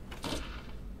said no.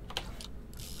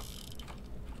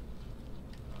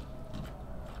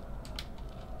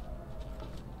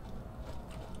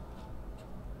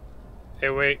 Hey,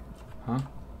 wait. Huh?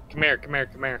 Come here, come here,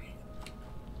 come here.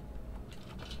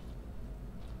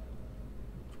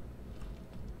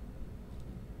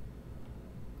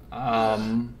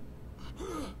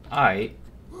 Alright.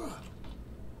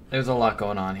 There's a lot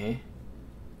going on here.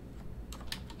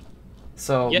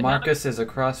 So, Yeah, Marcus is a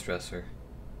cross-dresser.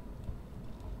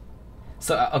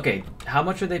 So, okay, how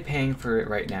much are they paying for it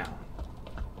right now?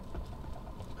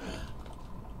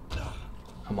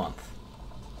 A month.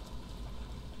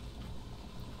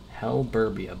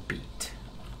 Hellburbia beat.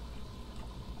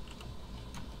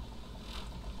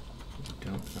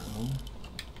 Don't know.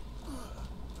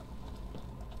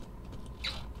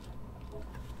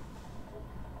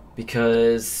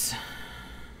 Because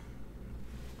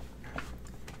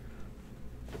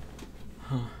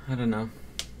I don't know.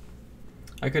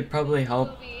 I could probably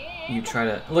help you try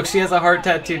to look. She has a heart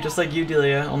tattoo just like you,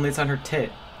 Delia, only it's on her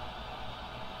tit.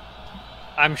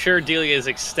 I'm sure Delia is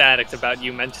ecstatic about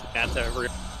you mentioning that to everyone.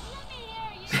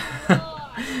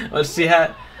 Well, she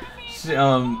had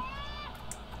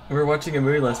we were watching a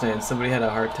movie last night and somebody had a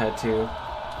heart tattoo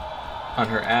on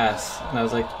her ass, and I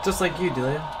was like, just like you,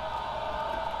 Delia.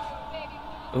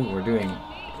 Oh, we're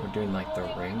doing like the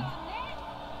ring.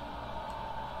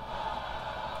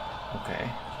 Okay,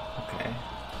 okay.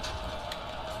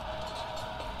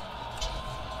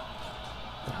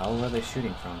 The hell are they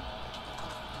shooting from?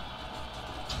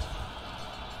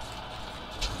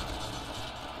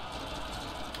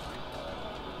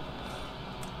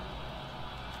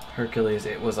 Hercules,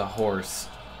 it was a horse.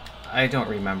 I don't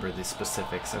remember the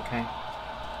specifics, okay?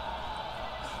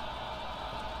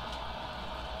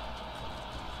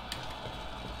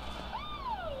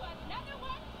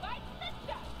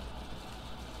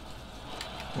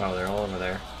 Wow, they're all over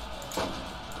there.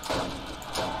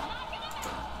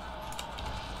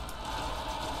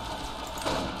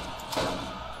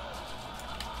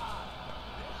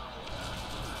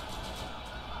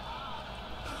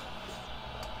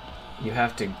 You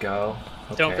have to go.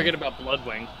 Okay. Don't forget about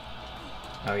Bloodwing.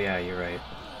 Oh yeah, you're right.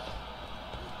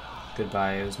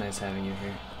 Goodbye, it was nice having you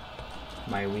here.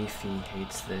 My Wi-Fi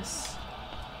hates this.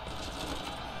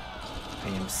 I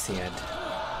am sad.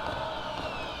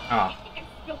 Ah.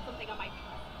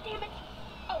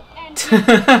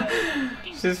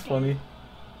 She's funny.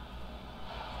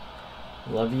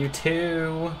 Love you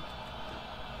too.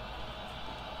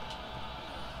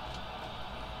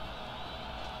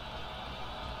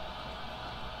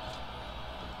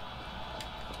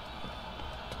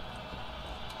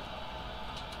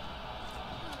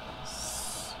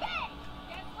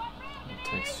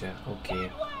 mixture.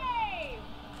 Okay.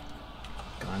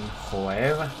 Gun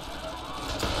wave.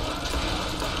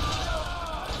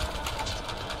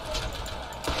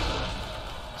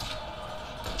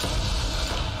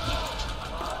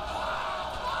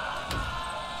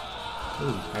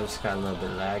 Ooh, I just got a little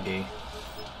bit laggy.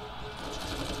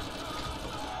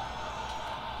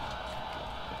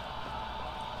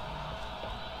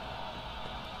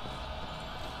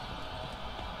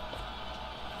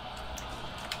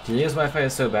 Delia's Wi-Fi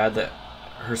is so bad that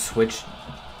her Switch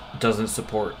doesn't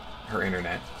support her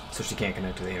internet, so she can't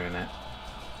connect to the internet.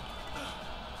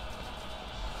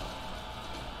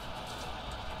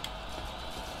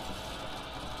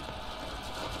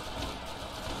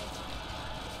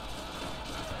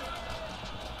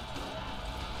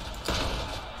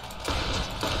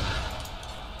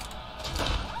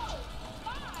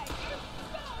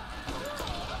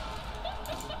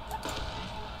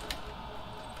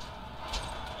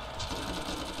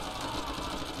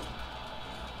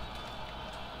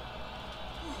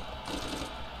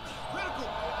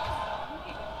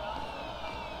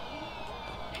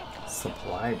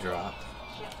 Supply drop.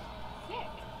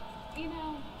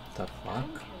 The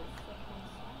fuck?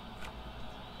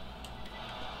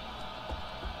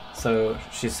 So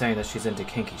she's saying that she's into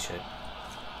kinky shit.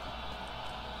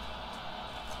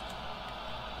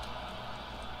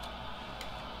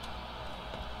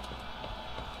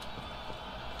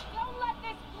 Don't let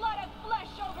this blood and flesh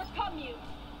overcome you.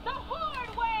 The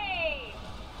Horde Wave!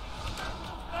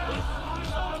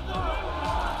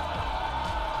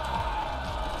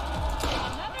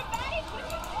 Another body put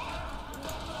you there.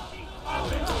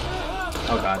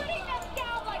 Oh god. Putting us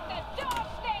down like the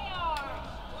dogs they are.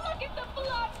 Look at the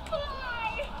blood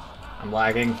fly. I'm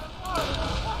lagging.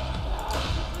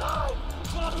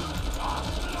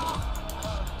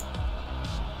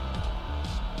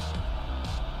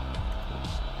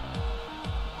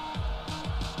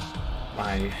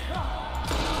 My...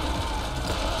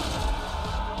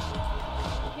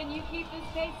 Can you keep this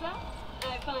pace up?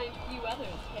 I find few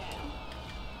others can.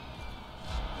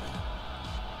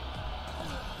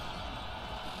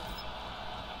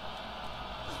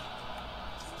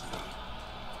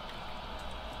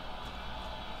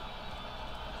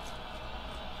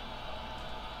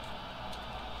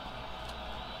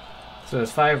 So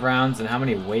there's 5 rounds, and how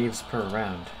many waves per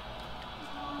round?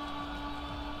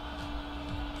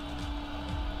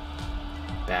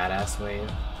 Badass wave.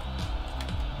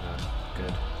 Oh,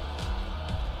 good.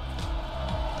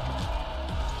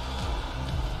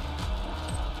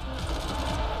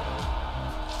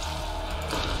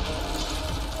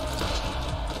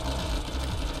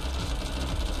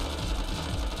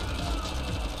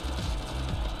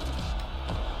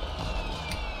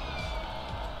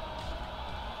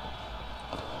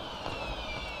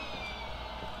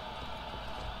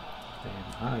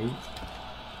 Damn, I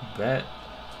bet.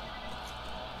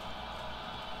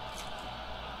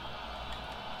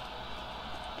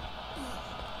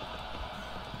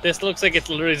 This looks like it's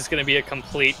literally just going to be a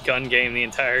complete gun game the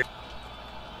entire...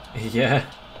 Yeah.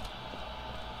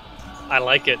 I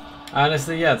like it.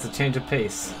 Honestly, yeah, it's a change of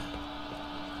pace.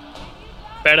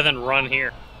 Better than run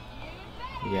here.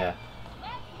 Yeah.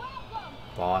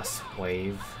 Boss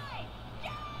wave.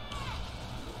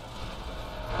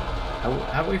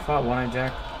 Have we fought One-Eyed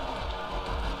Jack?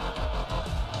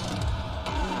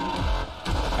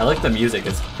 I like the music,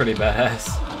 it's pretty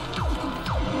badass.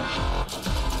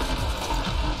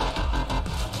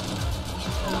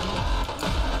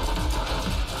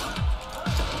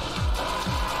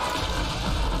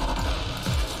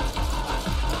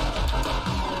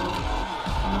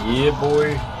 Yeah,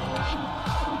 boy.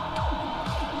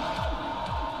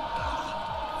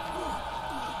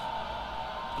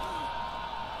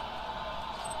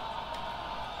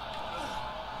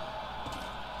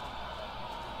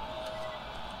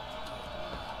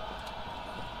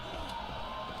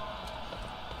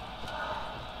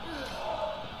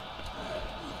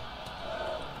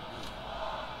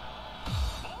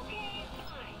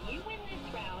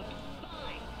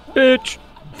 Bitch!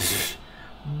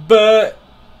 But...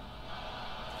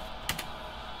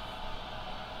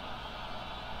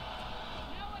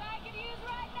 Know what I could use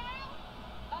right now?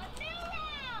 A new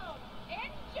round!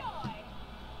 Enjoy!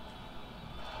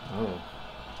 Oh.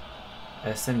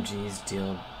 SMGs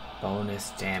deal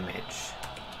bonus damage.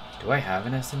 Do I have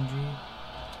an SMG?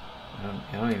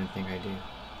 I don't even think I do. You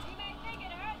may think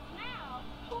it hurts now.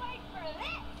 Wait for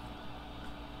this!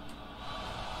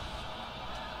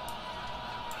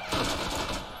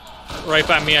 Right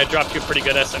by me, I dropped you a pretty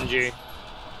good SMG.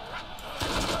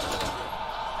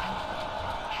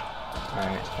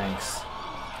 Alright, thanks.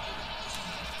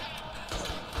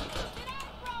 Did I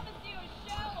promise you a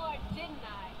show?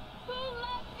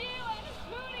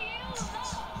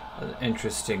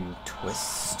 interesting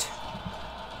twist.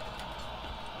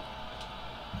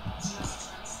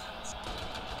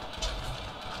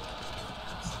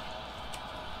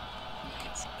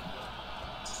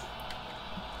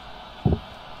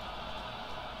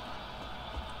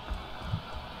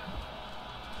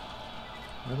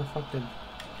 Where the fuck did...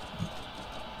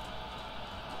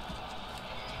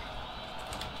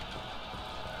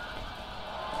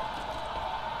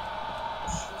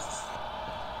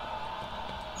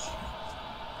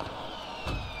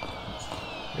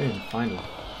 I didn't find one.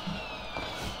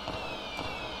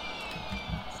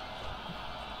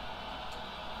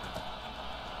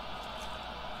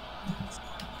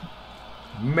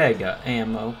 Mega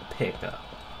ammo pickup.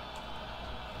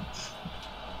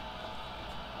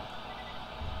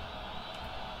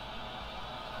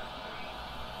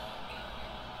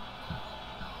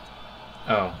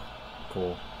 Oh,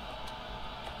 cool.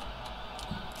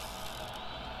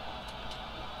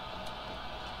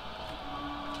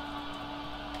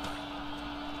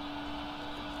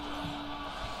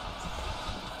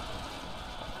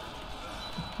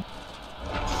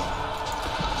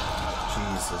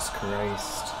 Jesus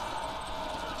Christ.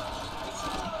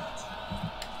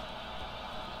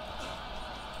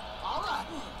 All right.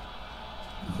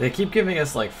 They keep giving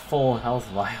us like full health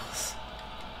vials.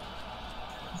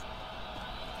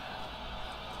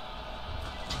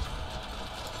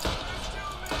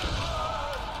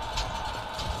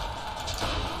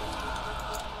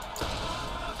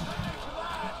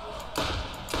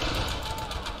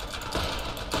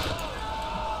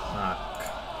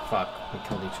 Fuck, we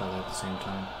killed each other at the same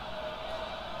time.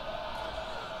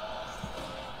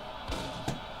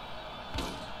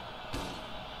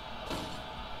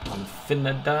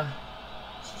 Infinida.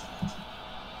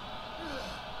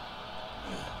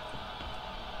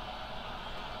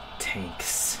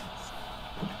 Tanks.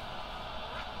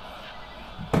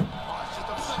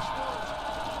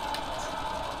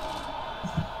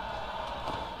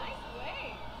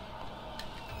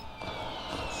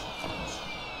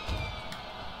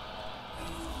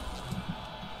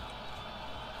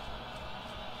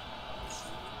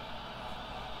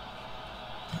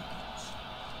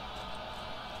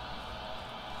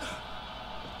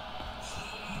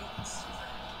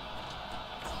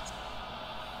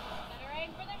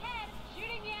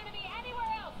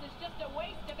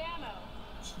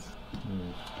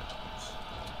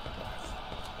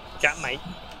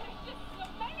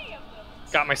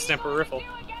 Got my snipper rifle.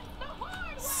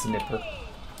 Snipper.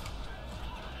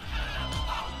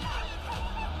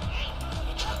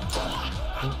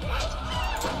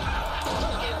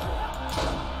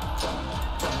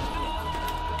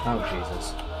 Oh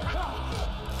Jesus.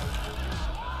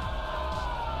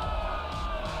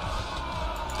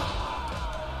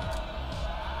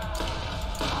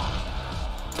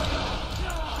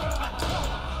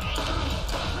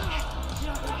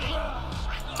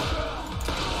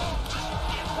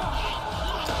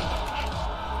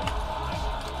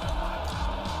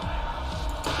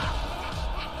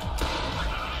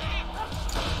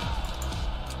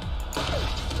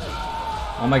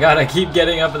 Oh my god, I keep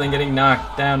getting up and then getting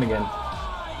knocked down again.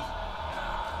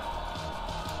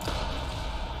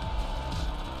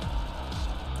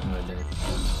 I'm gonna die.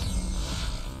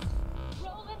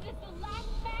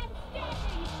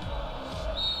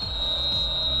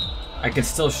 I can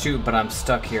still shoot, but I'm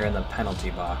stuck here in the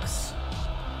penalty box.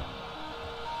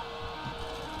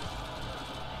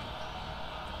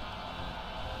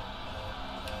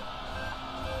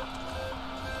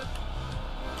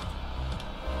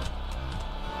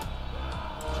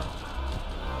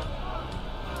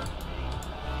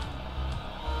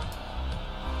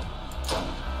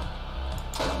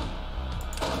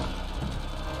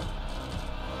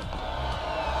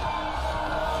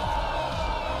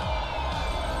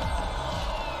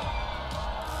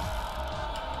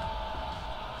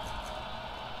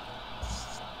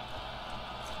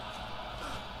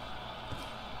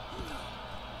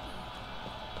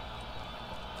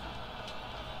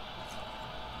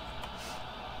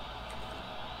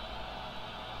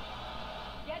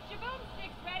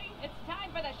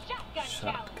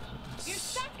 Your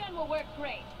shotgun will work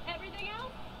great. Everything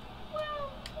else?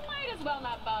 Well, might as well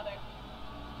not bother.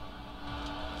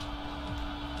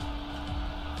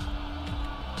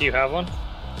 Do you have one?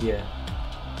 Yeah.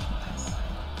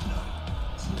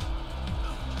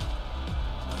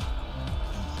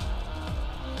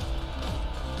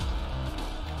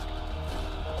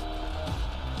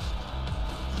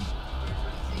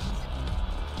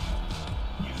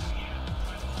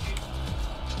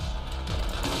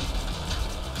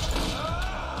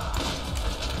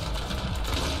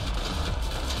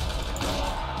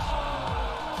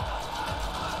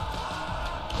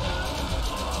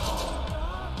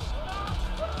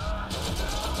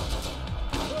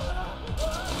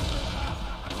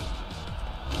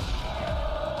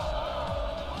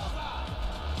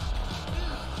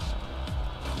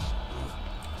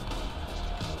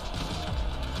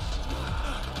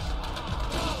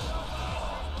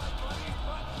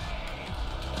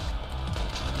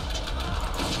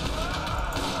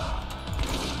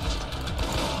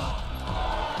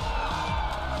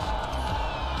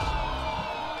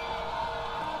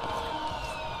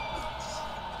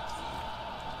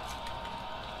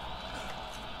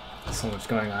 so much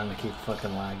going on to keep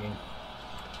fucking lagging.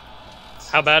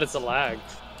 How bad is the lag?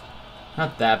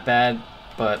 Not that bad,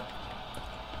 but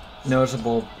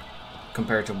noticeable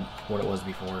compared to what it was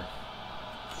before.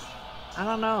 I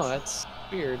don't know. That's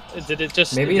weird. Did it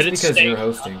just? Maybe did it's it because stay you're up?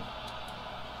 hosting.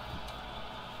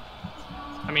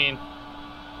 I mean,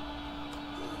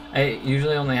 It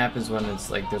usually only happens when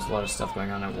it's like there's a lot of stuff going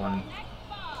on at one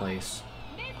place.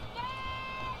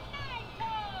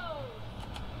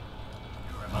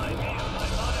 Remind me of my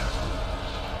mother.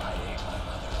 I hate my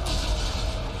mother.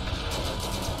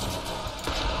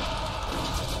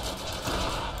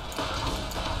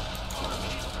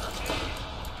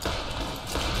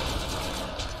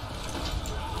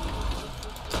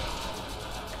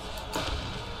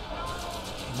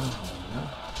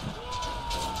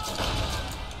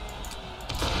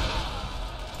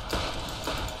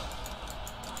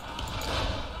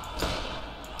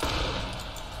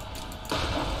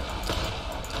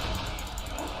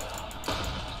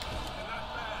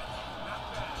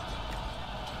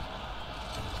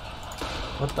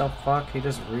 What the fuck? He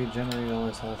just regenerated all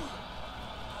his health.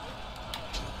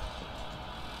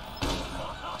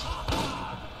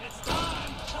 It's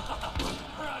time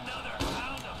for another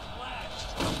pound of flesh.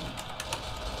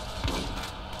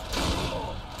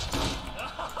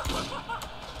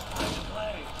 I can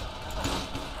play.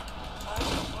 I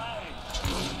can play.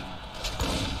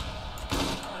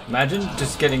 Imagine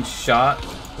just getting shot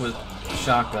with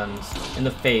shotguns in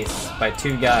the face by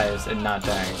two guys and not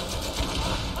dying.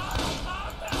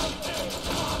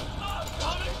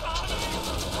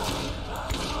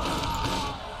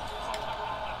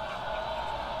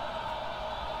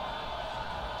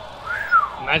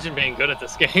 imagine being good at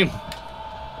this game.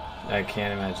 I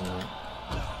can't imagine that.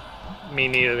 Me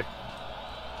neither.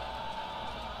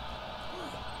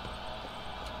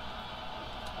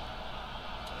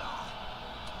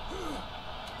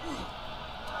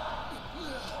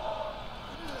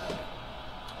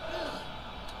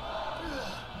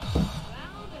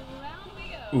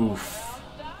 Oof.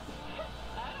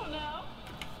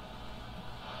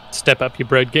 Step up your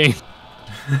bread game.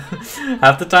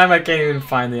 Half the time I can't even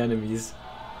find the enemies.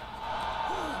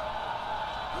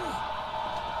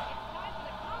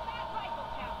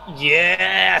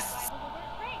 Yes!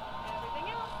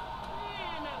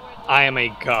 I am a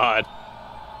god.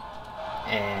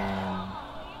 And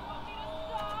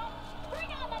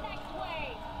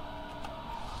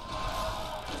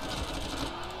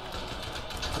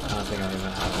I don't think I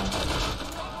even have one.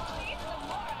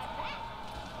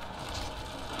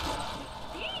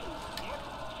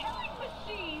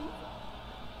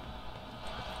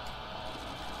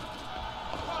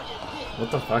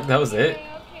 What the fuck? That was it?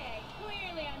 Okay,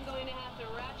 clearly I'm going to have to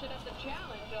ratchet up the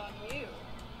challenge on you.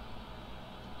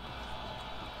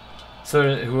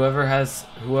 So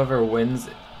whoever wins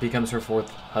becomes her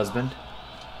fourth husband?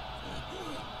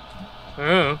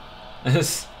 Oh.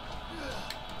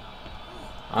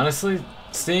 Honestly,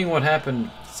 seeing what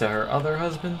happened to her other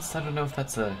husbands, I don't know if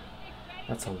that's a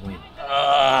win.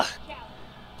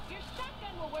 Your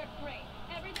shotgun will work great.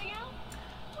 Everything else?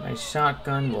 My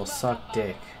shotgun will suck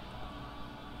dick.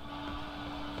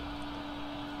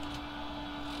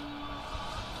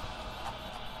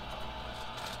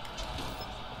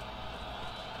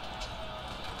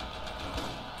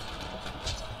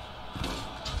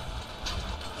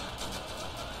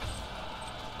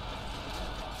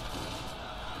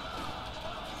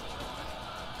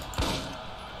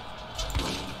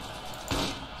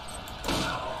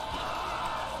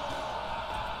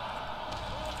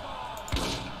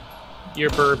 Your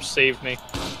burb saved me.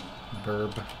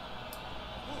 Burb.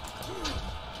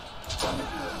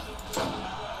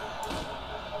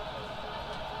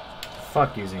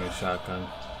 Fuck using a shotgun.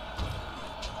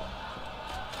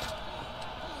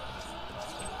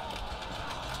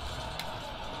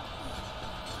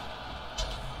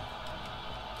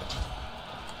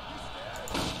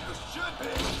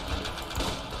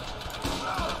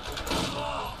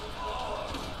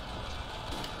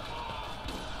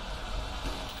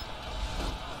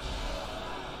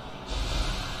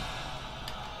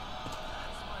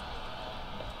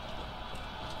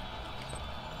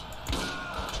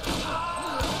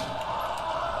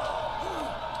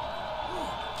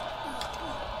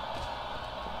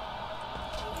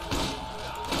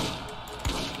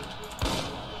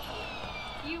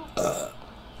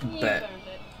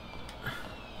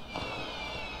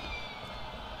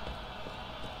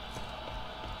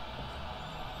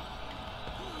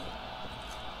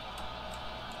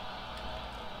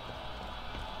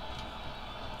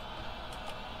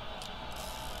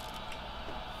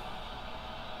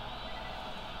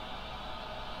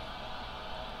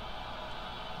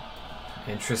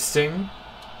 Interesting.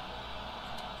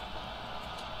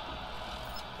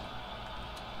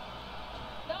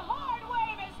 The hard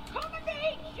wave is coming to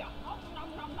eat you. Nom, nom,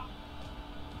 nom, nom.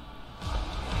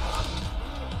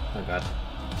 Oh god.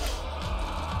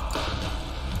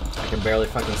 I can barely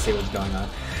fucking see what's going on.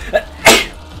 That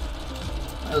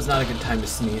was not a good time to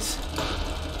sneeze.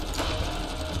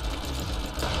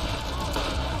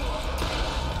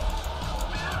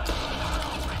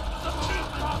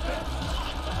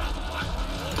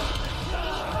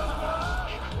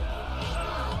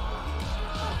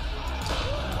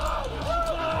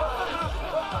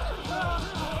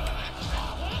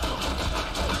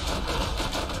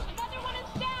 Another one is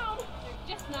down.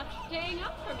 They're just not staying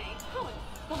up for me. How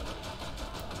insulting.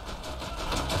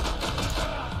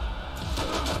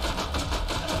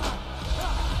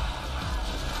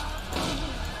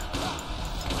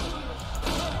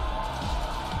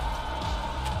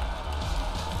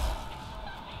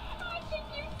 I think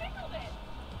you tickled it.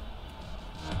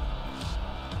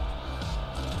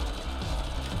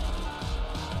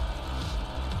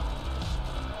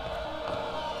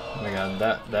 Oh my god,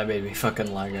 that made me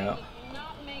fucking lag out. Will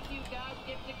not make you gods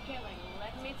get to killing,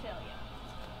 let me tell you.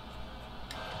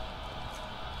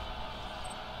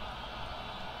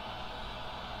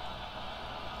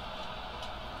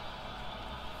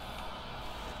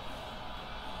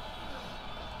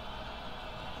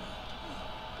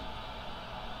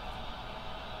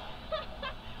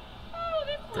 Oh,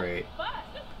 this was Great. fun.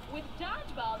 With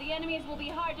dodgeball, the enemies will be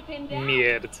hard to pin down.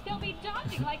 Mierda. They'll be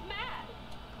dodging like mad.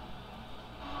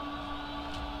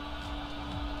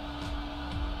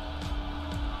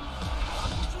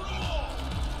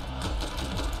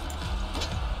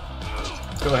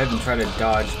 Go ahead and try to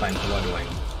dodge my Bloodwing.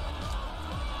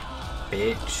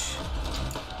 Bitch.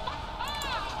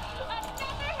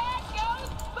 Another head goes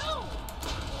boom.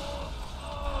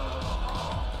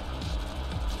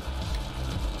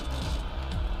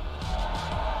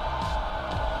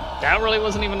 That really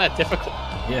wasn't even that difficult.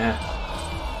 Yeah.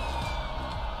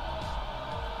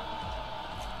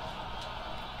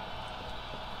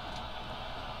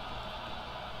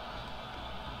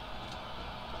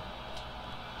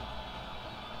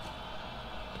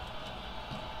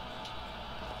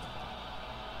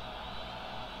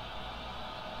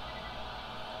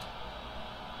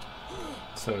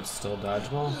 So it's still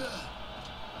dodgeball?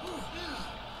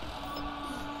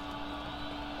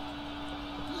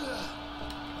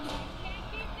 Can't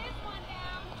keep this one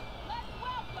down. Let's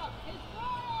welcome His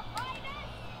Royal Highness,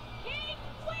 King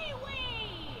Wee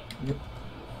Wee. Yep.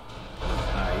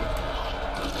 Alright.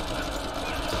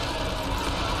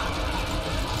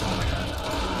 Oh my god.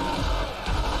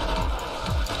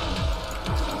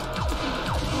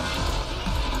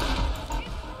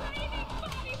 It's raining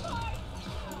body parts.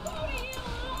 Who do you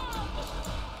love?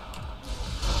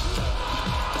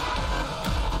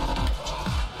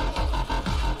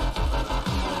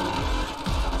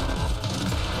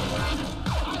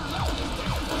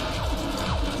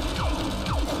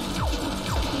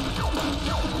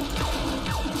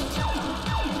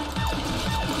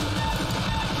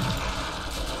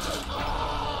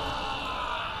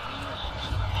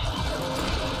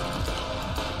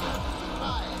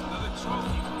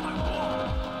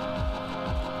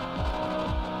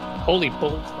 Holy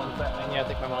bullets on Batman. Yeah, I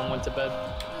think my mom went to bed.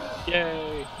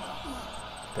 Yay.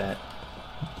 Bet.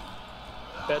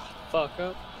 Bet fuck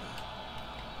up.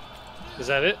 Is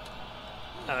that it?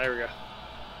 Oh, there we go.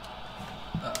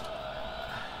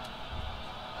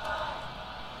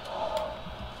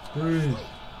 Three,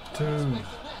 two,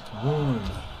 one. Well done.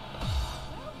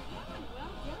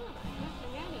 I have to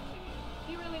hand it to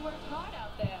you. You really worked hard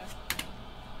out there.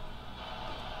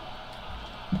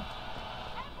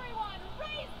 Everyone,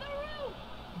 raise the roof.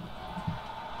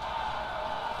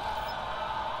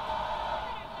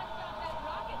 Better dust off that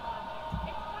rocket launcher.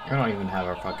 It's I don't even have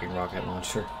a fucking rocket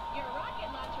launcher. Your rocket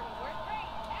launcher will work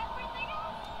great. Everything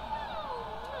else? Oh,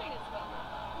 might as well not.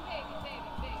 Baby,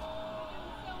 baby, baby. You're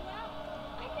doing so well.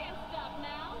 I can't stop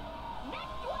now.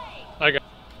 Next way.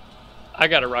 I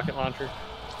got a rocket launcher.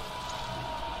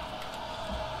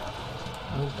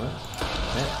 Oh, what?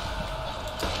 Bet.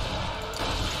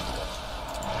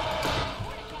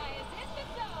 Mordecai has hit the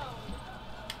zone.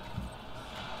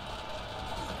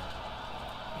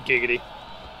 Giggity.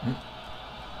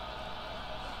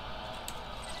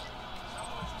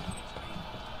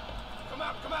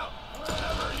 Come out,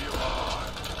 wherever you are.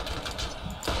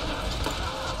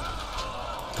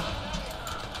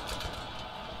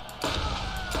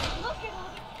 Look at all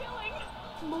the killing.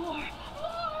 More.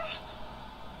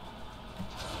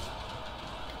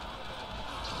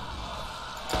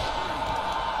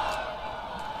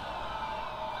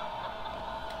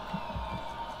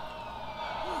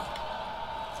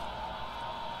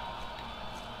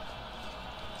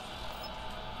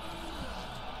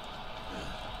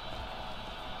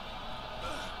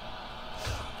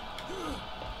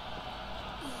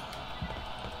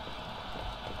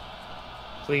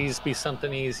 Please be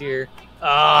something easier.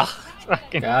 Ah,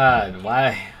 fucking. God,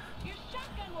 why?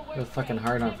 You're fucking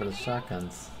hard on for the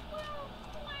shotguns.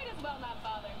 Might as well not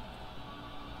bother.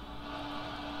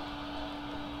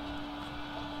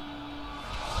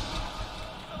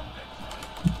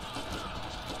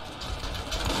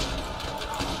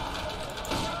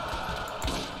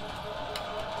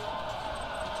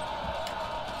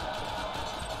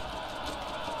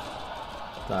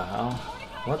 What the hell?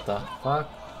 What the fuck?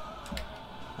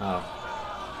 Oh.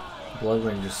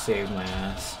 Bloodwing just saved my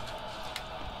ass.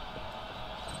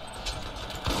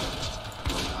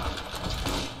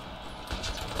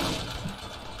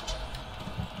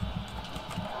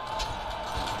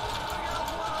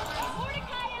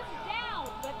 Mordecai is down,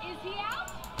 but is he out?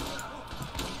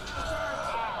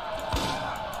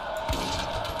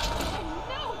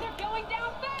 No, they're going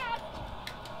down fast.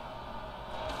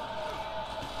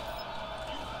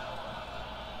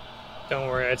 Don't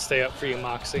worry, I'd stay up for you,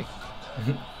 Moxxi.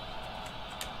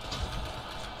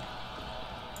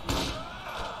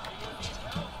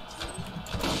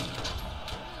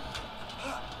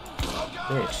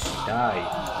 Bitch, die.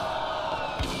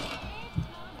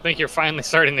 I think you're finally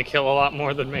starting to kill a lot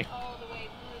more than me. All the way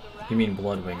through the You mean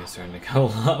Bloodwing is starting to kill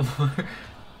a lot more?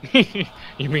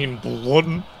 You mean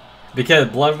blood? Because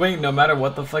Bloodwing, no matter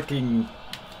what the fucking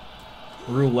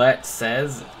roulette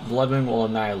says, Bloodwing will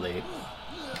annihilate.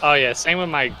 Oh yeah, same with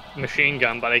my machine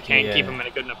gun, but I can't keep Yeah. him in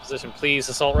a good enough position. Please,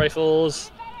 assault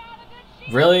rifles.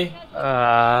 Really?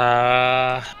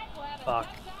 Fuck.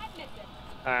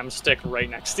 I'm stick right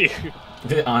next to you.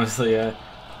 Honestly, yeah.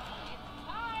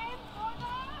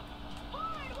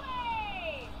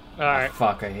 Alright,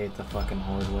 Fuck, I hate the fucking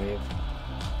Horde Wave.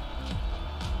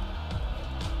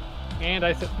 and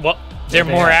I think. Well, they're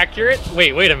They more are. accurate?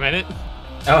 Wait a minute.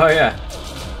 Oh yeah.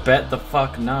 Bet the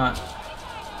fuck not.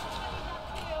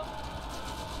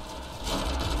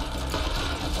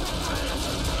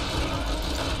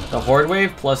 The Horde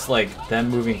Wave plus like them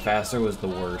moving faster was the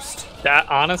worst. That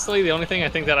honestly, the only thing I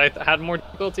think that I had more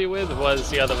difficulty with was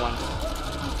the other one,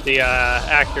 the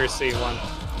accuracy one.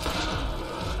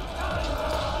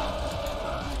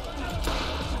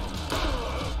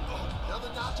 Another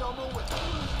notch on my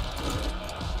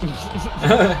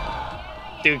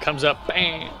whip. Dude comes up,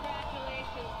 bam.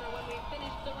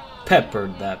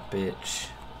 Peppered that bitch.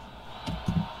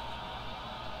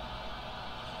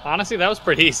 Honestly, that was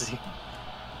pretty easy.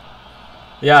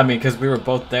 Yeah, I mean, because we were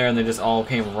both there and they just all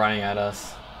came running at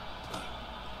us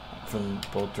from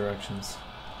both directions.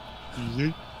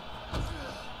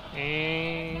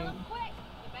 And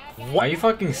Are you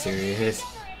fucking serious?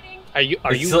 are you?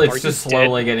 It's just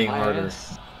slowly getting harder.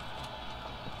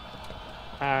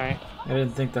 All right. I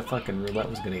didn't think the fucking roulette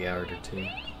was gonna get harder too.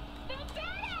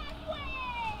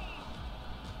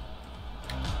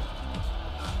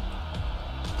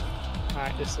 All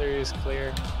right. This area is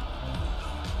clear.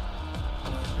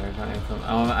 Where am I from?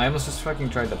 Oh, I almost just fucking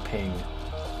tried to ping.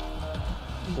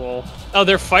 Well. Oh,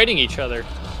 they're fighting each other.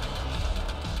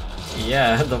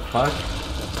 Yeah, the fuck?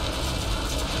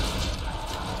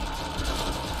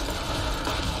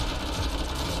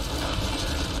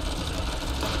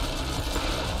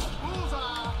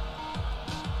 Bullseye.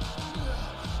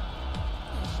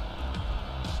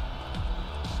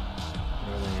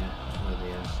 Where are they at? Where are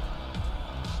they at?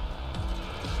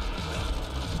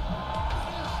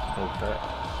 Oh,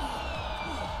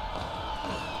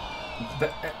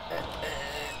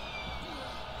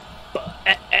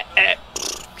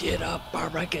 Get up,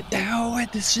 Barbara. Get down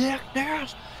with the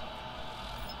sickness.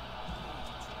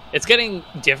 It's getting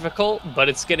difficult, but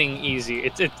it's getting easy.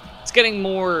 It's getting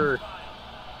more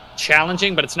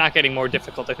challenging, but it's not getting more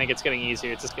difficult. I think it's getting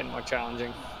easier. It's just getting more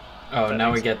challenging. Oh, That now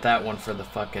we makes get that one for the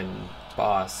fucking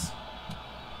boss.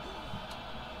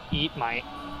 Eat my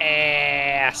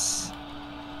ass.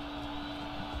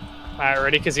 Alright,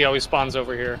 ready? Because he always spawns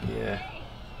over here. Yeah.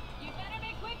 You better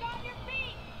be quick on your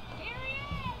feet. Here he is.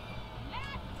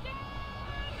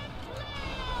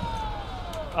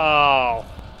 Oh.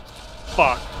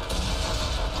 Fuck.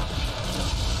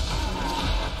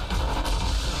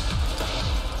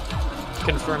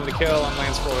 Confirm the kill on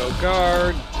Lance Royal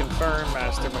Guard. Confirm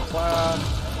Master McLeod.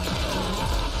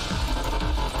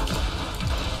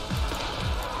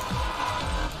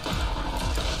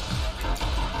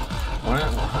 Why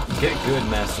not get good,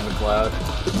 Master McLeod?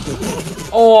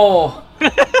 Oh!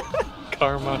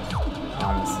 Karma.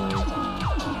 Honestly.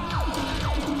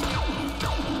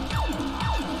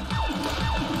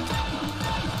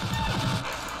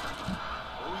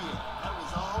 Oh yeah, that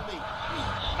was all me.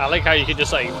 I like how you could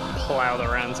just like plow the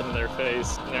rounds into their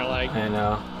face. And they're like, I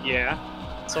know. yeah.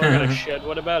 So I got a shed.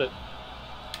 What about it?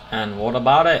 And what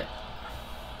about it?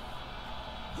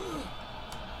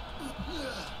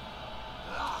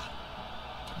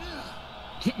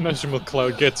 Mr.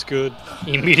 McCloud gets good.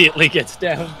 He immediately gets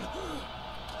down.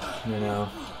 You know.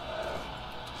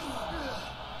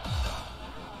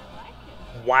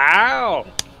 Wow.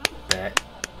 Bet.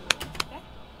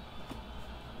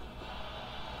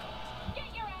 Get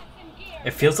your ass in gear.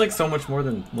 It feels like so much more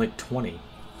than like 20.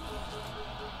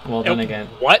 Well, then again,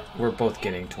 What? we're both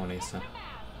getting 20, so.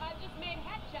 I've just made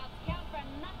headshots count for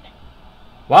nothing.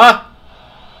 What?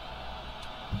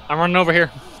 I'm running over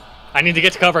here. I need to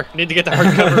get to cover. I need to get to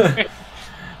hard cover.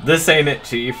 This ain't it,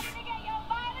 Chief. Trying to get your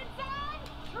violence on?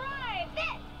 Try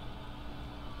this.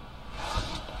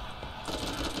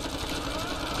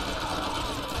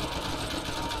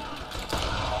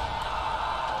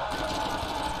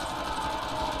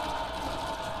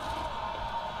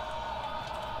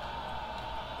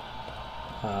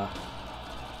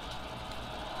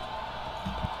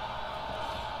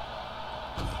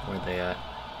 Where they at?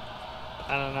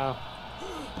 I don't know.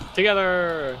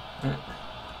 Together.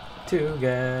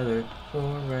 Together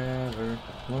forever,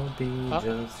 we'll be Oh.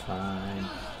 just fine.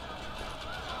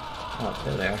 Oh,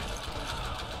 they're there.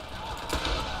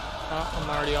 Oh, I'm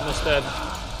already almost dead.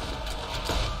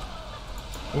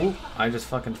 Ooh, I just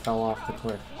fucking fell off the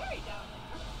cliff.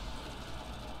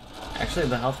 Actually,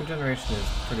 the health regeneration is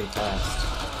pretty fast.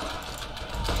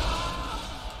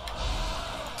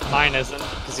 Mine isn't,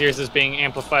 because yours is being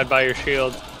amplified by your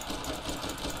shield.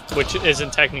 Which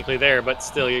isn't technically there, but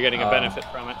still you're getting a benefit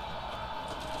from it.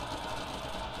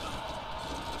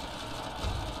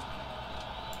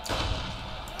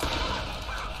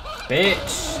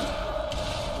 Bitch!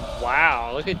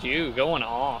 Wow, look at you going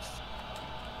off.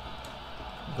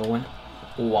 Going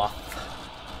off.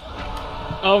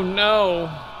 Oh no!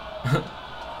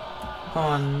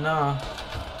 Oh no.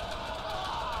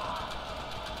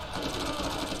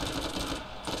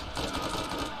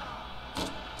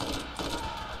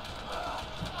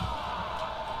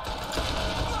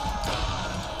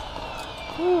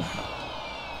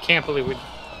 Can't believe we.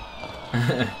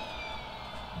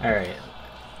 Alright.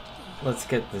 Let's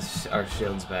get this our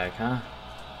shields back, huh?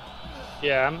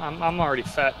 Yeah, I'm already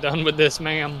fat done with this,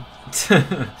 ma'am.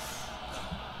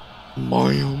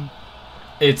 Ma'am.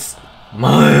 It's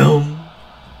ma'am.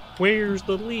 Where's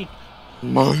the leak?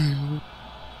 Ma'am.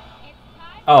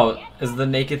 Oh, is the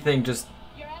naked thing just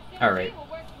Your SMG alright? will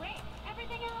work great.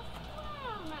 Everything else,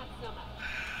 well, not so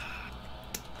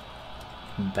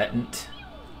much. Bettant.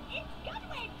 It's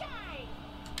gunway time.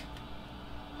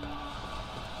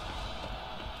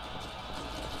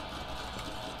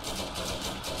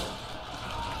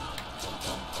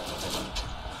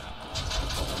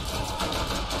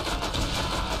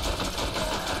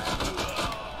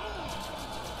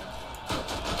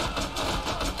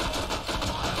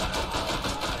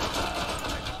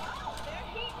 They're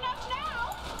heating up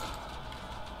now.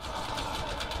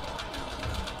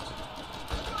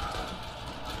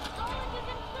 Orange is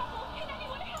in trouble. Can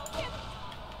anyone help him?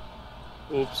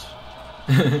 Oops.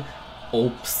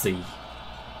 Oopsie.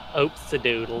 Oops the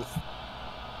doodles.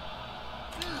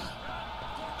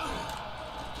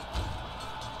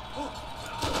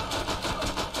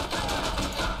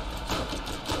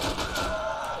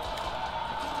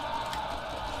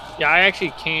 Yeah, I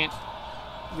actually can't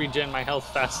regen my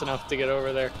health fast enough to get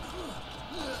over there.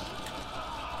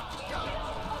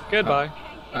 Goodbye.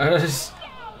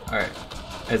 Alright.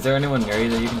 Is there anyone near you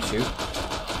that you can shoot?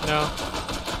 No.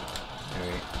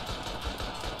 Alright.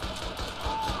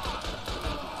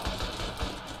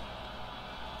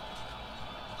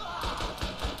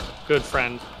 Good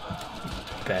friend.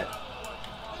 Bet.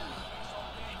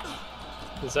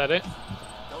 Is that it?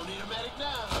 Don't need a medic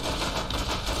now.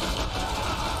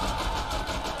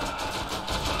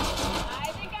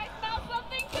 I think I smell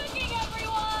something cooking,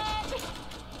 everyone.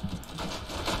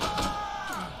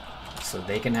 So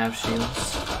they can have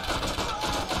shields.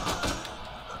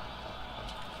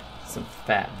 Some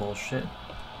fat bullshit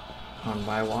on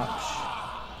my watch.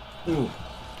 Ooh.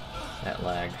 That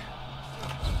lag.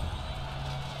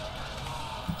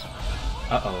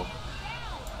 Uh-oh.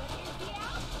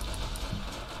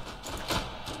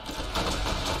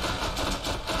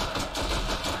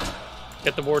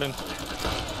 Get the warden.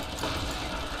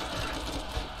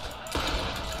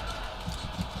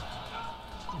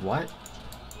 What?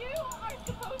 You are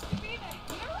supposed to be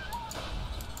the hero.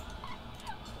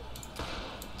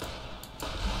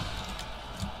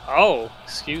 Oh,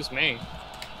 excuse me.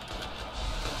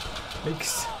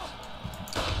 Thanks.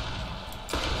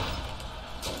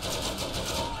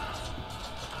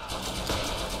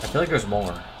 I feel like there's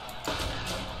more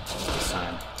this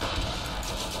time.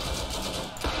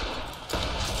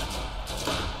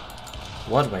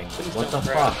 Bloodwing, what the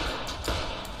fuck?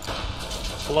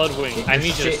 Bloodwing, Get I your need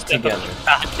you to shit step together.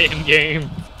 up the goddamn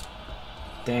game.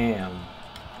 Damn.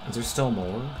 Is there still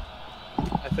more?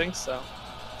 I think so.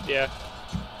 Yeah.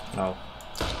 Oh.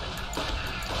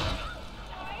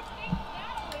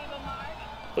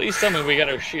 Please tell me we got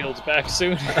our shields back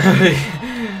soon. A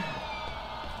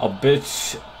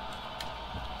bitch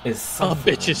is A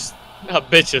suffering.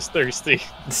 bitch is thirsty.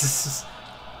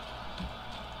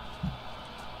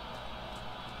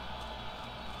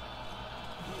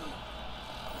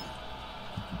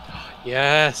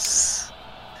 Yes.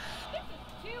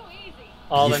 Too easy.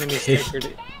 All enemies take her.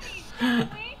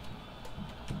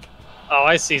 Oh,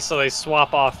 I see. So they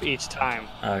swap off each time.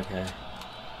 Okay.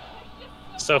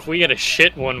 So if we get a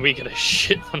shit one, we get a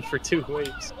shit one for 2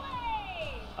 weeks.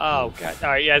 Oh god. All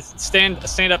right, yeah.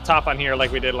 Stand up top on here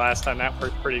like we did last time. That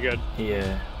worked pretty good.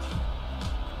 Yeah.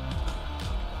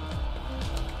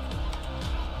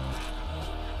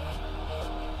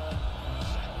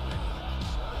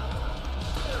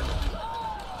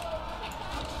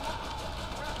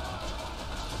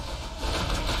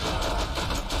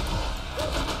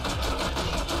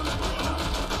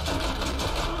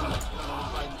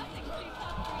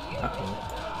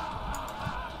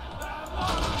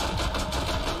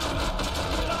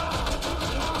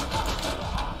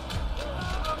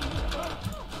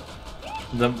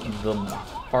 The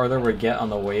farther we get on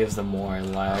the waves, the more I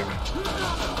lag.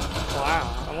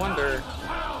 Wow. I wonder.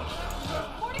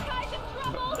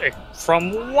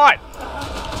 From what?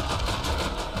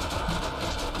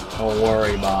 Don't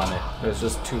worry about it. There's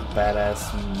just 2 badass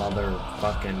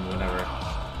motherfucking whatever.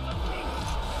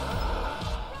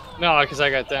 No, because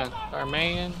I got down. Our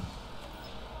man.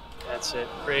 That's it.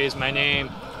 Praise my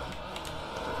name.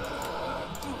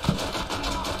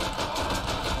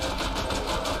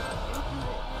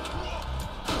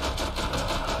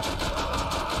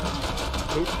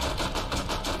 Oop.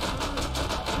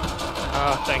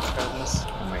 Oh, thank goodness.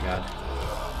 Oh my god.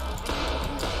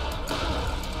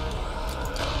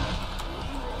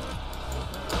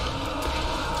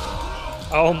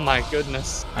 Oh my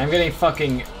goodness. I'm getting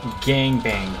fucking gang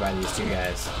banged by these 2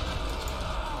 guys.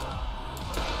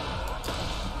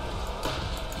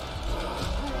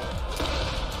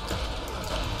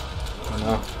 Oh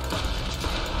no.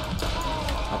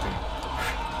 Okay.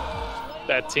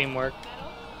 That teamwork.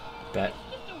 Bet.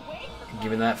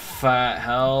 Giving that fat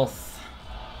health.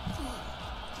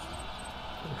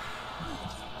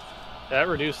 That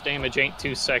reduced damage ain't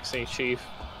too sexy, Chief.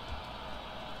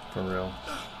 For real.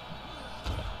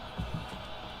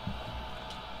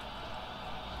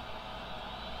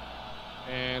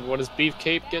 And what does Beef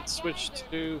Cape get switched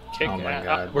to? Kick Oh my ass.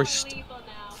 God. We're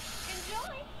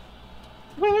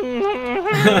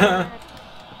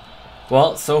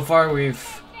Well, so far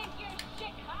we've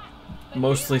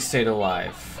mostly stayed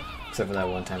alive. Except for that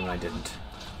one time when I didn't.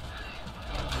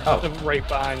 Oh. right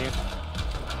behind you.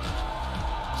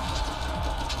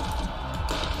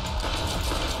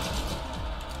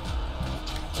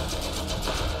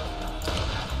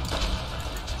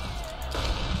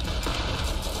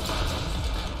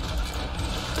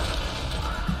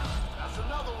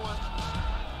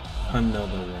 Another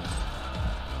one.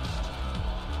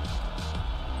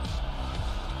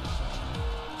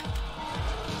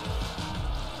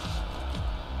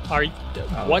 Are you,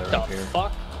 Oh, what they're the up here.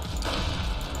 fuck?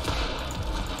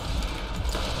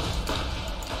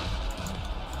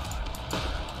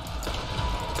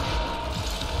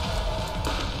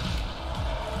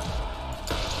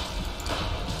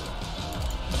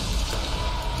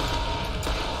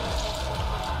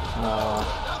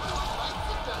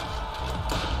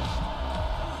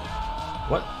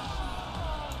 What?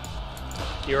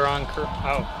 You're on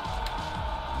oh.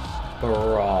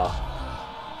 Bruh.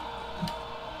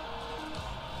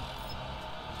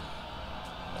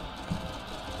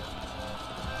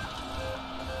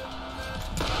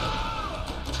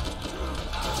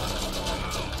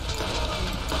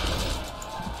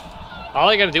 All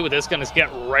I gotta do with this gun is get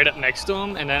right up next to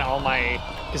him, and then all my...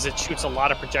 Because it shoots a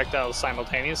lot of projectiles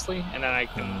simultaneously, and then I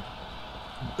can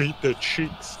beat the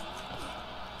cheeks.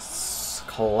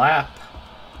 Clap.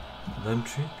 Them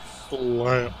cheeks.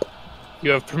 Slap.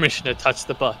 You have permission to touch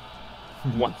the butt.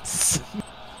 Once.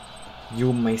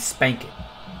 You may spank it.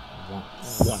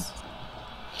 Once.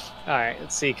 Alright,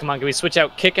 let's see. Come on, can we switch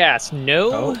out kick-ass?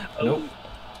 No? Oh, nope.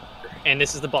 And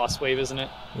this is the boss wave, isn't it?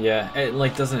 Yeah, it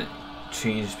like doesn't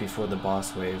change before the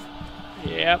boss wave.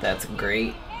 Yep. That's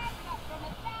great.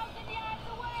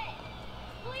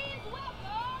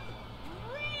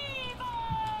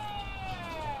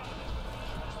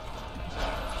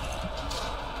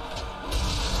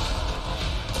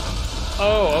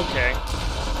 Oh, okay.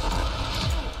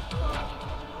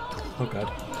 Oh god.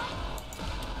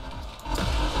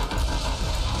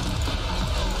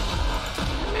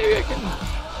 maybe I can.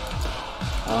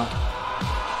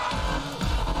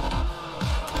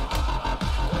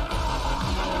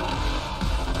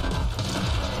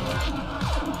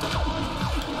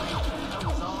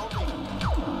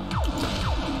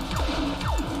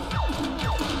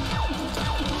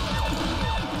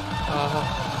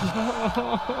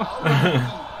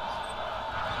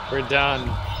 We're done.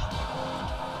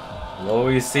 Lo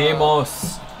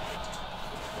hicimos.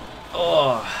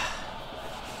 Oh.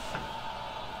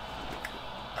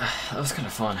 That was kind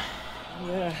of fun.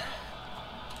 Yeah.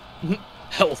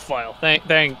 Health file.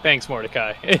 Thanks,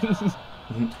 Mordecai.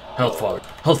 Health file.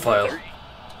 Health file.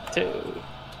 2,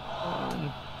 1.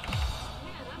 Man,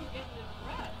 I'm getting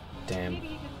impressed. Damn. Maybe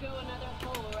you could go another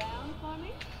whole round for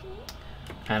me?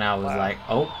 And I was like,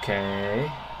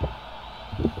 okay.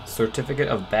 Certificate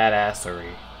of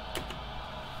badassery.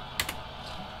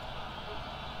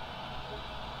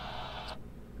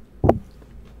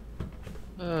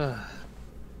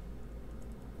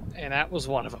 And that was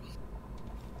one of them.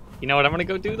 You know what I'm gonna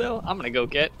go do though? I'm gonna go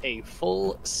get a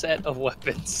full set of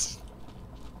weapons.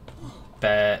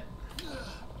 Bet.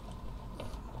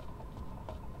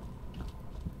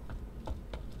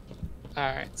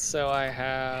 Alright, so I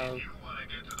have You want to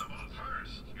get to the vault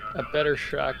first. a better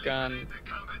shotgun. The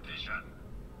competition.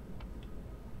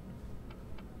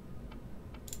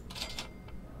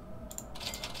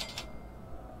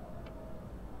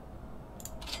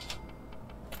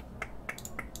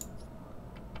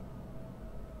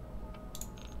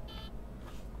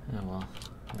 Oh well.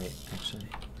 Wait, actually.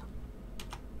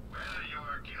 Whether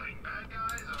you're killing bad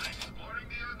guys or exploring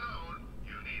the unknown,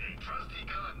 you need a trusty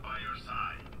gun by your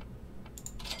side.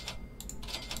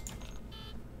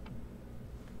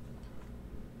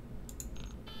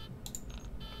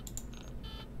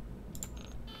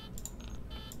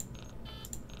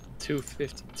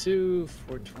 $252,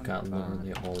 Got $425.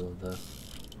 literally all of the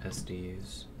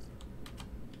SDs.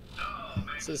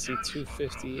 This is the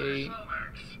 258,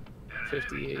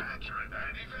 58. Accurate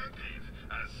and effective,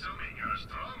 assuming you're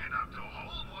strong enough to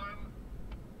hold one.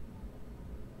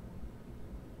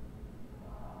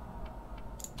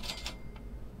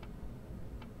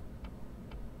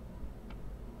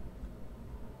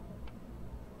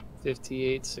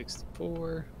 $58,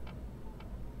 $64,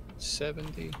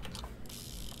 $70,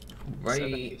 Right.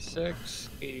 $76,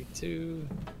 $82,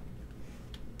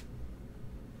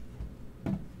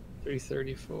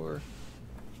 $334.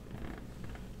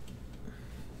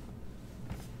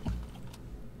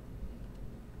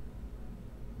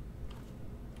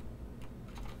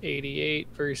 $88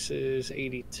 versus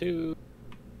 $82.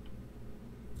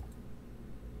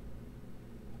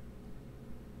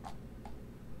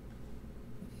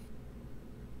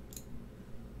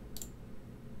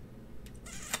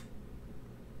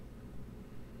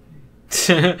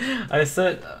 I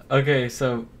set okay,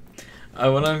 so I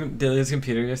went on Delia's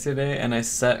computer yesterday and I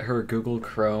set her Google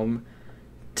Chrome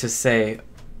to say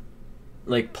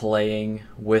like playing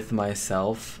with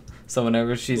myself. So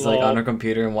whenever she's like on her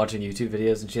computer and watching YouTube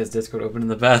videos and she has Discord open in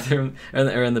the bathroom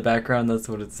or in the background, that's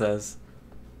what it says.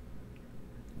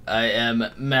 I am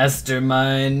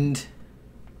mastermind.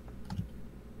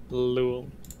 Lul.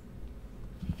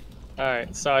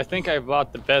 Alright, so I think I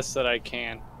bought the best that I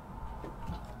can.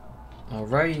 All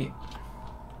right.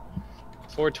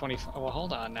 425. Well,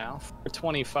 hold on now.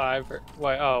 425.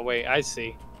 Wait, oh, wait, I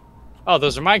see. Oh,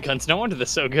 those are my guns. No wonder they're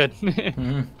so good.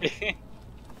 It's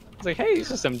like, hey,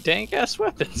 these are some dank ass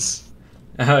weapons.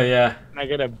 Oh yeah. And I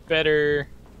get a better.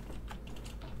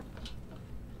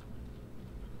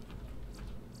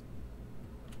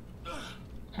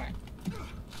 Alright.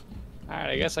 Alright,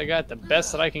 I guess I got the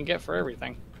best that I can get for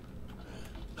everything.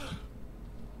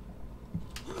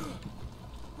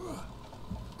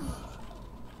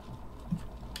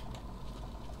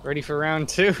 Ready for round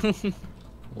 2?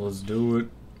 Let's do it.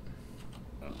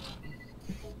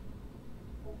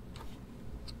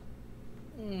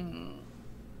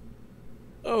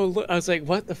 Oh, look, I was like,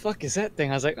 what the fuck is that thing?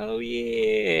 I was like, oh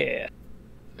yeah.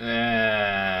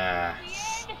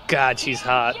 God, she's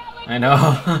hot. I know.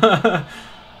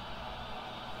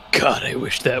 God, I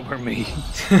wish that were me. Are you ready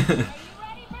for this?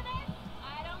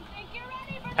 I don't think you're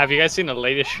ready for Have you guys seen the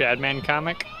latest Shadman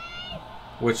comic?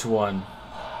 Which one?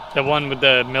 The one with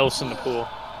the MILFs in the pool.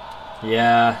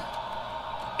 Yeah.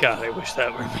 God, I wish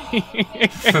that were me.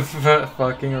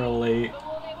 Fucking relate. But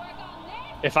will they work on this?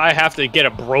 If I have to get a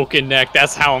broken neck,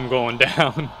 that's how I'm going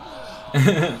down.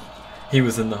 He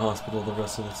was in the hospital the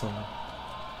rest of the summer.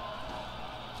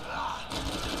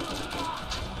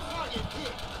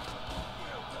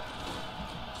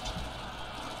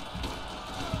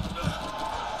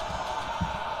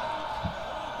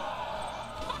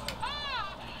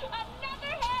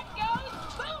 Another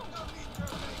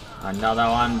Another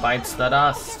one bites the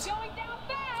dust. You're going down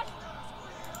fast.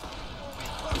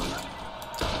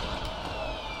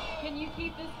 Can you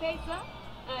keep this pace up?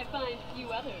 I find few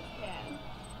others can.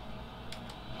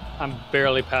 I'm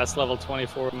barely past level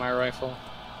 24 with my rifle.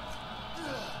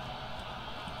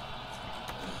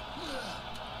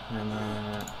 And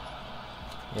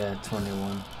yeah,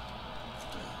 21.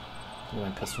 You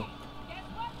want pistol? Guess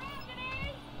what round it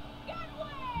is? Gun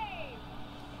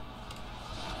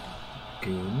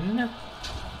wave!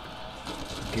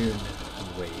 Goon.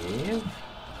 Wave.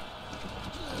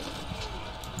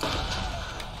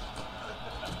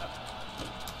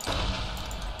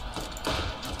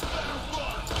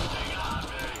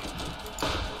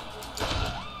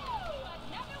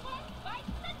 Another one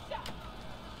bites the dust.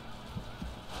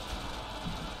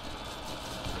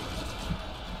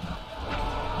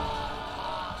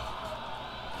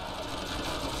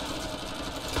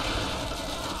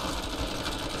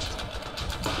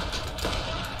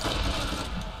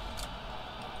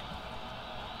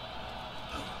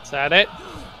 Is that it?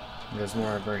 There's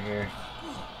more over here.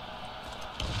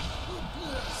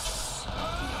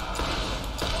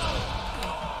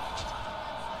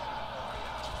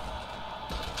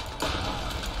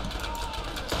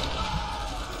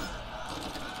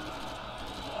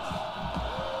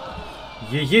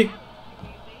 Yee yee.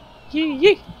 Yee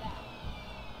yee.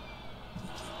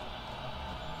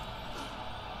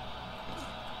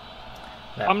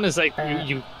 That- I'm just like,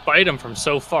 you bite them from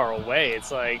so far away.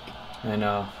 It's like, I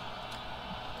know.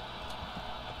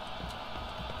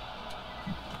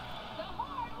 The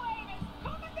hard wave is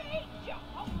gonna beat you.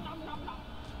 Oh, nom, nom, nom.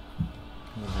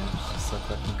 Yeah, it's just so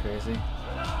fucking crazy.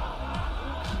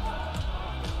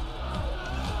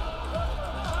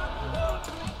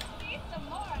 See some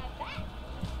more of that.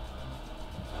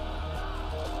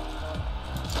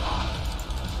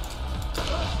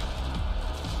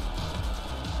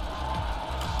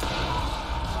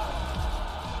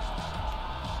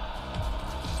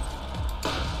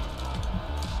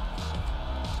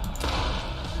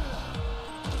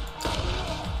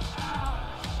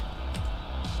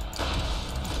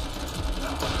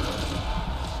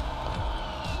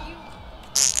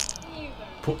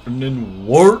 Putting in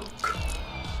work.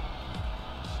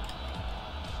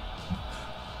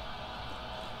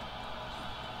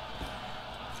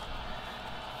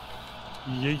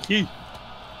 yee yee.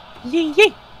 Yee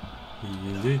yee.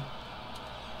 Yee. You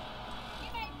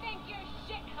may think you're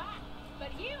shit hot, but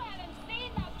you haven't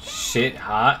seen the Shit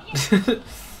hot.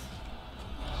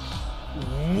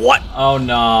 What? Oh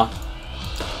no.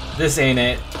 This ain't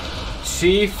it.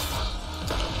 Chief.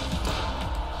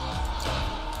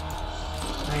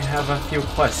 I have a few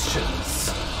questions.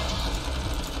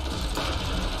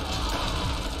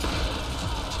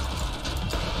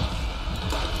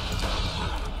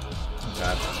 Oh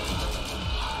god.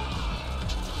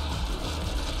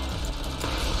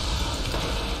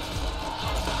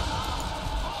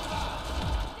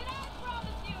 Did I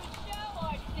promise you a show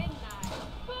or didn't I?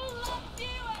 Who loved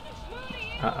you and who do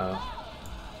you Uh-oh. love?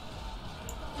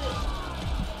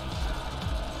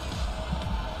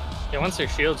 Yeah, once their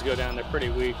shields go down, they're pretty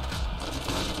weak.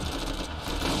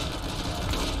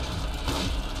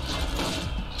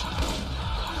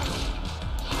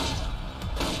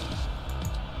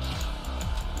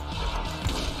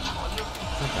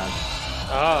 Oh god.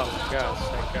 Oh my gosh,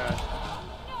 thank God.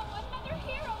 No, another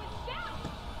hero is down.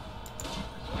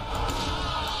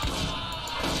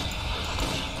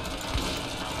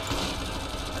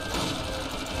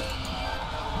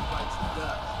 Bites the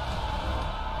dust.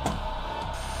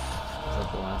 Is that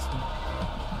the last one?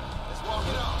 Let's walk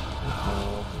it off.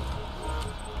 Oh.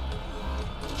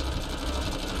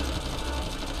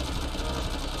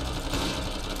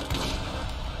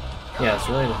 Yeah, it's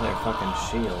really just like fucking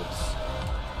shields.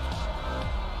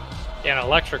 Yeah, an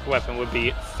electric weapon would be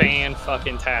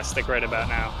fan-fucking-tastic right about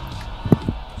now.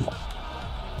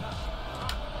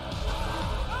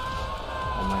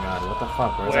 Oh my god, what the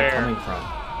fuck? Where's Where? that coming from?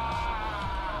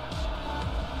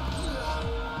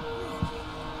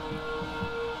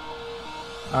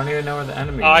 I don't even know where the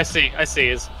enemy Oh, I is. see. I see.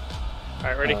 Is all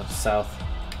right. Ready? Oh, south.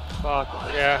 Fuck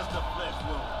yeah. Just a flesh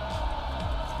wound.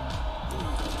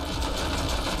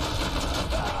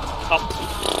 Oh,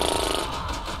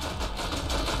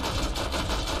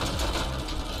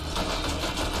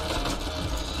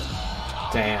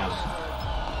 Damn.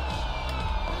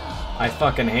 I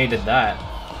fucking hated that.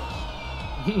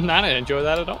 I didn't enjoy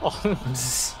that at all. All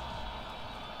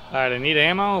right, I need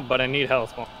ammo, but I need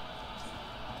health more.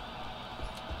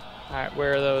 All right,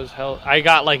 where are those health? I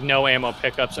got like no ammo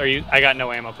pickups. Are you? I got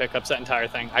no ammo pickups that entire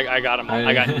thing. I got them all.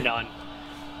 I got none.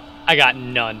 I got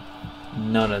none.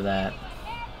 None of that.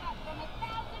 Haircut from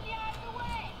 1,000 yards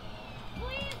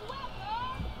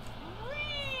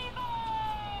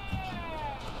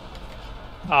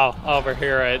Oh, over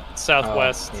here at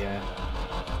Southwest. Oh, yeah.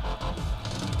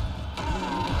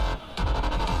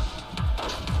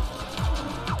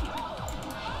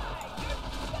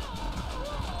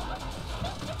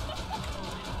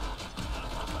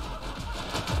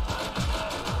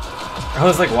 I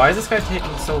was like, why is this guy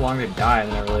taking so long to die?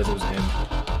 And then I realized it was him.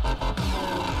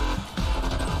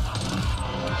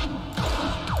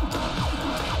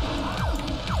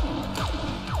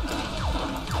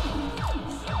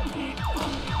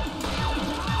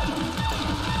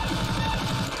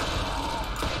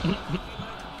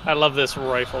 I love this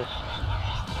rifle.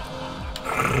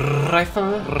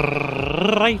 Rifle?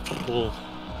 Rifle.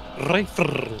 Rifle.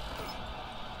 Rifle?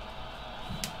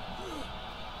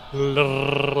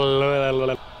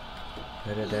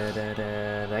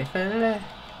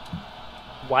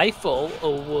 Rifle.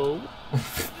 Oh, whoa.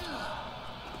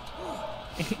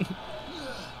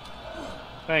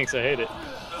 Thanks, I hate it.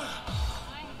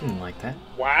 Didn't like that.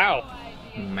 Wow.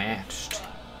 Matched.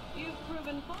 You've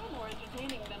proven far more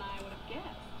entertaining than I would have guessed.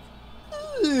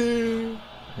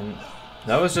 And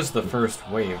that was just the first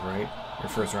wave, right? Or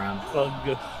first round.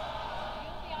 Bug.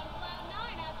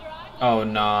 Oh,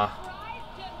 nah.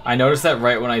 I noticed that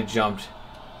right when I jumped.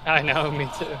 I know, me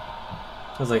too.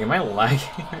 I was like, am I lagging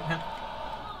right now?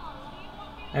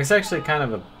 It's actually kind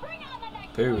of a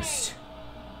boost.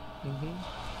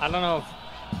 I don't know if...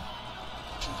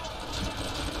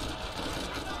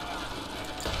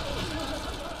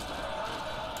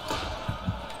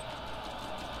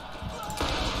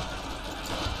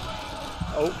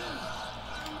 Oh.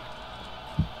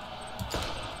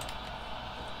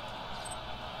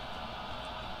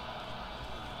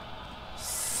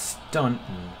 Stunting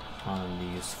on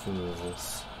these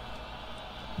fools.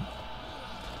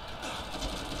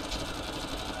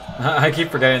 I keep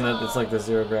forgetting that it's like the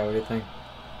zero gravity thing.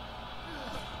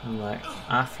 I'm like,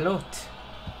 I float.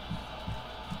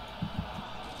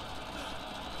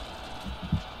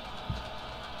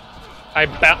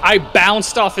 I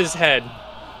bounced off his head.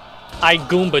 I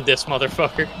Goomba'd this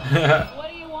motherfucker. What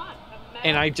do you want?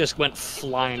 And I just went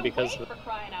flying because of it. For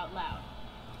crying out loud.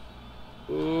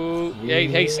 Ooh,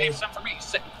 hey, save some for me.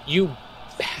 You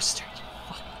bastard.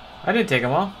 I didn't take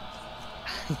them all.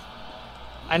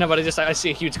 I know, but I see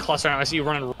a huge cluster and I see you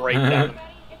running right down.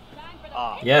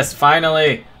 Yes,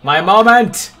 finally! My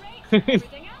moment!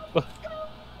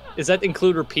 Does that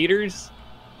include repeaters?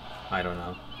 I don't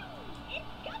know.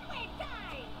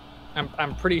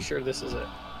 I'm pretty sure this is it.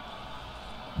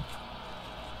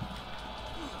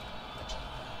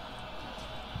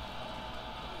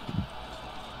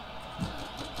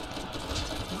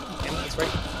 Damn, that's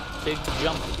right. Big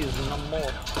jump is no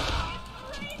more.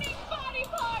 Body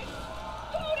parts!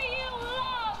 Who do you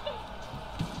love?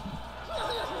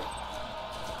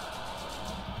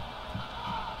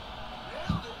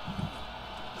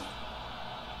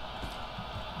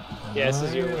 Yeah, this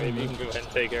is your wave. You can go ahead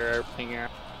and take everything here.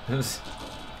 What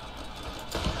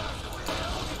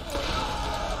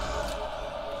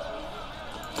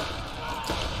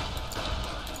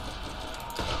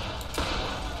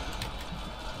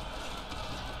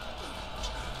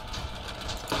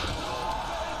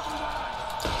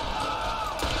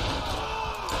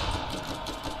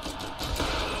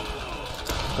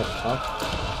the fuck?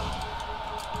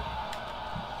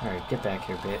 Alright, get back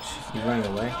here, bitch. You running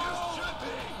away?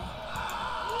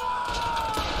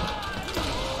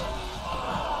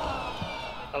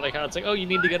 I like how it's like, oh, you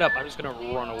need to get up. I'm just gonna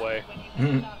run away.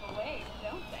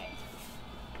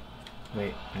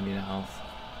 Wait, I need a health.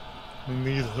 I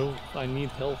need help. I need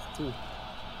health too.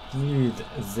 Need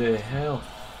the health.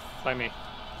 By me. You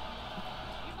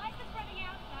like this running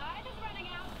outside? It's running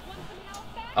out. Want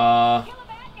some help back? Kill a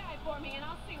bad guy for me and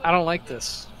I'll see what I don't like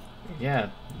this. Yeah,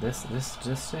 this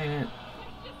just ain't it.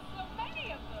 There's just so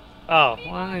many of them. Oh,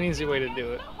 well, an easy way to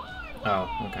do it. Oh,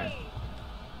 okay.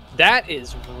 That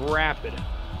is rapid.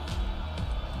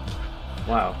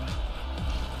 Wow.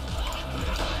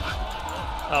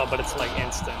 Oh, but it's like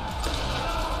instant.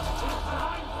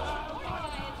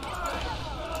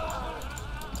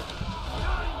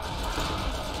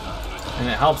 And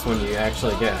it helps when you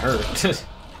actually get hurt. I think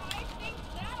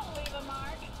that'll leave a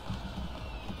mark.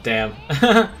 Damn. See if you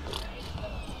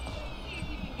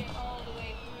can get all the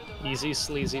way through the Easy,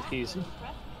 sleazy peasy.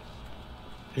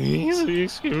 rest. Easy,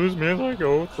 excuse me as I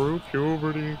go through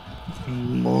puberty. A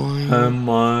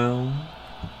mile.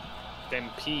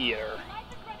 Vampire.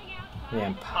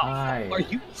 Vampire. Are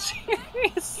you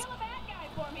serious? Kill a bad guy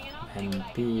for me and I'll see what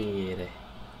I can do. Vampire.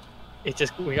 It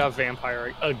just, we got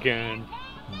vampire again.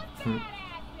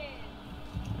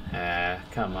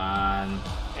 Come on.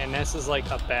 And this is like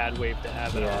a bad wave to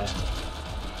have it Yeah. on.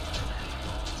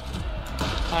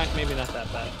 Alright, maybe not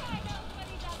that bad.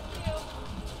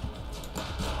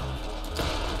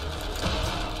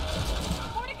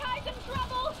 Mordecai's in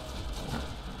trouble.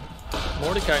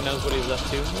 Mordecai knows what he's up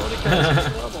to. Mordecai's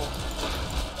in trouble.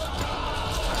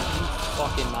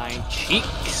 Fucking my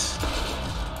cheeks.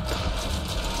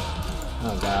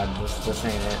 Oh god, this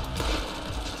ain't it.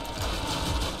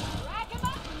 Rack him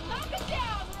up, knock him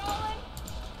down, Roland.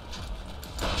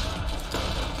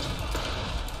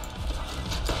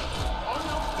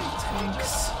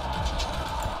 Tanks.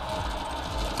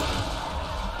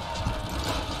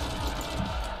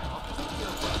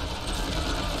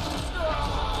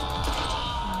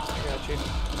 I got you.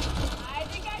 I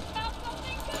think I smell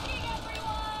something cooking,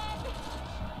 everyone.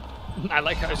 I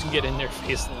like how I can get in their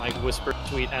face and like whisper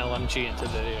sweet LMG into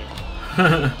the ear.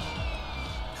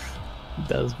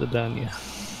 Does the done ya.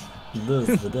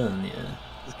 This the done, yeah.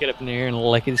 Just get up in there and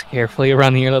lick it carefully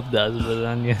around the earlobe. Does the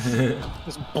done ya.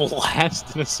 Just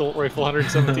blast an assault rifle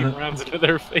 117 rounds into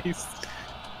their face.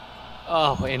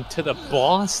 Oh, and to the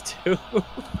boss too.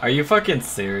 Are you fucking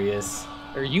serious?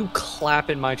 Are you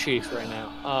clapping my cheeks right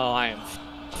now? Oh, I am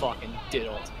fucking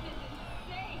diddled.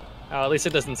 Oh, at least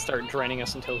it doesn't start draining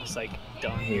us until it's like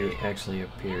done. He actually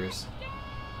appears.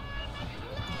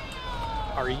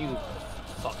 Are you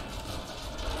fucking?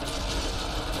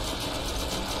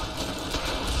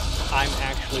 I'm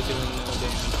actually doing no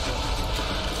damage.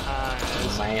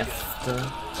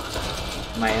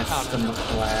 Master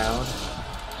McLeod.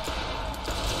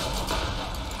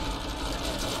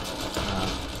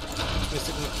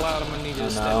 Mr. McCloud, I'm gonna need you to Oh,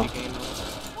 step no. the game up.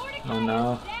 Oh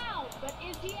no. Down, but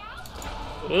is he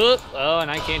out? Oh, and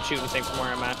I can't shoot anything from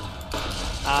where I'm at.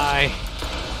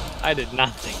 I did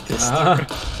not think this Uh-huh. through.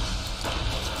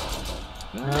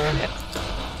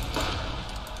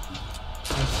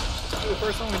 The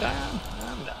first one we die on?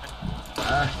 I'm dying.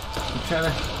 I'm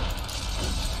trying to.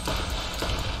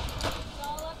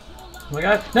 Oh my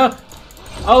god, no!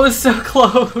 Oh, it's so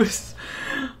close!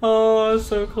 Oh, it's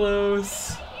so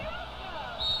close.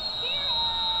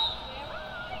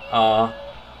 Aw. Oh, what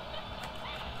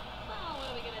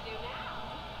are we gonna do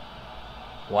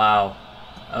now? Wow.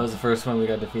 That was the first one we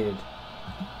got defeated.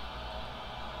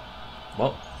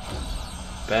 Well,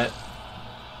 bet. Who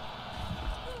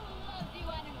loves you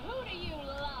and who do you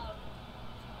love?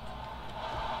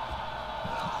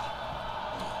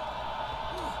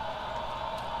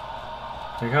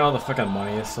 Look how all the fucking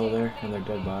money is still there and their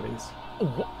dead bodies.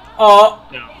 Wha- Oh!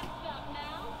 No.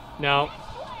 Stop now. No.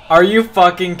 Are you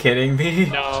fucking kidding me?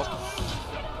 No.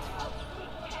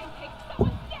 And take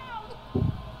someone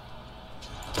down.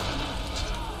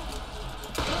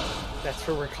 That's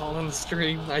what we're calling the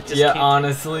stream. I just Yeah, can't.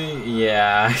 honestly,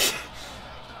 yeah.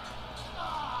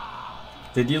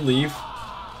 Did you leave?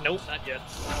 Nope, not yet.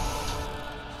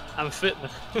 I'm fitting.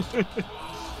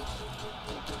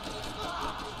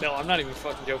 No, I'm not even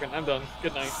fucking joking. I'm done.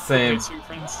 Good night. Same. Good night, sweet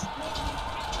friends.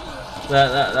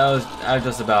 That was, I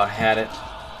just about had it.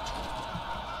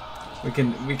 We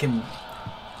can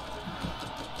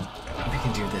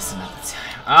do this another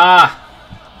time. Ah!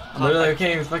 Literally, I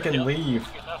can't even fucking leave.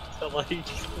 Enough to like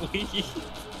leave.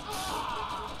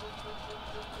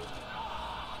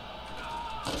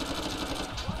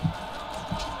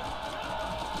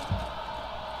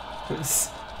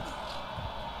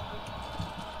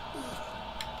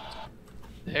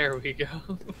 There we go.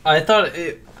 I thought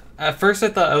it. At first,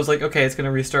 I was like, okay, it's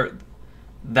gonna restart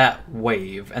that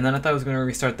wave, and then I thought it was gonna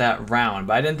restart that round,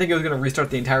 but I didn't think it was gonna restart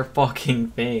the entire fucking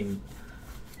thing.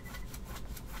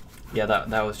 Yeah,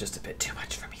 that was just a bit too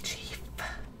much for me, Chief.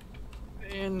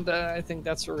 And I think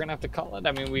that's what we're gonna have to call it.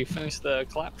 I mean, we finished the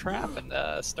claptrap and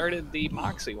started the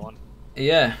Moxxi one.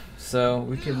 Yeah, so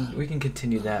we can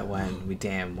continue that when we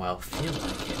damn well feel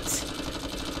like it.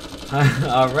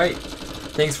 All right.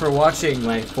 Thanks for watching,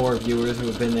 my 4 viewers who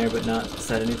have been there but not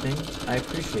said anything. I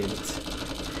appreciate it.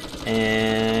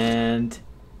 And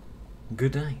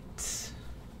good night.